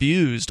things are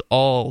abused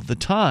all the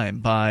time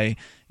by,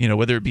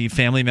 whether it be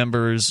family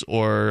members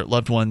or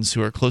loved ones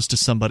who are close to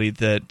somebody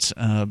that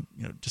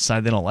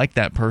decide they don't like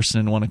that person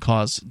and want to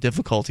cause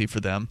difficulty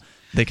for them.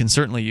 They can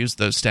certainly use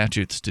those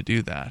statutes to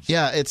do that.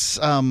 Yeah, it's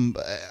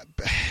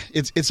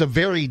a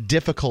very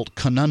difficult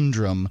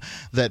conundrum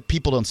that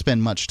people don't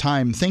spend much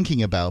time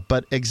thinking about.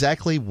 But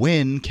exactly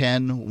when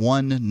can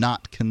one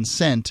not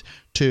consent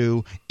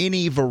to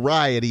any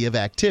variety of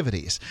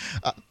activities?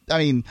 I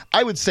mean,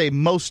 I would say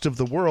most of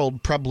the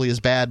world probably is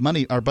bad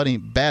money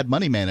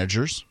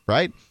managers,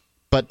 right?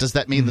 But does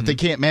that mean that they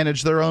can't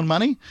manage their own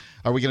money?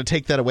 Are we going to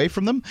take that away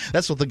from them?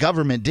 That's what the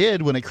government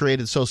did when it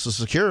created Social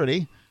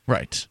Security.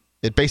 Right.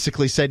 It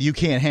basically said you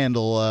can't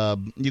handle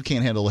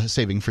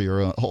saving for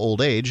your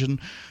old age, and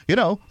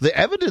the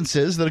evidence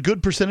is that a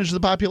good percentage of the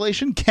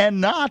population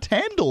cannot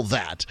handle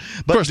that.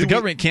 But of course, the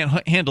government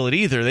can't handle it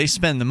either. They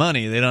spend the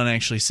money; they don't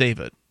actually save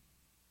it.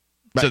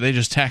 Right. So they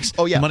just tax.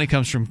 Oh, yeah. The money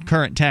comes from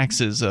current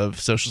taxes of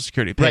Social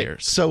Security payers.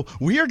 Right. So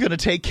we are going to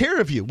take care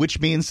of you,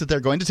 which means that they're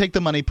going to take the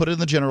money, put it in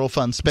the general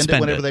fund, spend it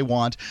whenever they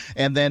want,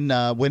 and then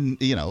when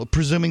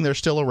presuming they're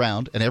still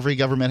around, and every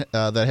government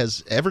that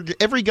has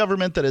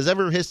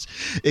ever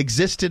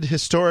existed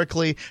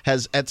historically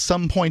has at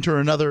some point or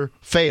another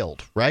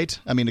failed. Right?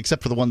 I mean,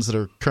 except for the ones that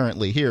are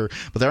currently here,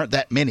 but there aren't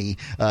that many.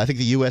 I think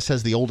the U.S.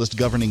 has the oldest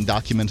governing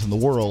document in the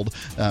world,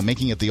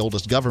 making it the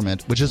oldest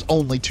government, which is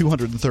only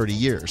 230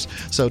 years.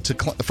 So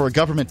for a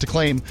government to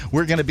claim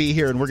we're going to be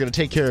here and we're going to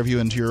take care of you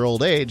into your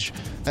old age,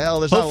 well,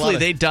 there's not a lot hopefully of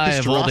they die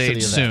of old age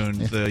of soon.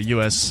 Yeah. The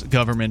U.S.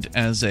 government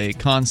as a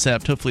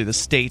concept. Hopefully the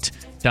state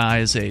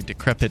dies a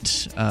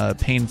decrepit,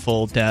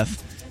 painful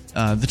death.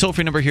 The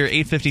toll-free number here,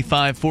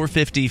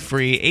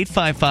 855-450-FREE,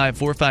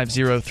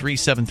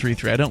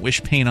 855-450-3733. I don't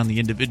wish pain on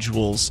the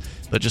individuals,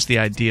 but just the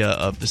idea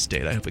of the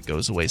state. I hope it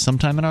goes away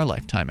sometime in our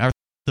lifetime.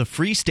 The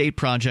Free State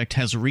Project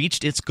has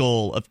reached its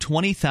goal of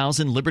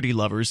 20,000 liberty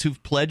lovers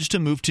who've pledged to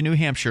move to New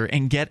Hampshire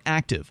and get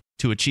active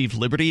to achieve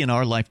liberty in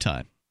our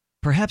lifetime.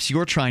 Perhaps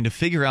you're trying to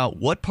figure out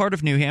what part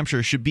of New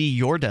Hampshire should be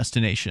your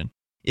destination.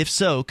 If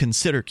so,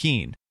 consider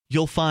Keene.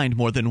 You'll find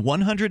more than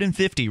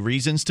 150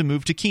 reasons to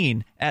move to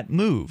Keene at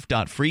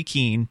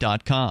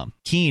move.freekeene.com.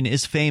 Keene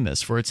is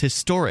famous for its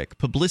historic,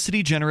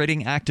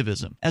 publicity-generating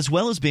activism, as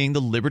well as being the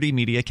liberty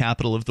media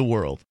capital of the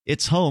world.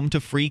 It's home to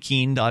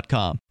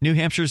freekeene.com, New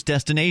Hampshire's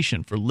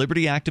destination for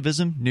liberty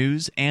activism,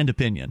 news, and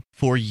opinion.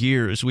 For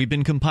years, we've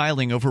been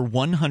compiling over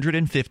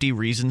 150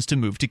 reasons to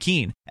move to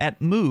Keene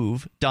at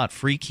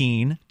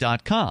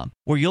move.freekeene.com,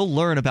 where you'll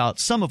learn about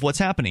some of what's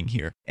happening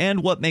here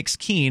and what makes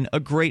Keene a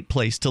great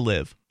place to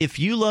live. If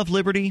you love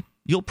liberty,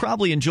 you'll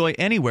probably enjoy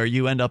anywhere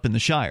you end up in the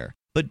Shire.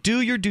 But do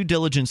your due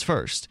diligence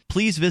first.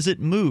 Please visit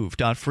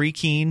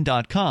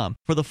move.freekeene.com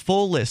for the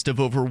full list of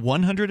over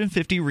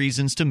 150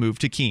 reasons to move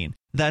to Keene.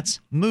 That's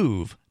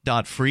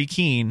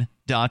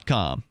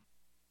move.freekeene.com.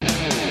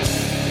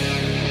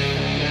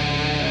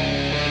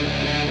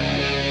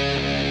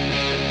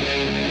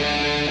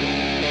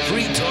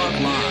 Free Talk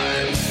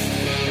Live.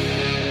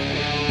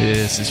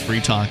 This is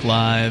Free Talk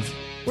Live.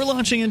 We're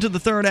launching into the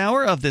third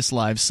hour of this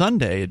live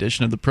Sunday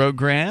edition of the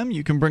program.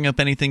 You can bring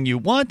up anything you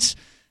want.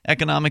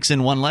 Economics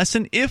in one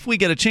lesson if we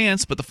get a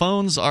chance, but the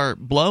phones are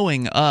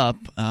blowing up.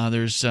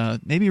 There's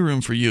maybe room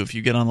for you if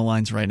you get on the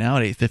lines right now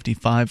at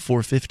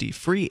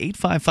 855-450-FREE,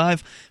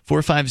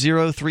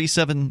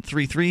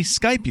 855-450-3733.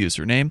 Skype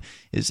username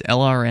is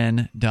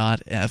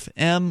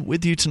LRN.FM.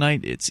 With you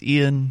tonight, it's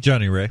Ian,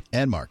 Johnny Ray,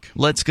 and Mark.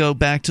 Let's go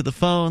back to the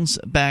phones,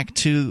 back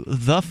to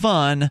the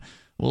fun.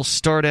 We'll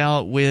start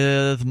out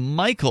with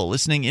Michael,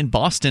 listening in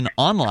Boston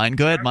online.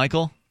 Go ahead,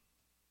 Michael.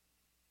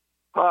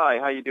 Hi,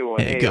 how you doing?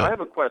 Hey, I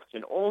have a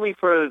question only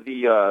for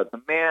the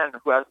man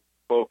who hasn't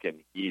spoken.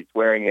 He's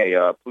wearing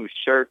a blue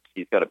shirt.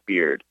 He's got a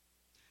beard.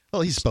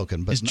 Well, he's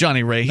spoken, but it's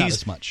Johnny Ray. Not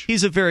as much.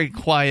 He's a very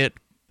quiet,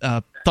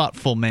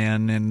 thoughtful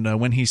man, and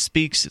when he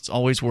speaks, it's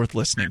always worth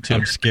listening to.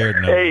 I'm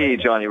scared now. Hey,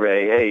 Johnny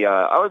Ray. Hey,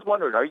 I was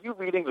wondering, are you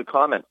reading the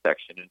comment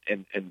section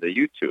in the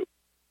YouTube?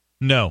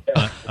 No,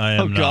 I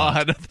am not.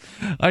 God,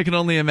 I can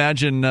only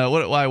imagine.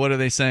 Why? What are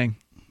they saying?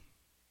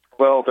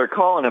 Well, they're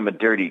calling him a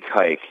dirty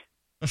kike.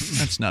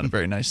 That's not a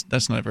very nice.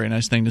 That's not a very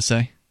nice thing to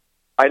say.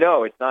 I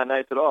know, it's not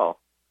nice at all.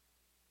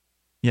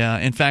 Yeah,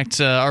 in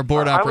fact, our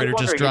board operator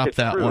just dropped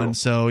that one,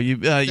 so you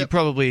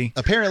probably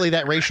apparently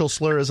that racial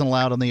slur isn't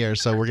allowed on the air,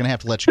 so we're going to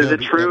have to let you go. Is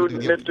it true,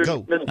 Mr.?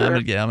 I'm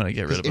going to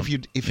get rid of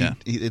him. If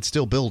it's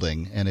still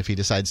building, and if he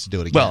decides to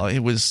do it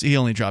again, well, he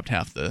only dropped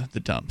half the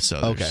dump, so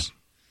okay.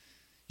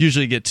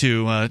 Usually get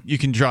to you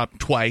can drop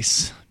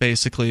twice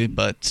basically,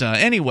 but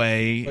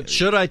anyway. But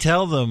should I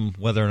tell them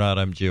whether or not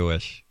I'm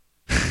Jewish?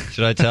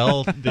 Should I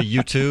tell the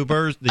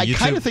YouTubers? I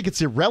kind of think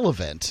it's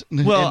irrelevant.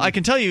 Well, I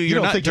can tell you're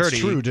don't not think dirty.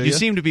 It's true, do you? You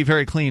seem to be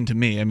very clean to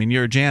me. I mean,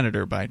 you're a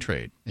janitor by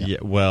trade. Yeah.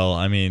 Well,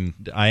 I mean,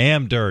 I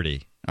am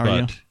dirty. Are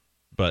you?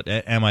 But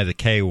am I the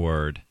K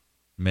word?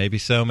 Maybe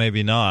so,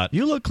 maybe not.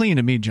 You look clean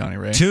to me, Johnny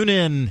Ray. Tune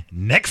in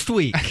next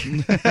week.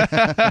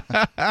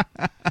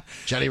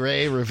 Johnny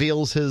Ray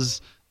reveals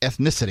his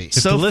ethnicity.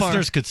 If the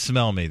listeners could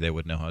smell me, they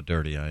would know how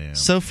dirty I am.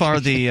 So far,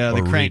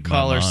 the crank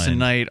callers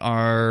tonight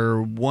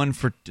are 1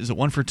 for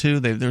 2?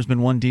 There's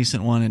been one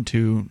decent one and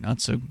two not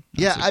so.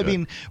 Yeah, so I good.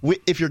 mean,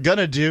 if you're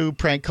gonna do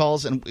prank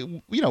calls,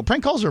 and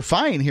prank calls are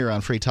fine here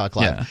on Free Talk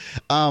Live.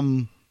 Yeah.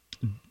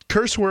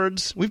 Curse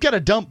words, we've got a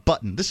dump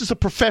button. This is a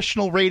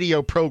professional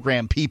radio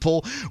program,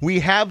 people. We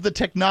have the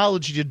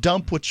technology to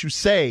dump what you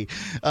say.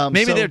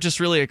 Maybe they're just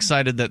really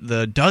excited that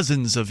the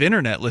dozens of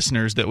internet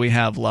listeners that we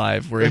have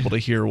live were able to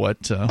hear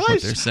what they're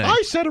saying.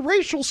 I said a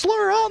racial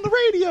slur on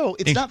the radio.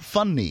 It's not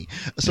funny.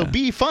 So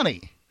be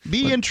funny.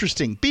 Be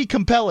interesting. Be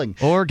compelling.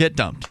 Or get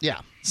dumped.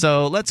 Yeah.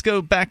 So let's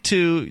go back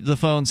to the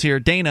phones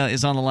here. Dana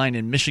is on the line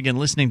in Michigan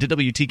listening to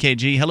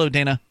WTKG. Hello,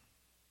 Dana.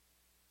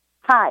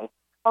 Hi.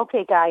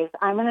 Okay, guys,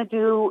 I'm going to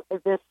do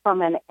this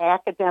from an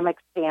academic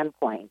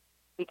standpoint,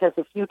 because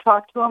if you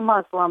talk to a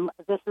Muslim,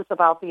 this is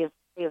about the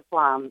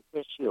Islam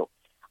issue,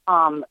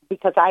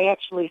 because I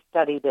actually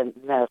studied in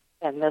this,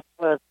 and this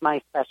was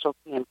my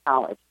specialty in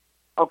college.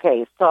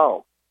 Okay,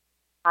 so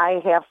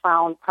I have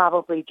found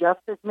probably just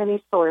as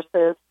many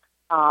sources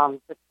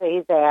to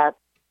say that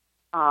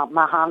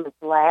Muhammad's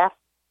last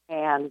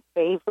and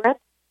favorite,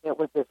 it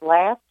was his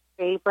last,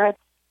 favorite,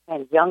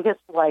 and youngest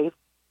wife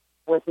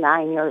was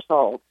 9 years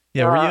old.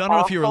 Yeah, I don't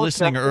know if you were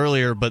listening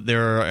earlier, but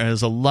there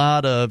is a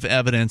lot of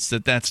evidence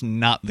that that's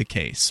not the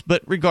case.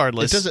 But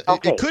regardless,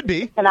 it could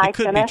be. It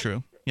could be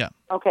true. Yeah.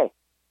 Okay.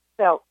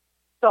 So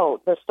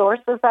the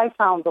sources I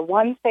found, the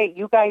ones that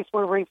you guys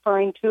were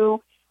referring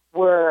to,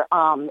 were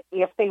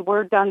if they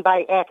were done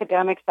by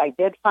academics, I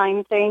did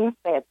find things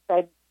that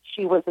said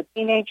she was a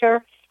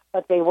teenager,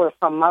 but they were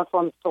from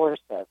Muslim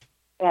sources.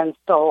 And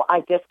so I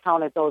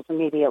discounted those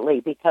immediately,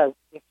 because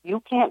if you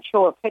can't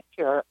show a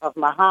picture of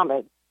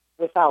Muhammad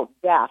without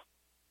death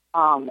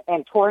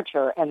and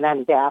torture and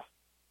then death,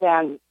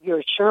 then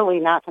you're surely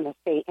not going to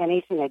say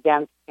anything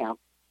against him.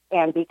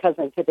 And because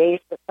in today's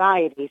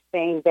society,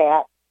 saying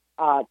that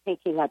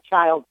taking a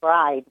child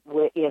bride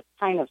is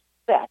kind of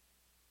sick,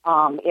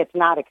 it's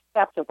not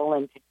acceptable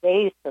in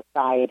today's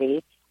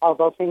society,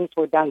 although things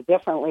were done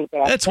differently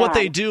back then. That's what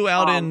they do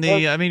out in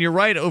the... I mean, you're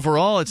right,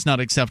 overall it's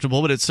not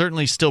acceptable, but it's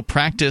certainly still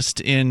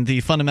practiced in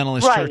the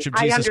Fundamentalist Church of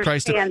Jesus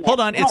Christ. Hold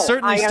on, it's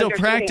certainly still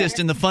practiced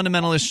in the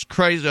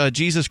Fundamentalist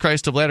Jesus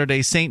Christ of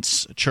Latter-day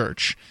Saints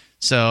Church.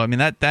 So, I mean,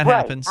 that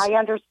happens. I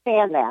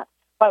understand that,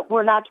 but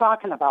we're not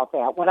talking about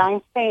that. What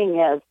I'm saying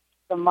is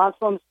the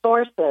Muslim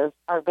sources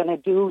are going to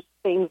do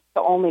things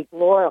to only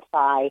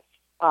glorify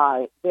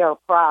their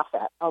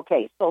prophet.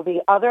 Okay, so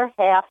the other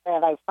half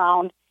that I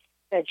found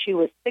said she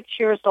was 6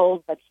 years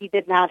old, but he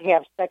did not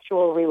have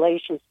sexual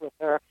relations with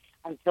her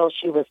until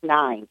she was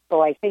 9.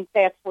 So I think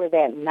that's where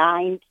that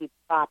 9 keeps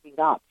popping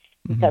up,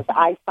 because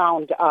I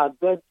found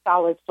good,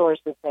 solid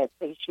sources that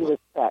say she was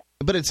 6.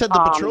 But it said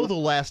the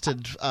betrothal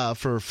lasted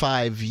for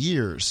 5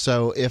 years.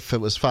 So if it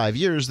was 5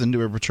 years, then they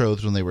were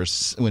betrothed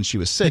when she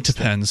was 6. It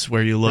depends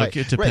where you look. Right.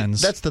 It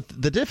depends. Right. That's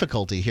the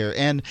difficulty here.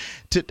 And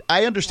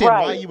I understand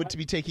why you would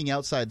be taking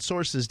outside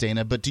sources,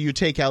 Dana, but do you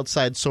take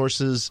outside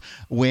sources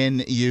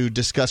when you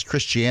discuss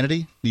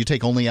Christianity? Do you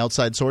take only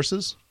outside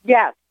sources?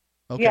 Yes.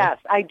 Okay. Yes,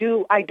 I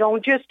do. I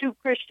don't just do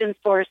Christian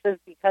sources,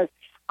 because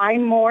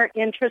I'm more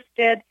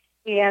interested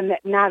in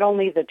not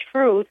only the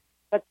truth,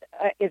 but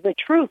the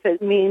truth,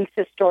 it means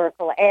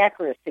historical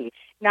accuracy.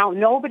 Now,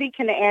 nobody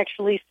can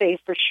actually say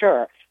for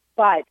sure,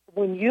 but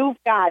when you've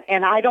got,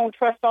 and I don't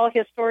trust all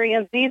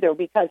historians either,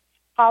 because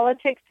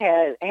politics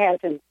has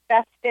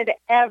infested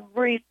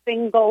every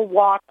single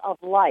walk of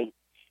life.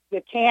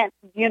 You can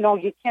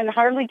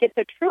hardly get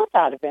the truth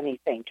out of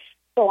anything.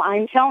 So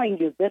I'm telling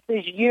you, this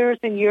is years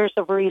and years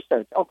of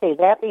research. Okay,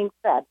 that being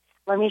said,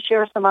 let me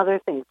share some other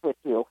things with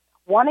you.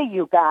 One of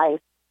you guys,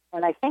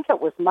 and I think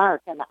it was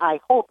Mark, and I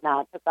hope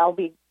not, because I'll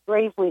be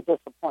gravely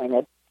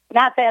disappointed.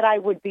 Not that I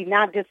would be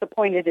not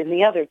disappointed in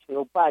the other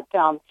two, but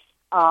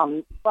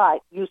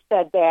you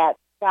said that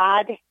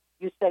God,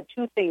 you said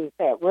two things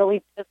that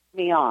really pissed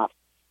me off.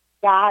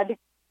 God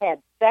had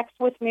sex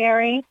with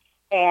Mary,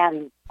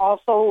 and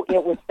also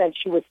it was said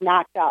she was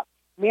knocked up.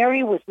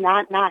 Mary was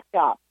not knocked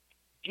up.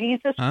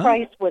 Jesus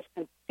Christ was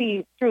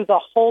conceived through the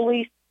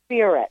Holy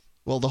Spirit.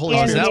 Well, the Holy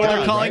Spirit is what God,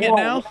 they're calling it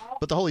now?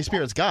 But the Holy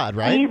Spirit's God,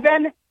 right?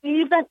 Even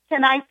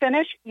can I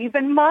finish?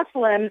 Even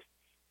Muslims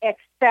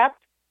accept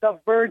the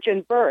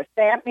virgin birth.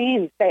 That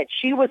means that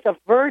she was a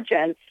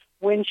virgin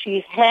when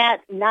she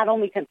had not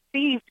only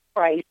conceived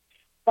Christ,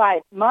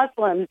 but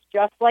Muslims,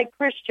 just like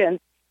Christians,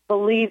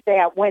 believe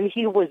that when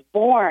he was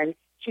born,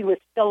 she was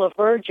still a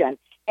virgin.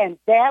 And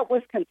that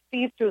was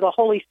conceived through the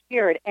Holy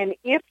Spirit. And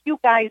if you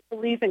guys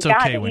believe in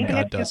God, even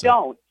if you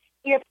don't,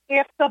 if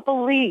the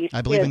belief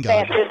is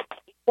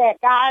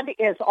that God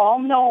is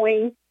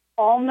all-knowing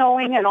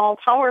and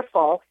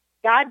all-powerful,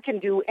 God can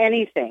do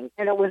anything.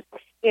 And it was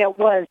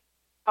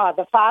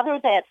the Father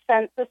that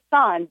sent the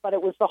Son, but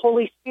it was the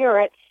Holy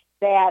Spirit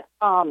that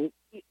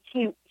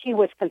he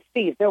was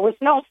conceived. There was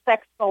no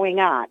sex going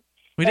on.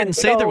 We didn't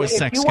say there was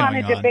sex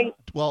going on.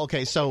 Well,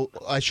 okay, so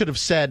I should have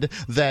said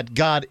that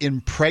God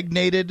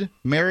impregnated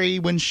Mary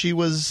when she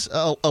was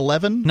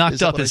 11?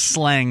 Knocked up is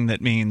slang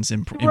that means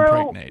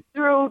impregnate.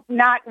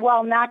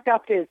 Knocked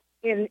up is,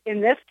 in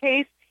this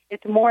case,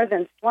 it's more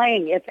than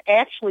slang. It's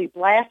actually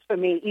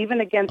blasphemy,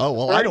 even against. Oh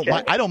well, I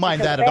don't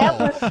mind that at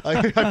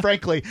all.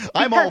 Frankly,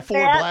 I'm all for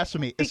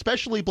blasphemy,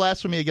 especially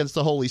blasphemy against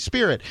the Holy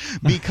Spirit,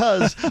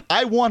 because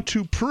I want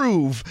to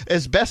prove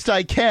as best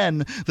I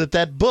can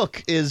that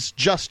book is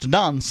just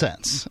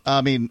nonsense.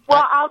 I mean,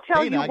 well, I'll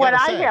tell you what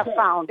I have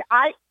found.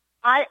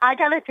 I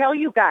got to tell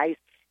you guys,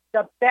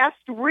 the best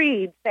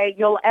reads that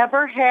you'll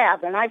ever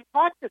have, and I've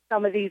talked to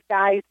some of these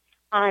guys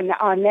on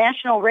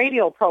national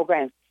radio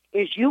programs,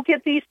 is you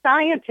get these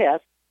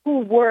scientists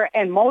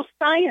and most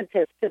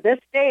scientists to this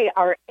day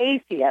are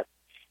atheists.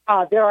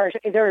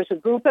 There is a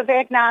group of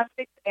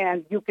agnostics,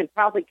 and you can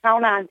probably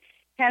count on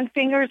 10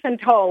 fingers and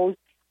toes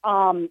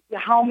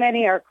how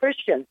many are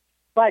Christians.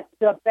 But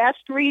the best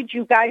read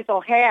you guys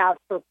will have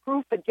for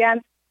proof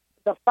against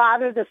the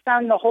Father, the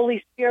Son, the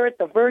Holy Spirit,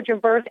 the virgin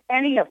birth,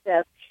 any of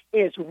this,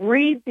 is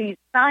read these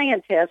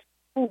scientists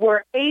who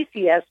were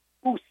atheists,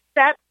 who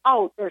set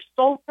out, their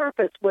sole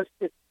purpose was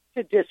to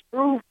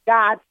disprove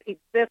God's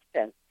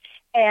existence.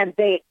 And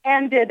they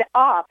ended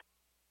up,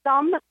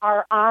 some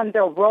are on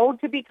the road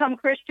to become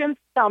Christians,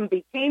 some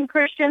became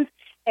Christians,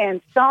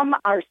 and some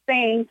are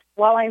saying,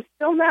 well, I'm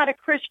still not a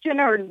Christian,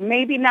 or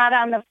maybe not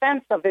on the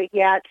fence of it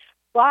yet,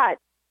 but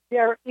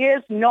there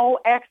is no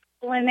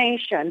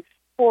explanation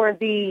for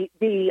the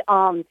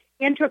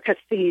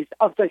intricacies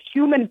of the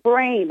human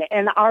brain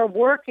and our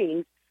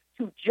workings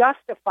to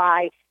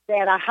justify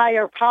that a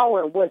higher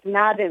power was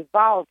not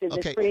involved in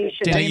the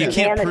creation of humanity. You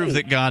can't prove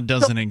that God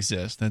doesn't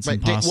exist. That's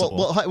impossible.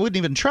 Well, I wouldn't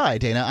even try,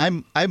 Dana.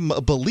 I'm a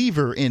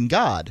believer in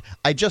God.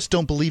 I just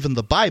don't believe in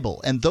the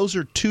Bible, and those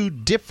are two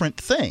different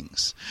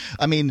things.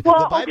 I mean,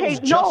 the Bible is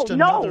just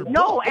another book.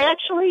 No.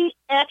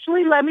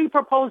 Actually, let me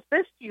propose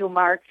this to you,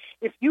 Mark.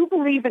 If you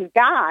believe in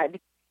God,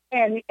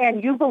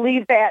 and you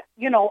believe that,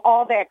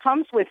 all that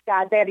comes with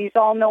God, that he's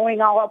all-knowing,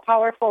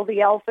 all-powerful,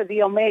 the Alpha,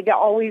 the Omega,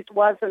 always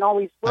was and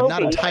always will be.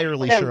 I'm not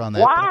entirely sure on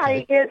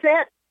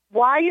that.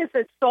 Why is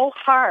it so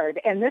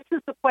hard? And this is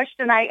the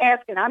question I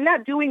ask, and I'm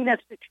not doing this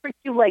to trick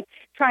you, like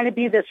trying to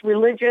be this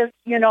religious,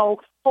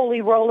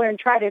 holy roller and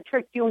try to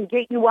trick you and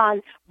get you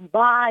on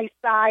my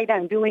side.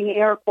 I'm doing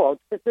air quotes,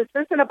 but this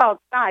isn't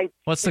about sides.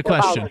 What's the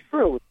question? About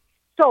truth.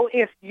 So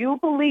if you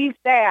believe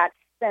that,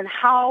 then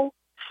how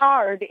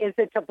hard is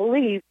it to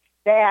believe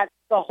that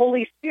the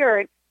Holy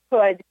Spirit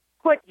could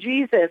put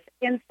Jesus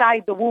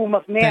inside the womb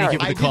of Mary? Thank you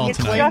for the call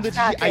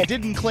tonight. I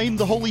didn't claim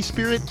the Holy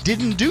Spirit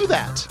didn't do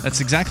that. That's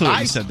exactly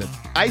what you said.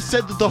 I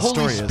said that the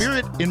Holy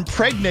Spirit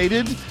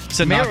impregnated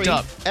Mary knocked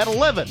up at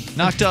 11.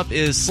 Knocked up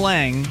is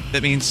slang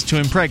that means to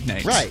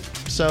impregnate. Right.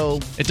 So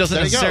it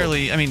doesn't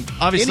necessarily. I mean,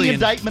 obviously, any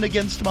indictment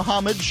against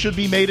Muhammad should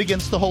be made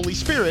against the Holy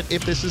Spirit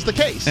if this is the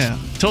case. Yeah.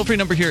 Toll-free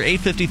number here,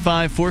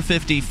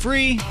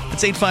 855-450-FREE.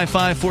 That's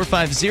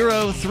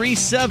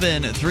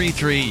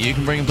 855-450-3733. You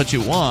can bring up what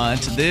you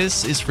want.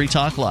 This is Free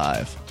Talk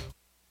Live.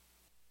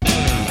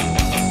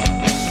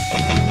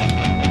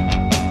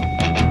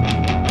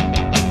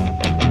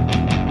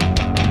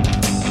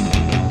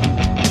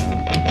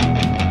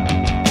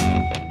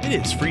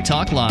 It is Free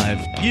Talk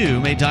Live. You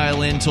may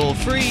dial in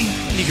toll-free,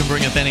 and you can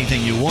bring up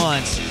anything you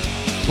want.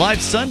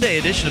 Live Sunday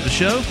edition of the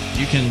show.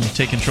 You can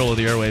take control of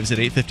the airwaves at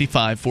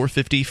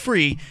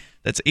 855-450-FREE.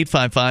 That's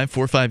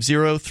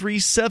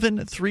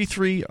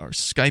 855-450-3733. Our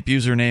Skype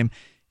username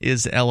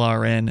is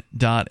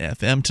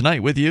LRN.FM.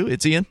 Tonight with you,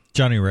 it's Ian,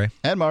 Johnny Ray,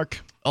 and Mark.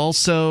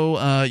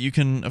 Also, you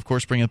can, of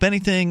course, bring up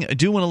anything. I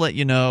do want to let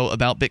you know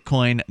about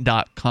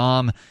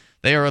Bitcoin.com.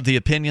 They are of the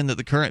opinion that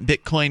the current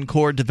Bitcoin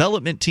Core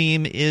development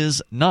team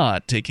is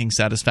not taking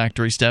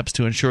satisfactory steps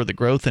to ensure the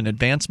growth and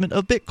advancement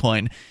of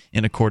Bitcoin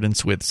in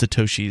accordance with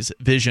Satoshi's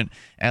vision.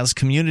 As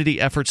community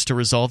efforts to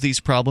resolve these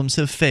problems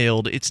have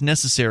failed, it's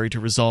necessary to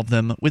resolve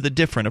them with a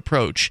different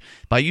approach.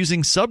 By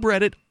using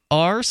subreddit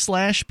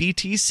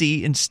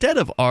r/BTC instead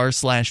of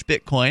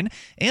r/Bitcoin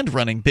and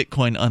running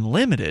Bitcoin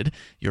Unlimited,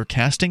 you're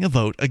casting a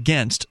vote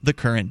against the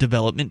current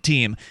development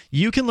team.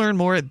 You can learn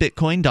more at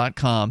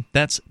Bitcoin.com.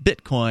 That's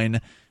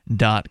Bitcoin.com.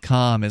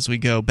 As we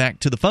go back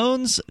to the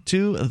phones,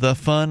 to the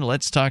fun,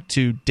 let's talk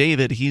to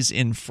David. He's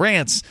in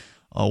France,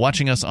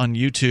 watching us on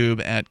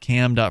YouTube at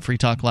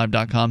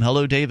cam.freetalklive.com.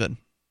 Hello, David.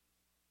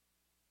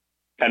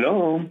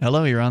 Hello.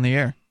 Hello, you're on the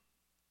air.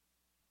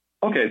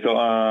 Okay, so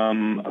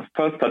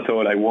first of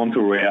all, I want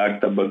to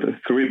react about the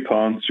 3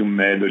 points you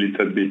made a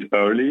little bit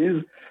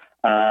early.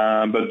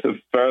 But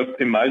first,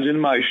 imagine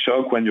my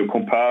shock when you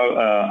compare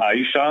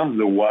Aisha,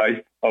 the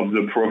wife of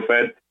the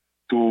prophet,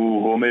 to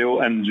Romeo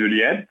and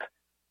Juliet.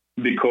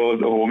 Because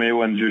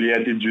Romeo and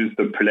Juliet is just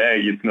a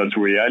play, it's not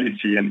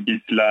reality, and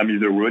Islam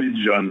is a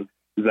religion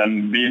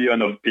that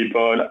billions of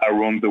people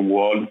around the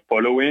world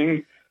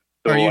following.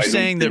 So are you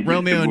saying that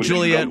Romeo and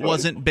Juliet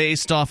wasn't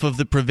based off of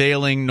the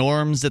prevailing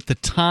norms at the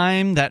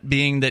time, that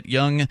being that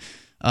young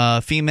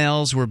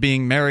females were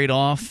being married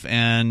off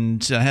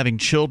and having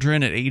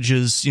children at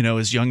ages,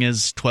 as young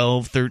as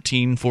 12,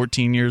 13,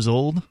 14 years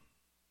old?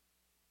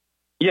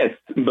 Yes,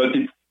 but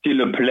it's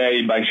still a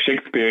play by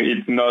Shakespeare.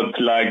 It's not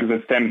like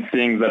the same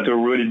thing that a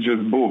religious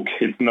book.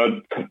 It's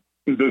not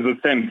the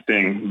same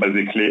thing,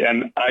 basically.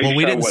 And Aisha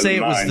we didn't say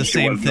it was the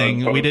same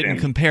thing. We didn't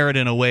compare it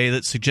in a way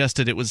that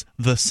suggested it was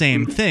the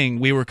same thing.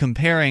 We were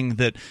comparing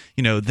that,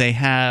 they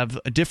have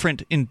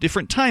in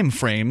different time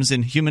frames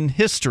in human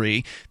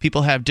history,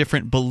 people have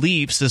different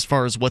beliefs as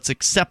far as what's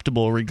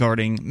acceptable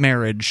regarding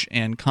marriage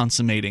and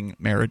consummating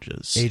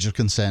marriages. Age of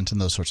consent and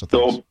those sorts of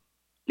things. So,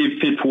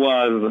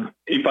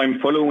 if I'm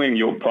following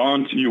your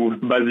point, you're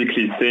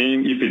basically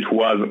saying if it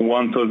was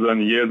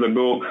 1,000 years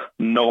ago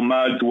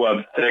normal to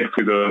have sex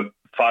with a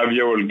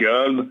 5-year-old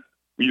girl,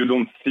 you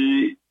don't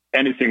see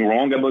anything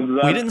wrong about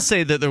that? We didn't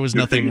say that there was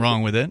nothing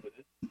wrong with it.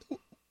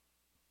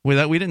 We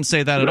didn't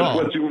say that at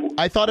all.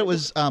 I thought it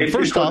was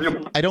first off,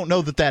 I don't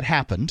know that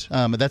happened.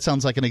 That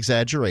sounds like an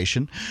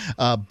exaggeration,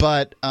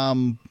 but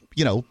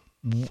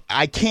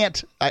I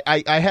can't.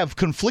 I have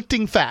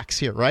conflicting facts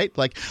here, right?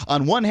 Like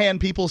on one hand,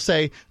 people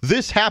say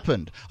this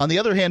happened. On the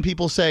other hand,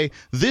 people say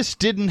this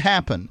didn't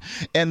happen.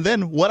 And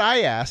then what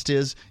I asked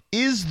is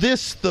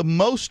this the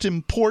most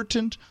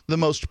important, the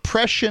most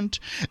prescient,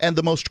 and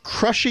the most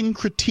crushing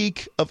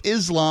critique of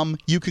Islam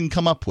you can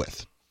come up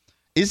with?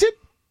 Is it?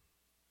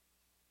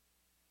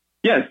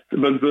 Yes,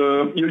 but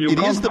you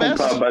can't compare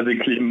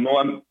basically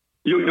Mohammed.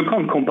 You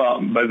can't compare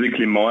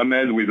basically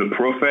Mohammed with a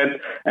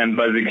prophet and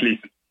basically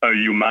a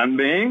human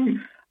being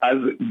as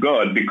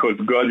God, because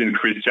God in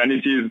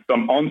Christianity,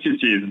 some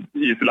entities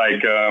is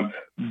like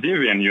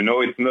divine,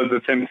 it's not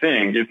the same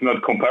thing. It's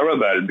not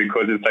comparable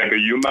because it's like a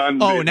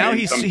human. Oh, now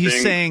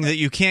he's saying that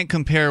you can't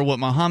compare what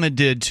Muhammad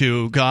did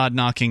to God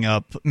knocking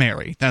up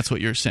Mary. That's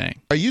what you're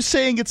saying. Are you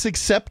saying it's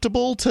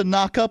acceptable to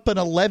knock up an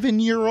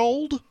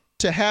 11-year-old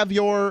to have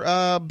your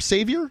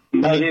savior?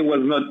 Mary was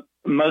not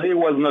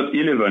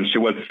 11. She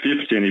was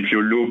 15. If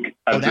you look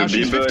at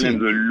the Bible and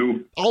the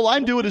look. All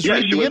I'm doing is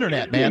reading the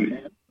internet, 15.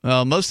 Man.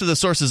 Well, most of the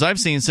sources I've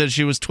seen said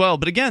she was 12.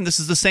 But again,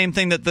 this is the same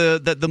thing that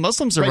the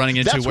Muslims are running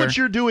into. That's what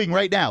you're doing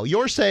right now.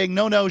 You're saying,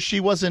 no, she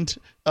wasn't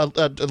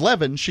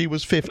 11. She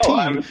was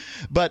 15.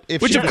 But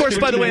if Which, of course,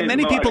 by the way,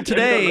 many people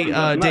today,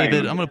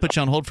 David, I'm going to put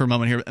you on hold for a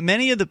moment here.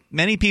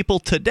 Many people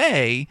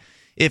today,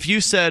 if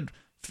you said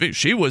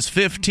she was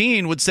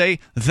 15, would say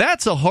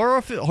that's a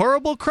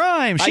horrible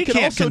crime. She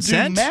can't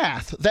consent. Do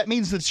math. That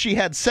means that she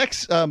had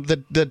sex.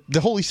 The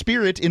Holy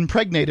Spirit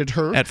impregnated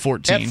her at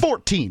 14. At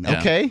 14. Yeah.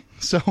 Okay,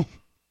 so.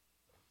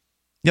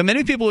 Yeah,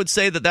 many people would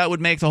say that would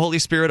make the Holy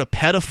Spirit a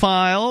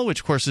pedophile, which,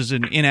 of course, is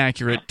an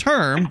inaccurate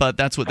term, but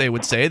that's what they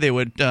would say. They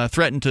would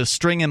threaten to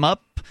string him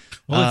up.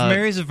 Well, if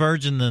Mary's a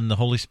virgin, then the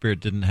Holy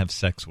Spirit didn't have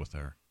sex with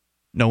her.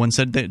 No one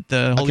said that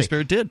the Holy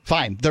Spirit did.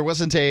 Fine. There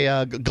wasn't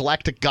a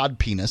galactic god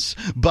penis,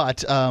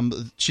 but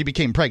she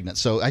became pregnant.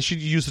 So I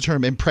should use the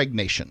term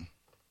impregnation.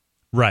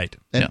 Right.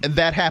 And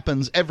that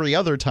happens every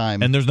other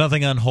time. And there's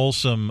nothing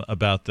unwholesome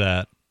about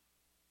that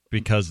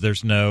because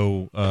there's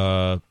no,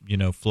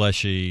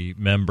 fleshy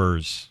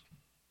members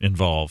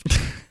involved.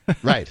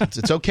 Right.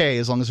 It's okay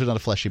as long as there's not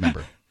a fleshy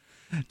member.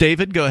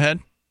 David, go ahead.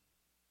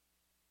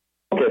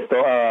 Okay,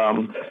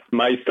 so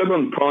my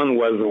second point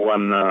was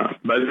when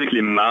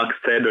basically Mark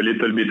said a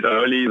little bit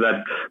early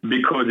that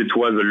because it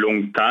was a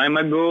long time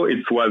ago,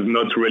 it was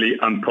not really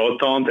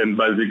important and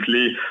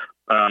basically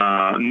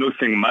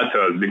nothing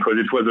matters because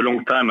it was a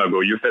long time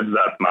ago. You said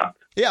that, Mark.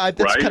 Yeah,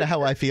 that's kind of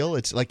how I feel.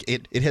 It's like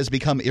it has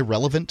become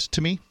irrelevant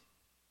to me.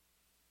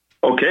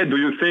 Okay, do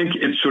you think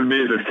it should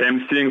be the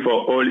same thing for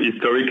all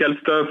historical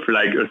stuff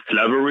like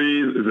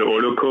slavery, the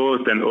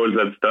Holocaust, and all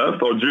that stuff,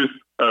 or just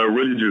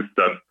religious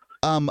stuff?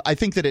 I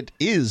think that it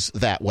is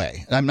that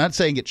way. I'm not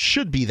saying it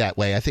should be that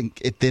way. I think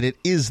that it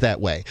is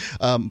that way.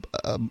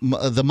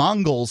 The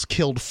Mongols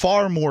killed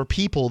far more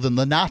people than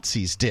the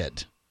Nazis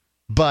did.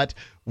 But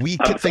we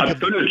could think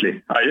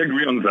absolutely. I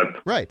agree on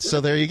that. Right. So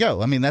there you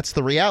go. I mean, that's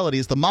the reality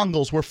is the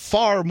Mongols were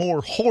far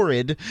more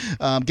horrid.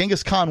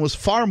 Genghis Khan was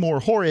far more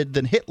horrid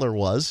than Hitler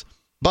was.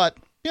 But,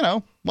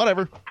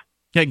 whatever.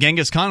 Yeah,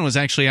 Genghis Khan was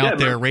actually out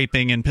there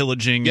raping and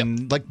pillaging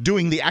and like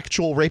doing the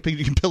actual raping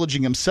and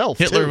pillaging himself.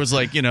 Hitler was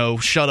like,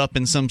 shut up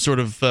in some sort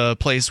of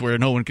place where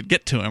no one could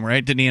get to him,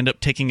 right? Didn't he end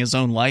up taking his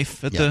own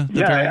life at the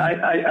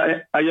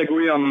I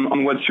agree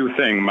on what you're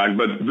saying, Mark.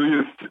 But do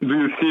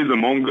you see the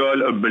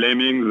Mongol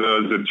blaming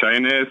the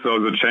Chinese or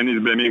the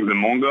Chinese blaming the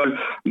Mongol?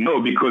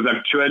 No, because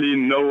actually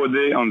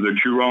nowadays on the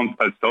current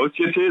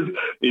societies,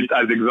 it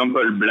as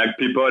example black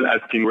people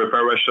asking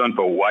reparation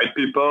for white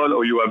people,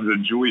 or you have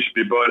the Jewish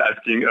people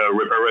asking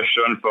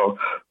reparation for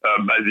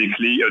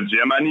basically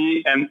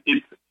Germany, and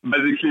it's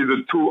basically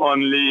the two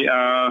only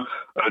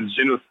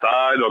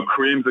genocide or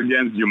crimes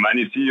against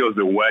humanity, or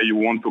the way you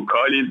want to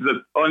call it,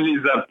 that only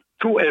the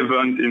two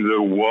events in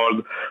the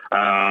world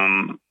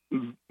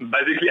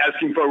basically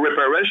asking for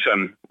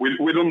reparation.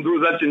 We don't do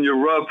that in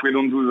Europe. We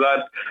don't do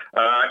that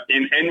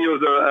in any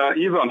other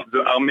event. The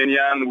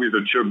Armenian with the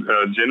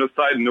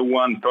genocide, no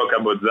one talk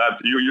about that.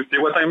 You see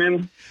what I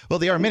mean? Well,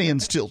 the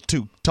Armenians still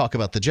talk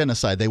about the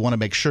genocide. They want to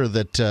make sure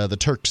that the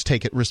Turks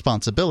take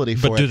responsibility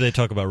for it. But do they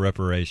talk about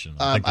reparations?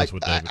 I think that's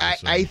what David was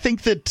saying. I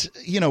think that,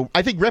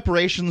 I think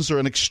reparations are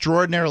an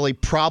extraordinarily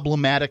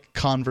problematic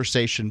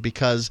conversation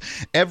because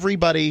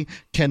everybody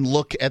can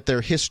look at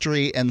their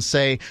history and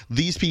say,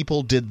 these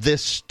people did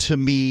this to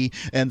me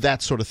and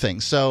that sort of thing.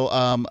 So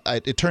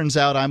it turns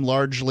out I'm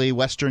largely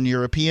Western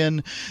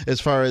European as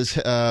far as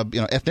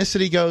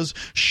ethnicity goes.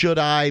 Should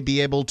I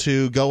be able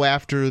to go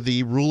after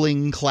the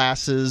ruling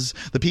classes,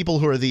 the people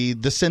who are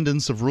the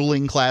descendants of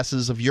ruling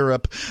classes of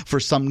Europe for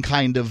some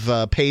kind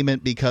of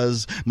payment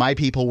because my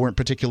people weren't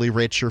particularly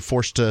rich or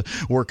forced to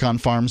work on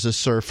farms as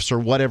serfs or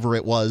whatever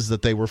it was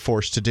that they were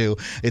forced to do.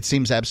 It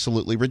seems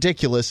absolutely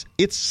ridiculous.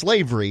 It's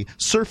slavery.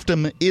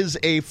 Serfdom is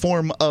a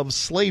form of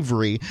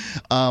slavery.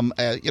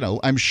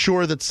 I'm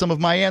sure that some of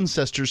my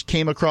ancestors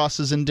came across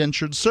as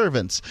indentured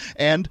servants,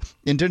 and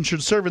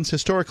indentured servants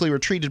historically were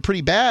treated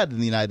pretty bad in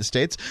the United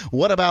States.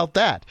 What about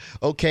that?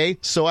 Okay,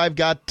 so I've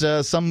got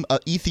some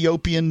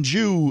Ethiopian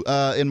Jew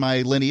in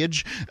my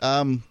lineage.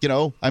 I'm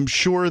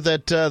sure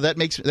that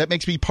that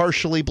makes me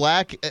partially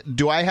black.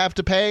 Do I have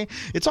to pay?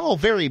 It's all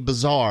very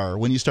bizarre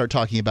when you start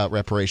talking about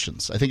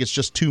reparations. I think it's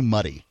just too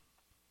muddy.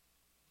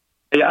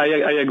 Yeah,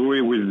 I agree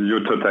with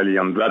you totally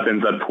on that,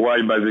 and that's why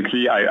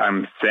basically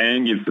I'm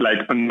saying it's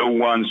like no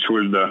one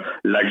should,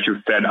 like you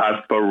said,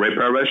 ask for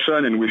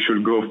reparation, and we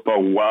should go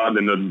forward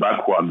and not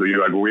backward. Do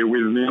you agree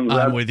with me on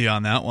that? I'm with you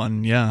on that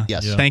one, yeah.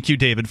 Yes. Yeah. Thank you,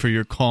 David, for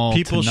your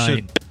call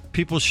tonight.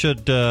 People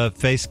should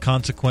face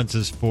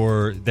consequences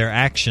for their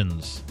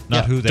actions,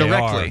 not who they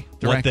directly.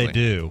 What they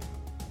do.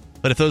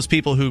 But if those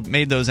people who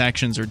made those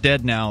actions are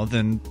dead now,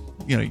 then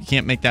you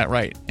can't make that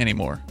right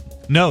anymore.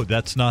 No,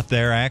 that's not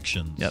their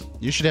actions. Yep.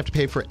 You should have to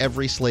pay for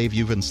every slave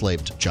you've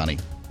enslaved, Johnny.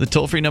 The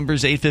toll-free number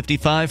is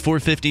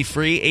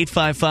 855-450-FREE,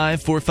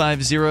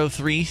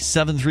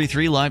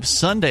 855-450-3733. Live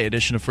Sunday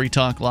edition of Free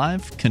Talk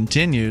Live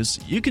continues.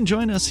 You can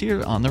join us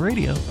here on the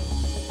radio.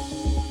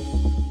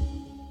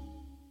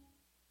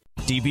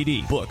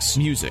 DVD, books,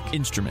 music,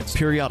 instruments,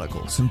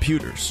 periodicals,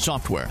 computers,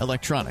 software,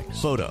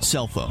 electronics, photo,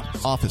 cell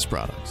phones, office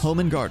products, home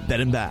and garden, bed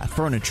and bath,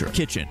 furniture,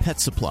 kitchen, pet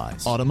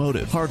supplies,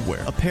 automotive,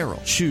 hardware,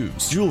 apparel,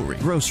 shoes, jewelry,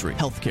 grocery,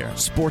 healthcare,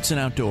 sports and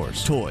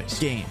outdoors, toys,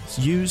 games,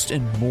 used,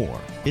 and more.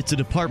 It's a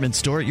department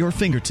store at your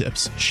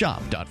fingertips.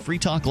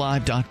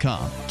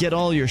 Shop.freetalklive.com. Get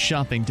all your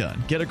shopping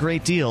done, get a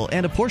great deal,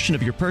 and a portion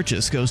of your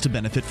purchase goes to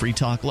benefit Free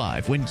Talk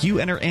Live when you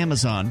enter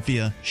Amazon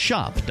via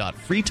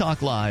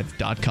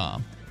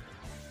shop.freetalklive.com.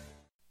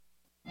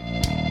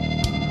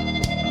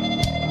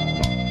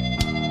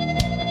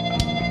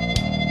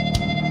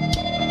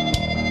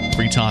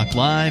 Free Talk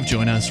Live.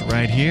 Join us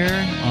right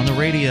here on the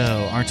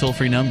radio. Our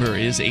toll-free number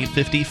is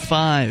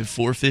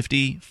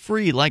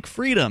 855-450-FREE, like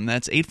freedom.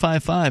 That's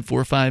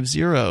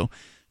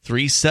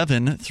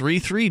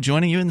 855-450-3733.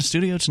 Joining you in the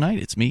studio tonight,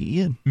 it's me,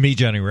 Ian. Me,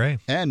 Johnny Ray.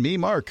 And me,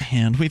 Mark.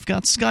 And we've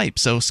got Skype.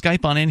 So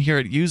Skype on in here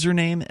at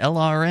username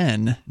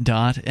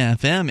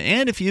LRN.FM.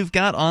 And if you've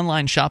got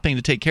online shopping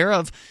to take care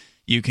of,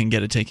 you can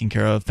get it taken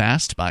care of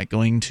fast by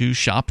going to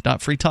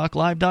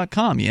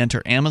shop.freetalklive.com. You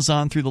enter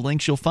Amazon through the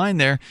links you'll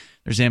find there.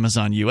 There's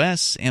Amazon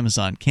US,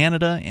 Amazon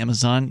Canada,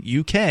 Amazon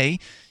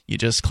UK. You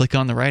just click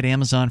on the right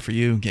Amazon for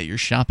you and get your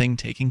shopping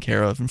taken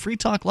care of. And Free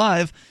Talk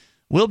Live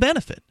will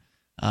benefit.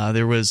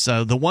 There was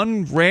the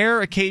one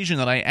rare occasion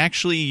that I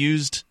actually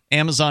used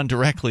Amazon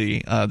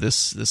directly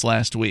this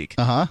last week.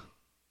 Uh-huh.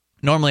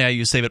 Normally I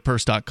use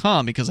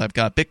SaveItPurse.com because I've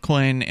got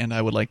Bitcoin and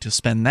I would like to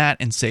spend that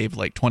and save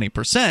like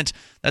 20%.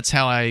 That's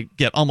how I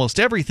get almost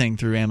everything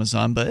through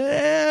Amazon. But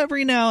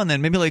every now and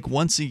then, maybe like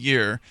once a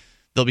year,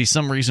 there'll be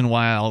some reason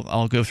why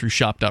I'll go through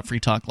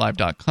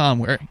shop.freetalklive.com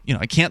where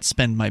I can't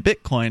spend my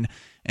Bitcoin.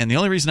 And the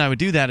only reason I would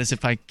do that is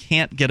if I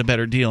can't get a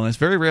better deal. And it's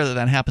very rare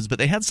that happens. But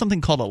they had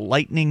something called a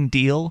lightning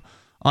deal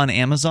on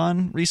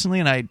Amazon recently,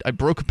 and I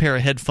broke a pair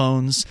of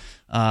headphones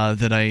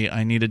that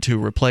I needed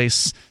to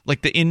replace,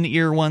 like the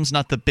in-ear ones,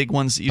 not the big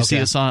ones that you see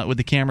us on with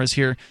the cameras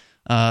here.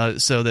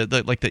 So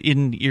that like the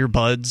in-ear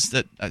buds.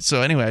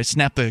 So anyway, I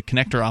snapped the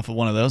connector off of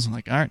one of those. I'm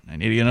like, all right, I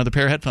need to get another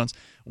pair of headphones.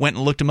 Went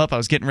and looked them up. I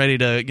was getting ready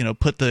to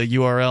put the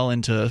URL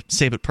into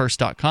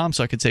SaveItPurse.com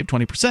so I could save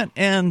 20%.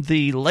 And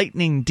the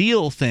lightning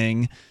deal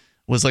thing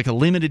was like a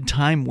limited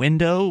time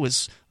window.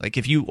 Was like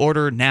if you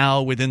order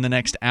now within the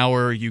next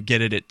hour, you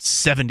get it at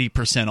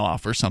 70%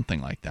 off or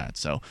something like that.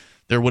 So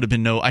there would have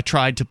been no. I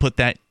tried to put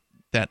that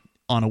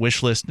on a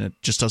wish list, and it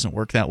just doesn't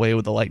work that way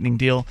with the lightning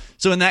deal.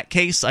 So in that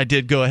case, I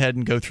did go ahead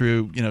and go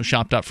through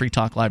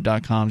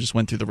shop.freetalklive.com. Just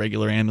went through the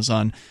regular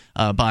Amazon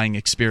buying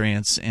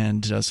experience,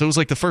 and so it was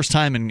like the first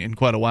time in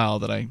quite a while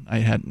that I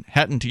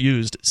hadn't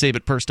used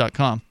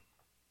SaveItPurse.com.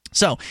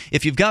 So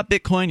if you've got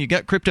Bitcoin, you've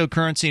got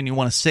cryptocurrency, and you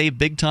want to save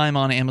big time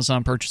on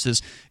Amazon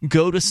purchases,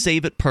 go to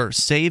Save It Purse,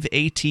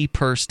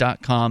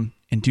 SaveAtPurse.com,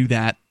 and do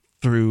that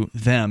through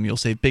them. You'll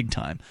save big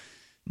time.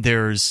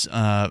 There's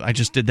I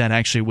just did that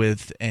actually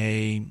with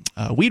a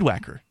weed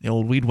whacker. The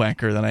old weed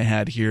whacker that I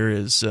had here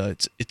is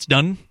it's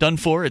done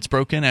for. It's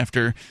broken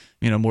after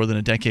more than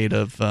a decade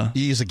of.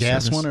 You use a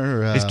gas service. one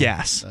or it's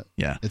gas?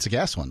 Yeah, it's a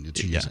gas one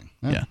that you're using.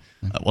 Yeah.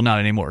 Well, not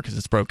anymore because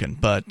it's broken.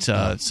 But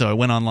so I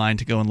went online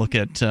to go and look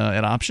at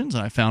options,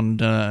 and I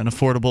found an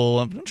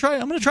affordable. I'm going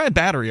to try a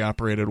battery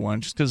operated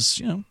one just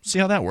because see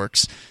how that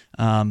works.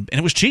 And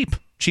it was cheap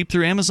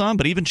through Amazon,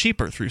 but even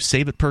cheaper through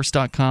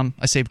SaveItPurse.com.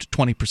 I saved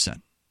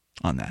 20%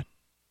 on that.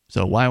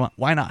 So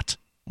why not?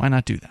 Why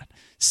not do that?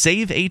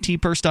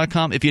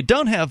 SaveAtPurse.com. If you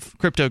don't have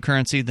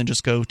cryptocurrency, then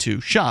just go to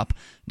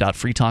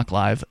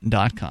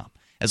shop.freetalklive.com.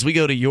 as we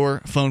go to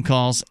your phone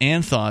calls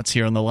and thoughts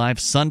here on the live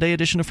Sunday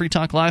edition of Free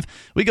Talk Live.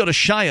 We go to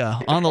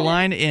Shia on the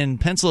line in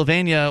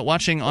Pennsylvania,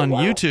 watching on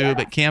YouTube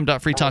at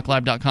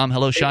cam.freetalklive.com.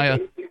 Hello,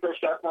 Shia.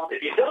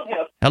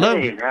 Hello.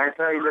 Hey, guys,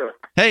 how you doing?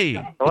 Hey,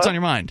 what's on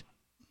your mind?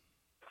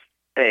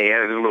 Hey,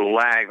 there's a little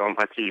lag on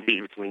my TV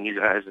between you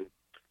guys and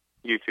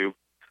YouTube.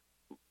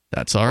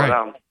 That's all right.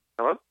 But,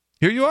 hello?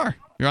 Here you are.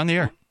 You're on the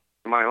air.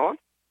 Am I on?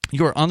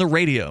 You are on the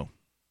radio.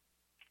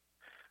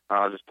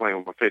 I was just playing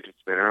with my fidget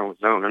spinner. I was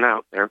zoning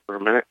out there for a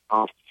minute.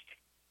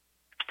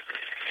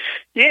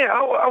 Yeah,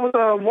 I was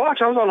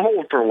watching. I was on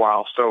hold for a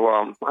while,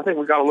 so I think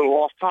we got a little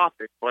off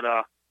topic. But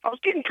I was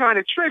getting kind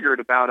of triggered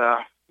about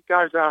you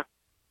guys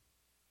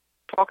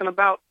talking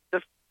about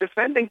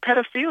defending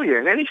pedophilia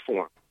in any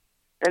form.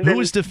 And who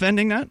was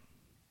defending that?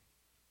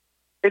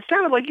 It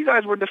sounded like you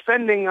guys were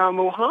defending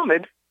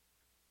Muhammad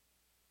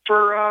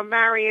for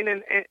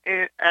marrying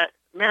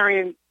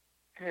marrying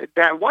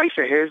that wife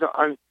of his.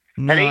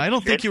 No, I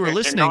don't think you were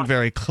listening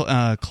very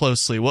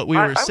closely. What we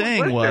were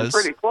saying was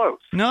pretty close.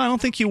 No, I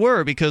don't think you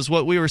were, because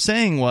what we were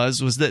saying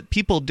was that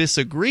people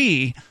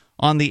disagree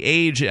on the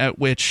age at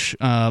which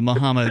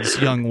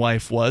Muhammad's young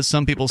wife was.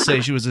 Some people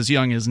say she was as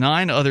young as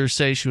 9. Others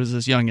say she was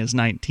as young as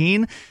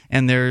 19.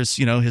 And there's,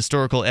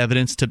 historical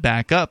evidence to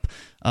back up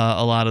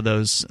a lot of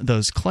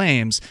those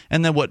claims.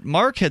 And then what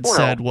Mark had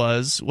said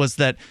was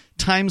that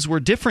times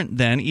were different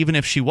then, even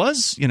if she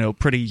was,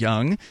 pretty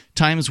young.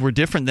 Times were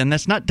different then.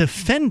 That's not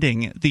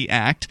defending the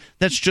act.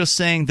 That's just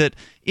saying that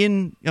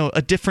in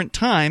a different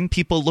time,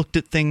 people looked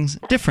at things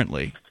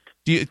differently.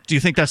 Do you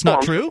think that's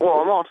not true? Well,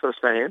 I'm also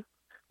saying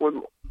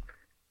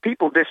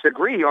people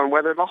disagree on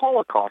whether the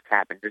Holocaust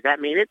happened. Does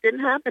that mean it didn't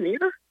happen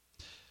either?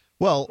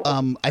 Well,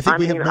 I think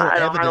we have more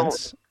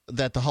evidence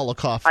that the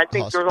Holocaust. I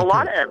think there's a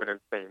lot of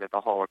evidence saying that the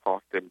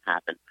Holocaust didn't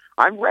happen.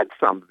 I've read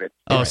some of it.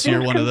 Oh, so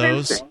you're one of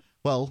those?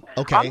 Well,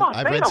 okay,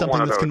 I've read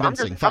something that's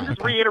convincing. I'm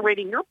just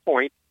reiterating your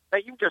point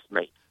that you just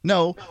made.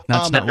 No,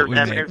 that's not what we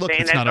mean. Look,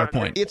 it's not our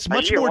point. It's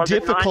much more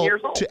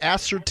difficult to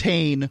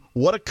ascertain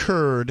what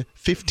occurred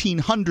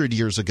 1,500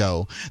 years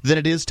ago than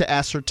it is to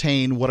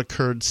ascertain what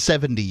occurred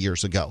 70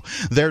 years ago.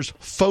 There's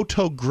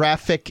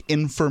photographic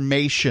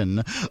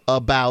information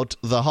about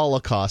the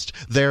Holocaust.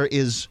 There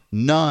is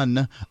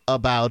none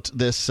about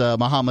this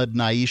Muhammad and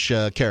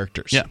Aisha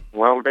characters. Yeah.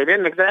 Well, they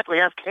didn't exactly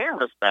have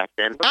cameras back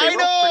then. But I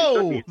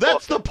know!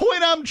 That's the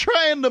point I'm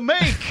trying to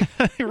make.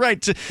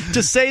 Right.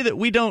 To say that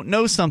we don't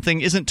know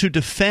something isn't to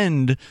defend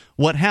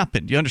what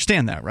happened. You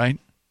understand that, right?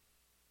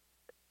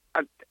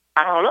 I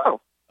don't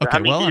know. Okay,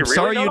 I'm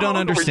sorry you don't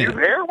understand.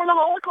 Were you there when the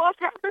Holocaust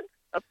happened?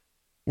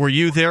 Were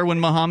you there when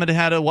Muhammad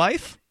had a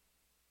wife?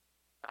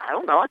 I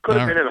don't know. I could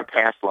have been in a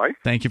past life.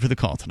 Thank you for the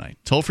call tonight.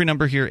 Toll-free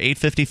number here,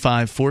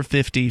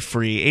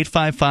 855-450-FREE,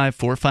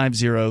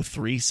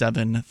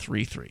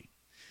 855-450-3733.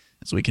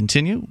 As we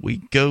continue, we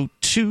go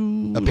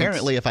to...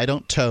 Apparently, if I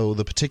don't toe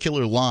the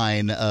particular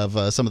line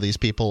of some of these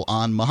people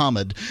on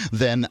Muhammad,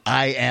 then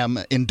I am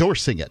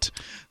endorsing it.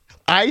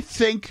 I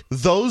think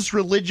those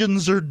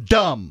religions are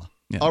dumb.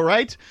 Yeah. All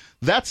right?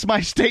 That's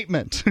my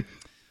statement.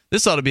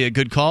 This ought to be a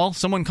good call.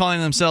 Someone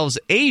calling themselves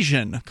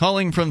Asian,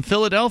 calling from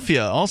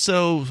Philadelphia,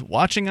 also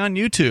watching on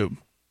YouTube.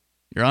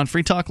 You're on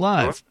Free Talk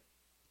Live.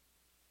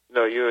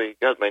 No, you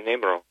got my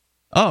name wrong.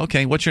 Oh,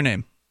 okay. What's your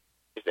name?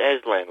 It's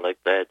Aslan, like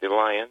that, the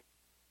lion.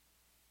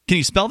 Can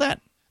you spell that?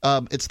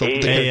 It's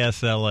the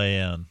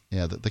Aslan.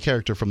 Yeah, the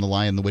character from The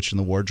Lion, the Witch, and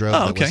the Wardrobe.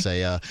 Oh, okay.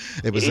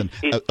 It was a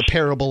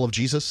parable of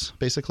Jesus,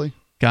 basically.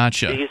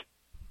 Gotcha.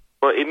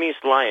 Well, it means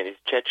lion. It's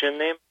Chechen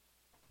name.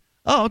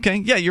 Oh, okay.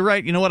 Yeah, you're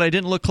right. You know what? I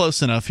didn't look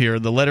close enough here.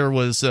 The letter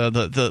was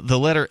the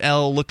letter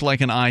L looked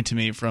like an I to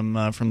me from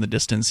the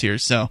distance here.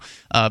 So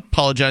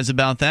apologize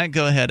about that.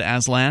 Go ahead,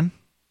 Aslan.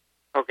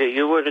 Okay,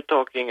 you were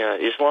talking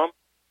Islam.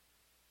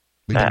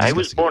 I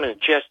was born in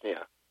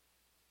Chechnya,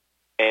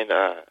 and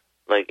I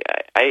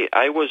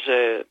was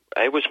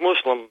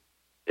Muslim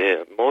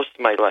most of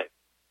my life,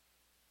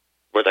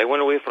 but I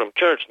went away from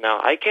church. Now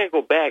I can't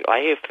go back. I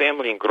have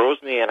family in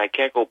Grozny, and I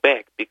can't go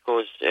back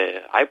because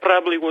I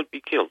probably would be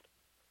killed.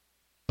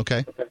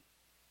 Okay.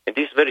 And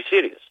this is very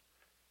serious.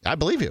 I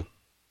believe you.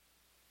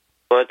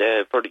 But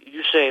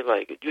you say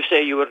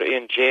you were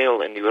in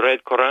jail and you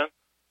read Quran?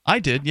 I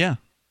did, yeah.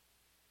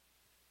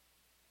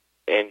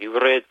 And you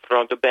read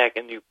front to back,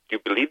 and you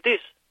believe this?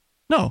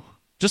 No.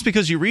 Just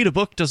because you read a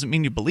book doesn't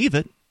mean you believe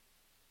it.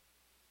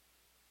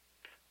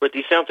 But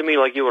you sound to me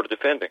like you were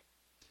defending.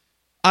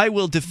 I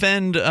will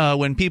defend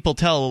when people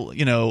tell,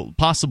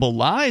 possible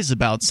lies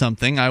about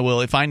something. I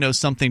will, if I know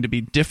something to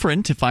be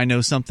different, if I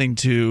know something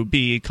to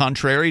be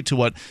contrary to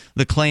what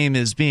the claim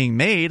is being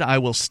made, I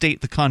will state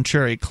the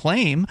contrary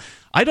claim.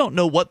 I don't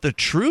know what the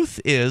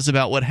truth is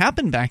about what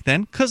happened back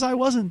then because I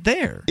wasn't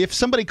there. If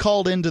somebody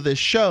called into this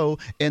show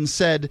and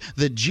said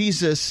that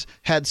Jesus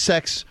had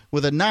sex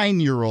with a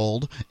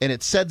 9-year-old and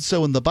it said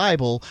so in the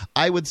Bible,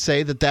 I would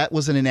say that that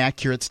was an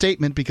inaccurate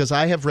statement because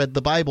I have read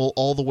the Bible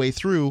all the way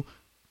through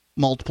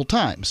multiple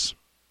times.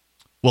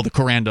 Well, the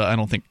Quran, I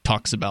don't think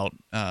talks about.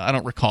 I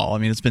don't recall. I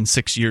mean, it's been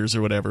 6 years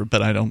or whatever,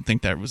 but I don't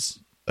think that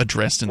was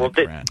addressed in the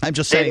Quran. I'm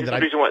just saying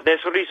that's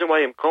the reason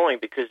why I'm calling,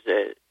 because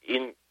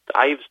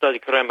I've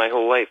studied Quran my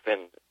whole life,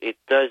 and it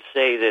does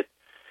say that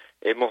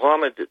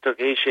Muhammad took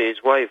Aisha,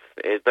 his wife,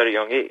 at a very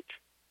young age.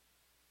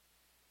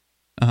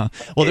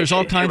 Well, there's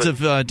all kinds of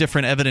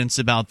different evidence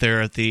about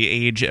there at the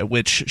age at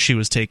which she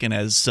was taken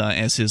as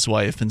his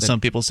wife, and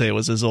some people say it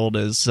was as old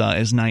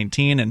as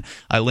 19. And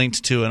I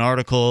linked to an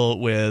article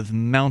with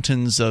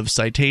mountains of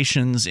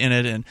citations in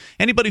it, and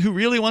anybody who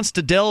really wants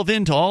to delve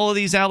into all of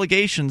these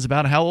allegations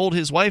about how old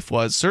his wife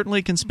was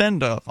certainly can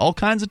spend all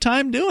kinds of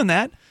time doing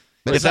that.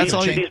 But it's not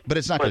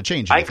going to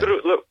change. I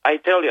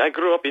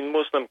grew up in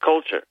Muslim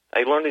culture.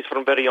 I learned this from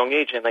a very young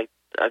age, and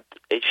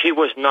she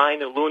was 9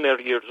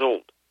 lunar years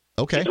old.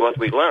 Okay. That's what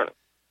we learned.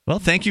 Well,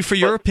 thank you for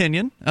your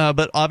opinion,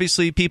 but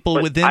obviously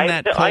people within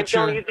that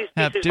culture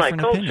have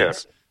different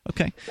opinions.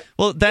 Okay.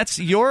 Well, that's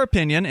your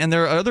opinion, and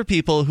there are other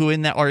people who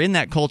are in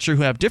that culture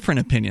who have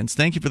different opinions.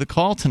 Thank you for the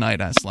call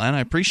tonight, Aslan.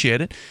 I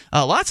appreciate it.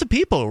 Lots of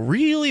people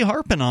really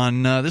harping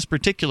on this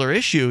particular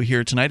issue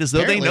here tonight as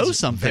though they know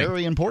something.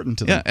 Very important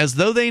to them. Yeah, as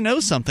though they know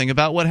something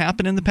about what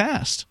happened in the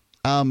past.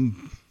 I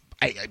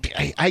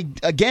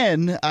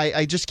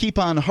just keep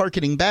on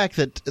hearkening back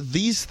that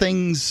these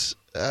things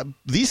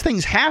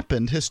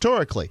happened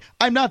historically.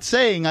 I'm not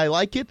saying I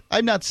like it.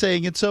 I'm not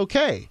saying it's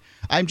okay.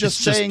 I'm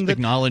just saying that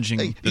acknowledging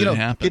that it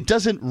happened. It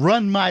doesn't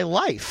run my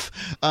life.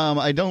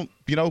 I don't,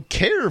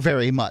 care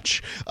very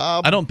much.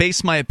 I don't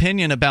base my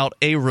opinion about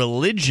a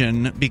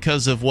religion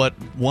because of what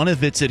one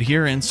of its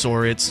adherents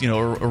or its,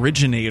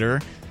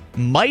 originator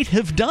might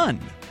have done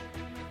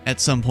at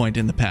some point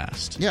in the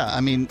past. Yeah,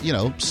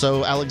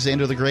 so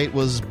Alexander the Great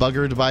was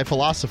buggered by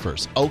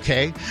philosophers.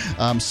 Okay.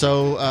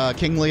 So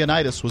King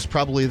Leonidas was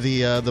probably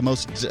the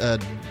most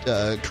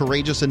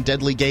courageous and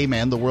deadly gay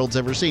man the world's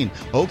ever seen.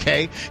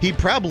 Okay. He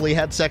probably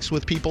had sex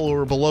with people who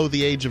were below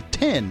the age of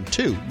 10,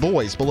 too.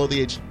 Boys below the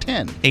age of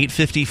 10.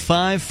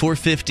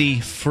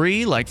 855-450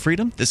 free, like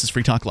freedom. This is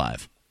Free Talk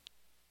Live.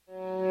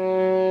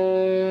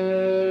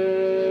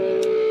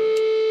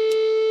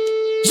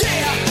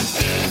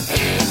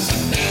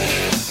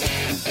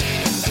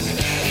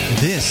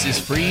 This is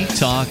Free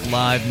Talk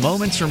Live.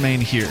 Moments remain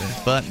here,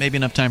 but maybe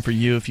enough time for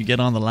you if you get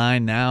on the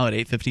line now at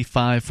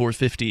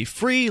 855-450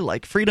 free,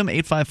 like freedom,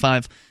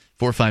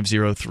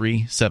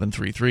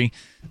 855-450-3733.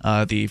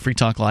 The Free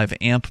Talk Live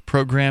AMP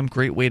program,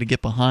 great way to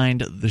get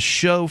behind the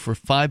show for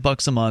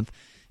 $5 a month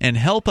and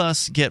help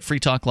us get Free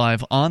Talk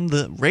Live on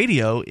the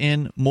radio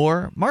in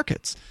more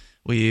markets.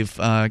 We've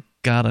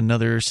got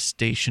another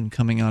station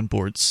coming on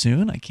board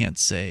soon. I can't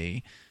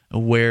say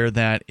where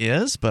that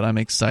is, but I'm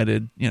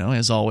excited,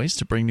 as always,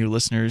 to bring new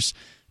listeners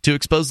to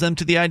expose them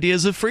to the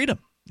ideas of freedom.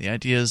 The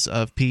ideas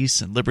of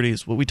peace and liberty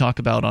is what we talk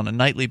about on a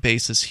nightly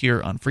basis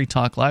here on Free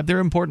Talk Live. They're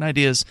important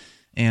ideas,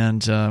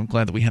 and I'm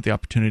glad that we have the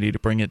opportunity to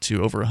bring it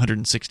to over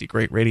 160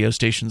 great radio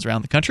stations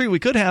around the country. We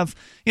could have,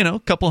 a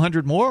couple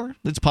hundred more.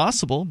 It's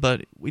possible,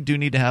 but we do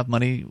need to have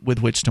money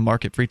with which to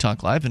market Free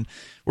Talk Live, and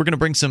we're going to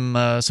bring some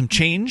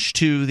change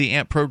to the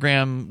AMP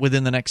program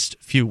within the next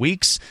few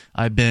weeks.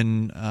 I've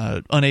been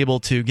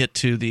unable to get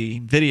to the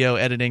video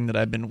editing that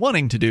I've been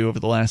wanting to do over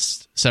the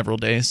last several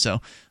days,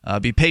 so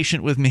be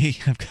patient with me.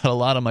 I've got a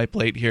lot on my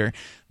plate here,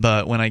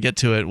 but when I get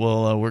to it,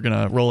 we're going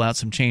to roll out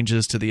some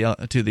changes to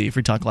the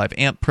Free Talk Live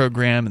AMP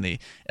program and the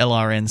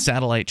LRN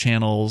satellite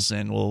channels,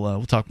 and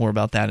we'll talk more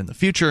about that in the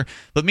future.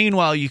 But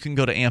meanwhile, you can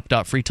go to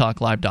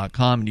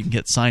amp.freetalklive.com and you can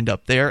get signed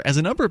up there, as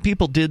a number of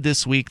people did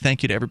this week.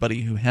 Thank you to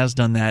everybody who has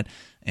done that.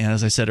 And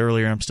as I said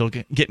earlier, I'm still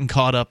getting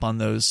caught up on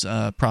those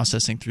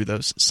processing through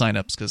those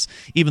signups, because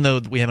even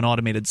though we have an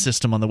automated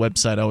system on the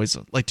website, I always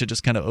like to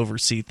just kind of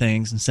oversee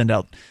things and send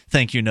out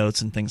thank you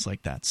notes and things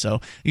like that.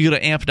 So you go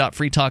to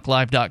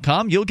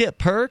amp.freetalklive.com. You'll get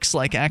perks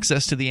like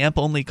access to the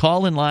AMP-only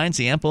call-in lines,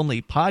 the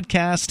AMP-only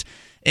podcast,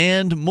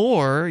 and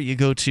more. You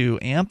go to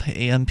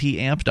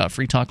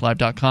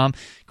amp.freetalklive.com.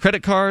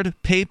 Credit card,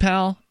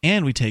 PayPal,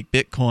 and we take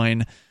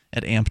Bitcoin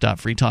at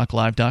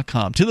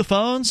amp.freetalklive.com. To the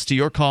phones, to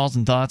your calls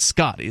and thoughts.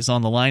 Scott is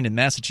on the line in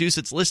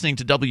Massachusetts, listening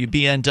to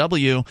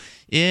WBNW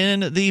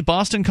in the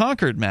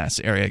Boston-Concord,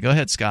 Mass. area. Go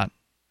ahead, Scott.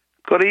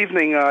 Good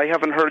evening. I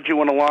haven't heard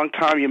you in a long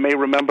time. You may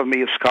remember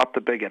me as Scott the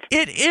Bigot.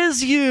 It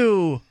is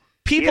you.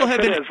 People have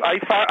been. It is.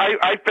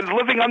 I've been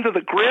living under the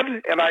grid,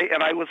 and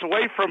I was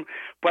away from.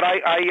 But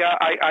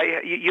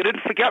you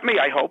didn't forget me,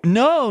 I hope.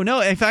 No.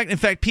 In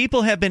fact,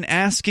 people have been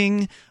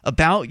asking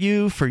about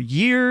you for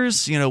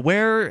years.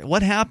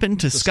 What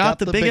happened to Scott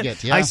the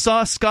Bigot? Yeah. I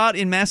saw Scott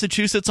in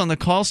Massachusetts on the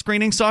call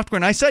screening software,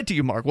 and I said to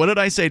you, Mark, what did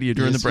I say to you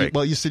during the break?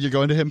 Well, you said you're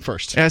going to him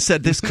first. I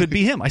said this could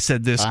be him. I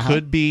said this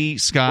could be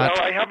Scott.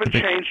 Well, I haven't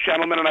changed,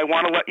 gentlemen, and I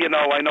want to let you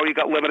know. I know you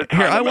got limited time.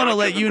 Here, I want to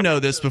let you know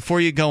this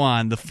before you go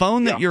on. The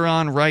phone that you're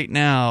on right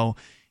now,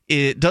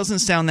 it doesn't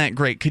sound that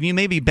great. Could you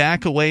maybe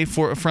back away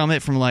from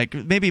it from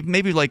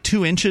maybe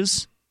 2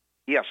 inches?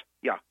 Yes.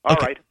 Yeah. All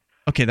right.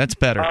 Okay, that's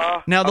better.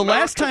 Now, the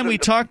last time we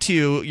talked to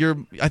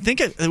you, I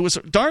think it was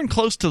darn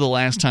close to the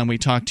last time we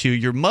talked to you.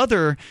 Your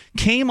mother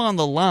came on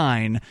the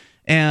line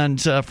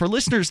And for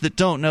listeners that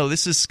don't know,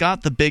 this is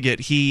Scott the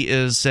Bigot. He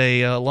is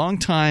a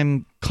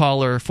longtime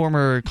caller,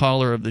 former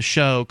caller of the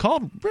show,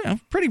 called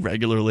pretty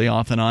regularly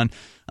off and on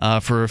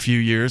for a few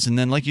years. And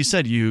then, like you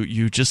said,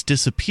 you just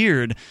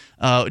disappeared.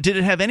 Did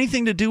it have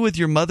anything to do with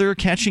your mother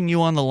catching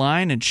you on the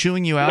line and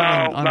chewing you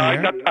out on the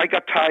air? I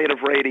got tired of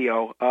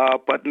radio.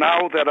 But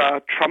now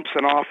that Trump's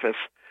in office,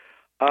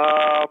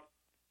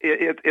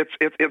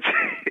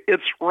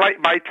 it's right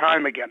my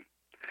time again.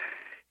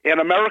 And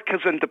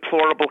America's in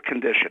deplorable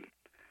condition.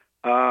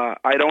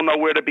 I don't know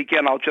where to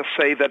begin. I'll just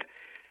say that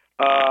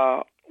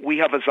we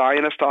have a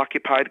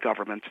Zionist-occupied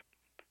government.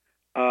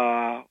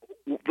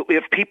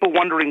 If people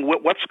wondering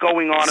what's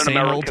going on in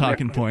America, same old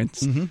talking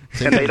points, and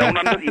they don't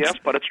yes,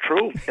 but it's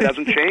true. It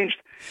hasn't changed.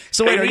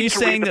 So wait, are you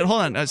saying that?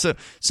 Hold on. So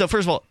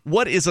first of all,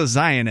 what is a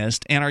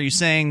Zionist? And are you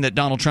saying that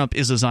Donald Trump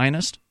is a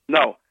Zionist?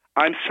 No,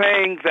 I'm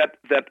saying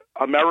that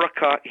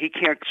America, he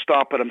can't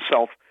stop it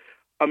himself.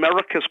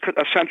 America's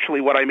essentially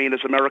what I mean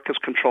is America's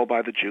controlled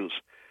by the Jews.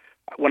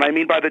 When I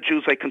mean by the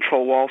Jews, they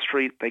control Wall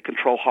Street, they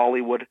control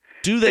Hollywood.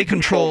 Do they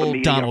control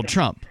Donald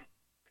Trump?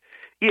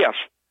 Yes.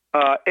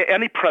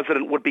 Any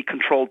president would be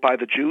controlled by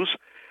the Jews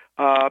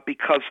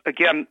because,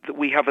 again,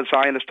 we have a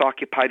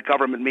Zionist-occupied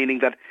government, meaning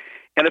that,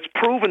 and it's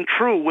proven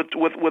true with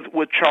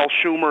Charles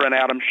Schumer and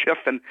Adam Schiff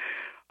and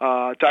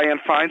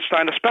Dianne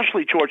Feinstein,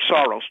 especially George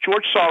Soros.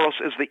 George Soros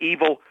is the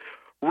evil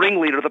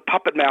ringleader, the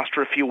puppet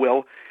master, if you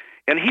will,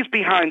 and he's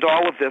behind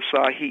all of this.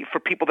 For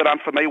people that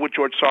aren't familiar with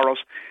George Soros,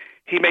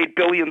 he made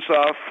billions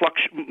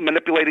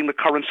manipulating the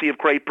currency of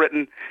Great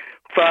Britain.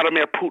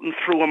 Vladimir Putin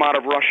threw him out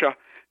of Russia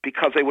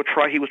because he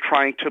was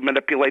trying to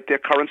manipulate their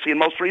currency. And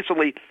most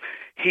recently,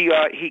 he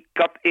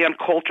got Ann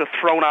Coulter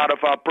thrown out of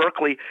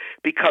Berkeley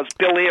because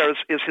Bill Ayers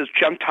is his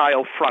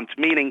Gentile front,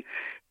 meaning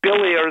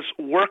Bill Ayers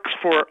works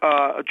for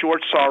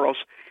George Soros,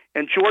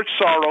 and George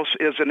Soros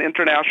is an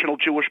international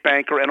Jewish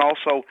banker, and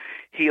also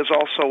he is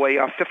also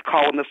a fifth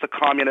columnist, a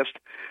communist.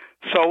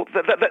 So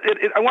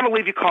I want to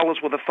leave you callers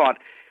with a thought.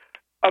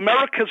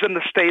 America's in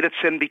the state it's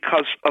in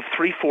because of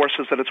three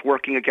forces that it's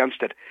working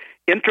against it: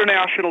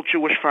 international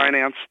Jewish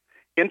finance,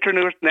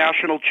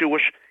 international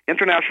Jewish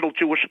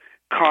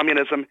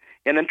communism,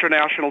 and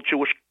international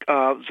Jewish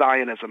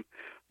Zionism.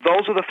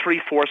 Those are the three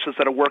forces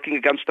that are working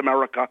against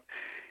America.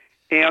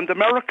 And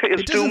America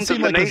is doomed as a nation. It doesn't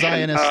seem like the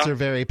Zionists are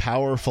very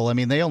powerful. I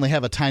mean, they only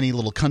have a tiny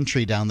little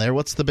country down there.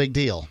 What's the big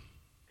deal?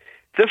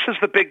 This is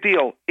the big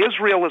deal.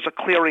 Israel is a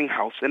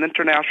clearinghouse, an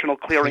international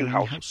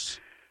clearinghouse.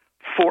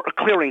 For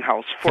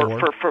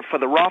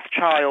the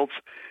Rothschilds,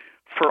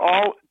 for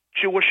all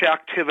Jewish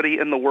activity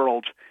in the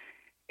world.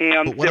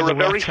 And there are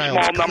very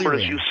small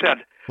numbers, you said,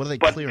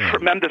 but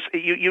tremendous.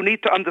 You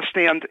need to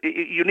understand,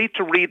 you need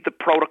to read the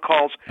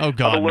protocols of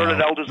the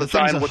learned elders of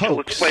Zion, which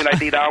will explain. I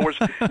need hours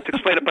to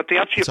explain it. But to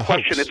answer your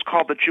question, it's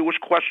called the Jewish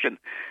question.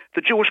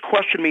 The Jewish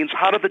question means,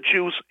 how did the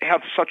Jews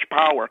have such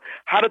power?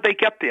 How did they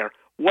get there?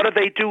 What did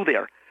they do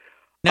there?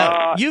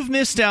 Now, you've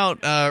missed out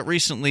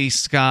recently,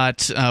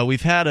 Scott.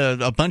 We've had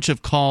a bunch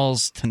of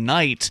calls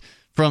tonight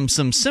from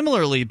some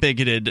similarly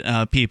bigoted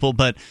people,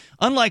 but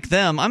unlike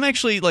them, I'm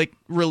actually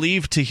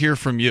relieved to hear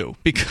from you,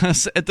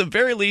 because at the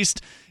very least,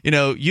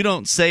 you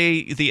don't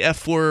say the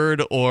F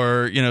word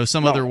or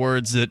some other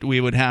words that we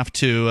would have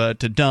to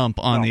dump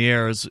on the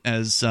air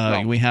as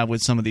we have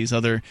with some of these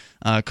other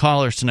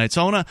callers tonight.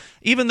 So I want to,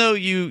 even though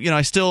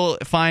I still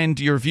find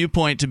your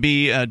viewpoint to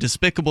be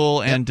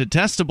despicable and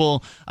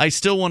detestable, I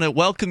still want to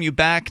welcome you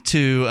back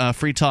to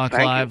Free Talk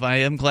Live. I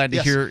am glad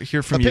to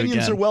hear from you again.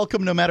 Opinions are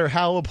welcome no matter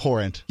how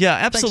abhorrent. Yeah,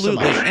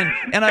 absolutely.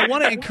 And I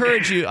want to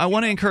encourage you. I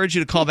want to encourage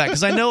you to call back,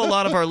 because I know a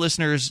lot of our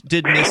listeners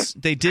did miss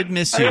you.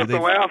 I have to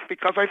laugh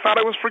because I thought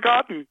I was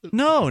forgotten.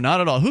 No, not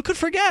at all. Who could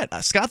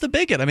forget Scott the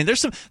Bigot? I mean, there's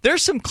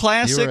some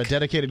classic. You were a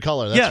dedicated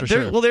caller. That's for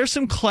sure. Well, there's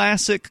some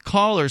classic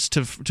callers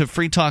to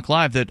Free Talk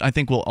Live that I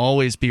think will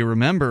always be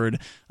remembered,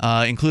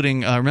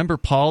 including remember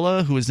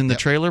Paula, who was in the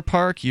trailer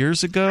park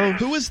years ago.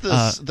 Who was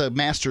the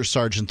master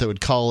sergeant that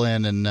would call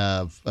in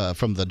and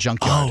from the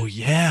junkyard? Oh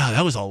yeah,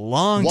 that was a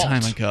long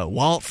time ago.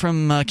 Walt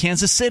from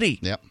Kansas City.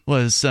 Yep.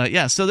 Was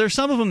so there's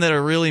some of them that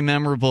are really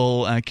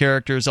memorable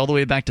characters, all the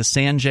way back to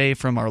Sanjay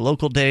from our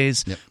local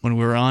days when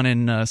we were on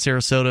in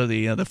Sarasota,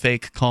 the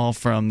fake call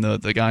from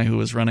the guy who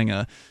was running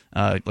a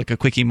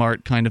Quickie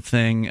Mart kind of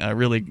thing,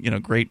 really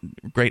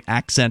great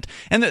accent.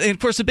 And of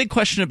course the big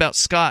question about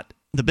Scott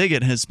the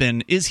Bigot has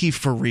been, is he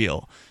for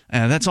real?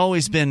 That's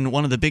always been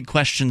one of the big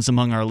questions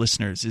among our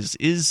listeners,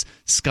 is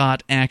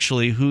Scott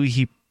actually who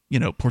he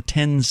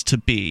portends to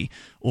be,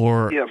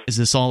 or is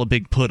this all a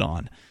big put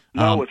on?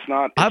 No, it's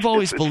not. I've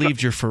always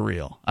believed you're for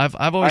real. I've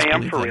always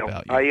believed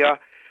that about you.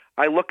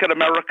 I look at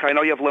America. I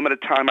know you have limited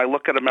time. I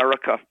look at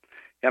America,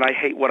 and I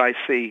hate what I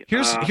see.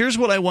 Here's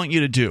what I want you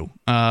to do.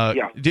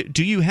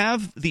 Do you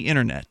have the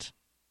internet?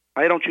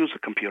 I don't use a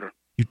computer.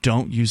 You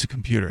don't use a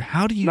computer.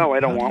 How do you? No, I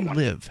don't want one.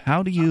 Live?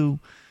 How do you?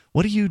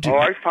 What do you do? Oh,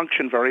 I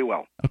function very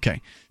well.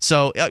 Okay.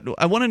 So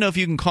I want to know if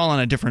you can call on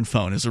a different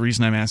phone is the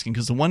reason I'm asking,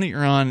 because the one that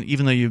you're on,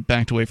 even though you've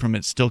backed away from it,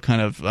 it's still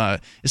kind of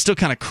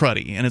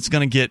cruddy, and it's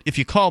going to get, if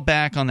you call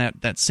back on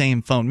that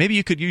same phone, maybe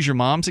you could use your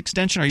mom's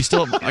extension. Are you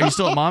still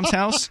at mom's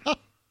house?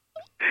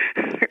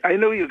 I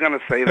knew you were going to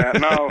say that.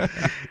 No.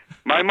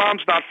 My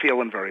mom's not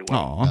feeling very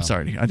well. Oh, I'm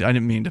sorry. I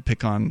didn't mean to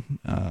pick on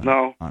her.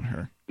 No,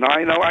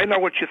 I know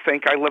what you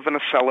think. I live in a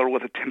cellar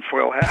with a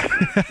tinfoil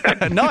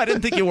hat. No, I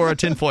didn't think you wore a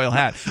tinfoil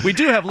hat. We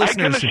do have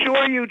listeners. I can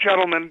assure you,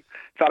 gentlemen,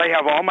 that I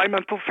have all my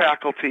mental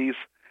faculties.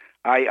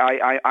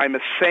 I'm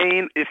as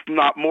sane, if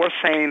not more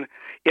sane.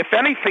 If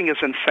anything is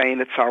insane,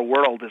 it's our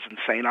world is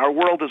insane. Our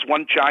world is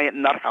one giant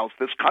nut house.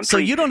 This country so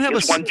you don't have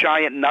is one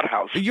giant nut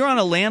house. You're on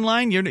a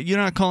landline? You're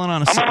not calling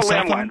on a cell phone?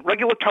 I'm on a landline,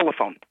 regular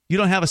telephone. You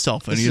don't have a cell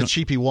phone? This is a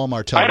cheapy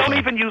Walmart telephone. I don't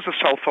even use a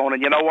cell phone,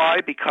 and you know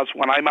why? Because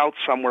when I'm out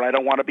somewhere, I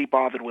don't want to be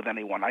bothered with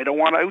anyone. I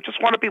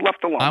just want to be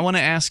left alone. I want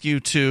to ask you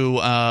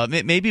to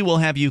maybe we'll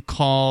have you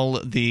call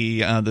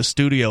the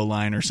studio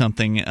line or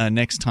something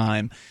next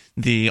time.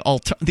 The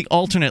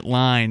alternate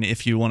line,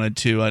 if you wanted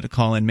to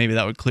call in, maybe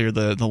that would clear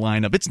the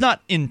lineup. It's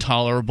not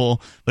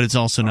intolerable, but it's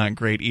also not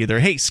great either.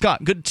 Hey,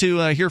 Scott, good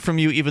to hear from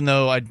you, even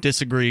though I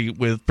disagree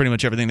with pretty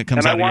much everything that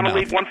comes out of your mouth. And I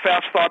want to leave one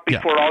fast thought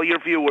before all your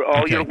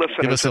your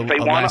listeners. If they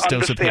want to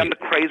understand the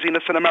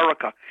craziness in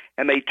America,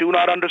 and they do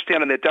not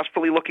understand, and they're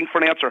desperately looking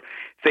for an answer,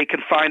 they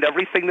can find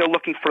everything they're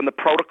looking for in the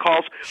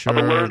protocols of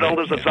the learned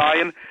elders of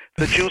Zion.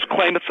 The Jews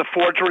claim it's a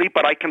forgery,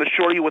 but I can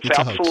assure you it's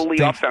absolutely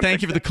authentic.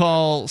 Thank you for the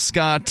call,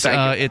 Scott.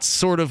 It's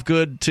sort of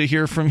good to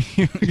hear from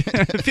you.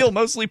 I feel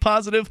mostly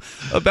positive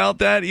about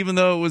that, even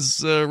though it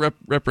was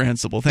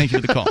reprehensible. Thank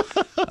you for the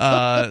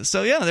call.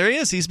 So, yeah, there he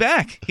is. He's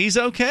back. He's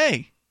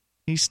okay.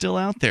 He's still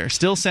out there.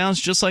 Still sounds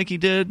just like he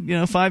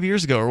did, 5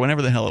 years ago or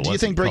whenever the hell it was. Do you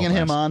think bringing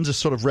him on just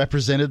sort of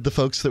represented the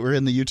folks that were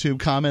in the YouTube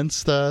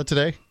comments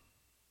today?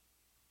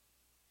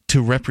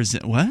 To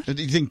represent what?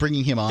 Do you think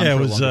bringing him on? Yeah, it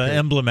was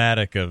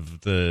emblematic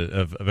of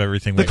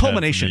everything. The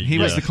culmination. He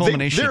was the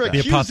culmination.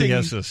 The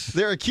apotheosis.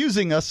 They're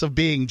accusing us of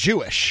being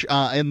Jewish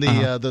in the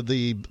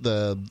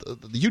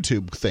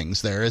YouTube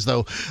things there, as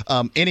though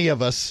any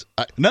of us,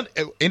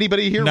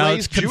 anybody here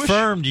raised Jewish?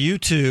 Confirmed. You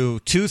two,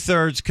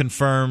 2/3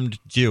 confirmed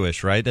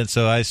Jewish, right? And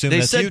so I assume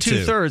they that's said you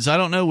two. 2/3. I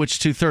don't know which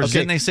 2/3. Okay.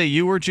 Didn't they say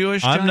you were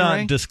Jewish? I'm John not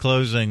Ray?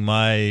 disclosing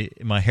my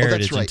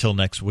heritage until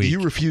next week.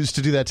 You refuse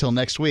to do that till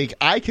next week.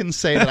 I can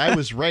say that I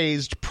was raised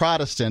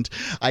Protestant.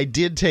 I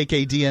did take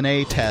a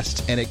DNA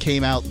test, and it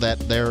came out that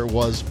there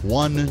was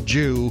one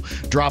Jew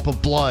drop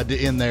of blood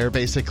in there,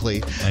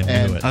 basically. I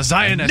knew it. A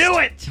Zionist. I knew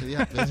it!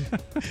 Yeah,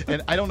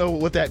 and I don't know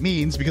what that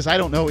means, because I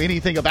don't know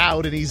anything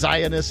about any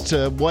Zionist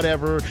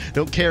whatever.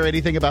 Don't care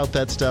anything about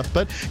that stuff.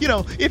 But,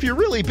 if you're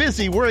really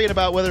busy worrying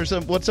about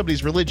what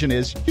somebody's religion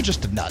is, you're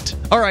just a nut.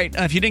 All right.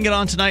 If you didn't get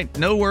on tonight,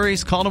 no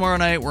worries. Call tomorrow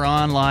night. We're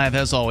on live,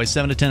 as always,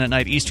 7 to 10 at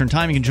night Eastern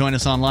Time. You can join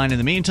us online in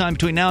the meantime,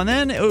 between now and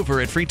then,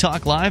 over at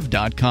freetalklive.com.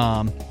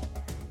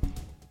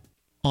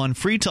 On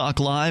Free Talk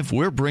Live,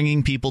 we're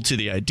bringing people to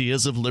the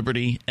ideas of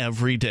liberty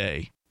every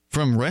day.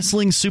 From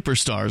wrestling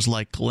superstars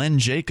like Glenn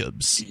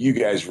Jacobs. You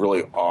guys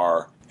really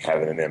are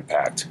having an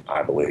impact,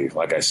 I believe.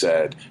 Like I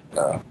said,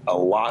 a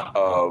lot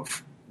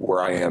of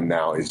where I am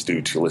now is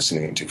due to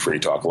listening to Free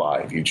Talk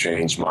Live. You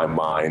changed my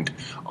mind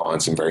on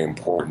some very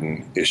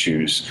important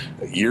issues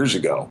years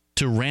ago.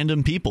 To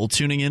random people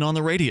tuning in on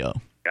the radio.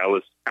 I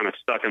was kind of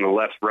stuck in the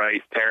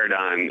left-right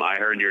paradigm. I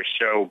heard your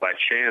show by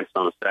chance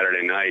on a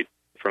Saturday night.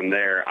 From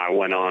there, I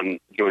went on,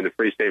 joined the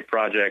Free State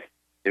Project,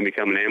 and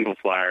become an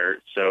amplifier.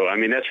 So,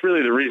 that's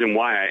really the reason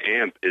why I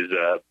amp, is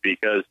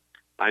because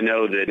I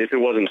know that if it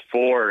wasn't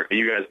for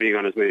you guys being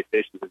on as many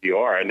stations as you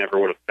are, I never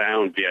would have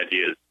found the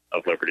ideas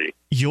of liberty.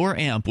 Your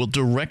amp will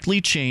directly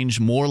change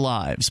more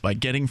lives by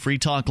getting Free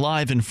Talk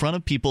Live in front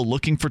of people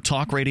looking for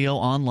talk radio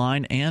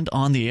online and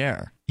on the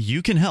air.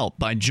 You can help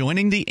by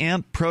joining the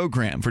AMP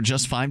program for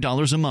just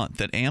 $5 a month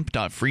at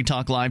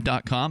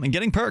amp.freetalklive.com and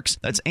getting perks.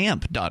 That's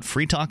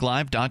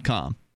amp.freetalklive.com.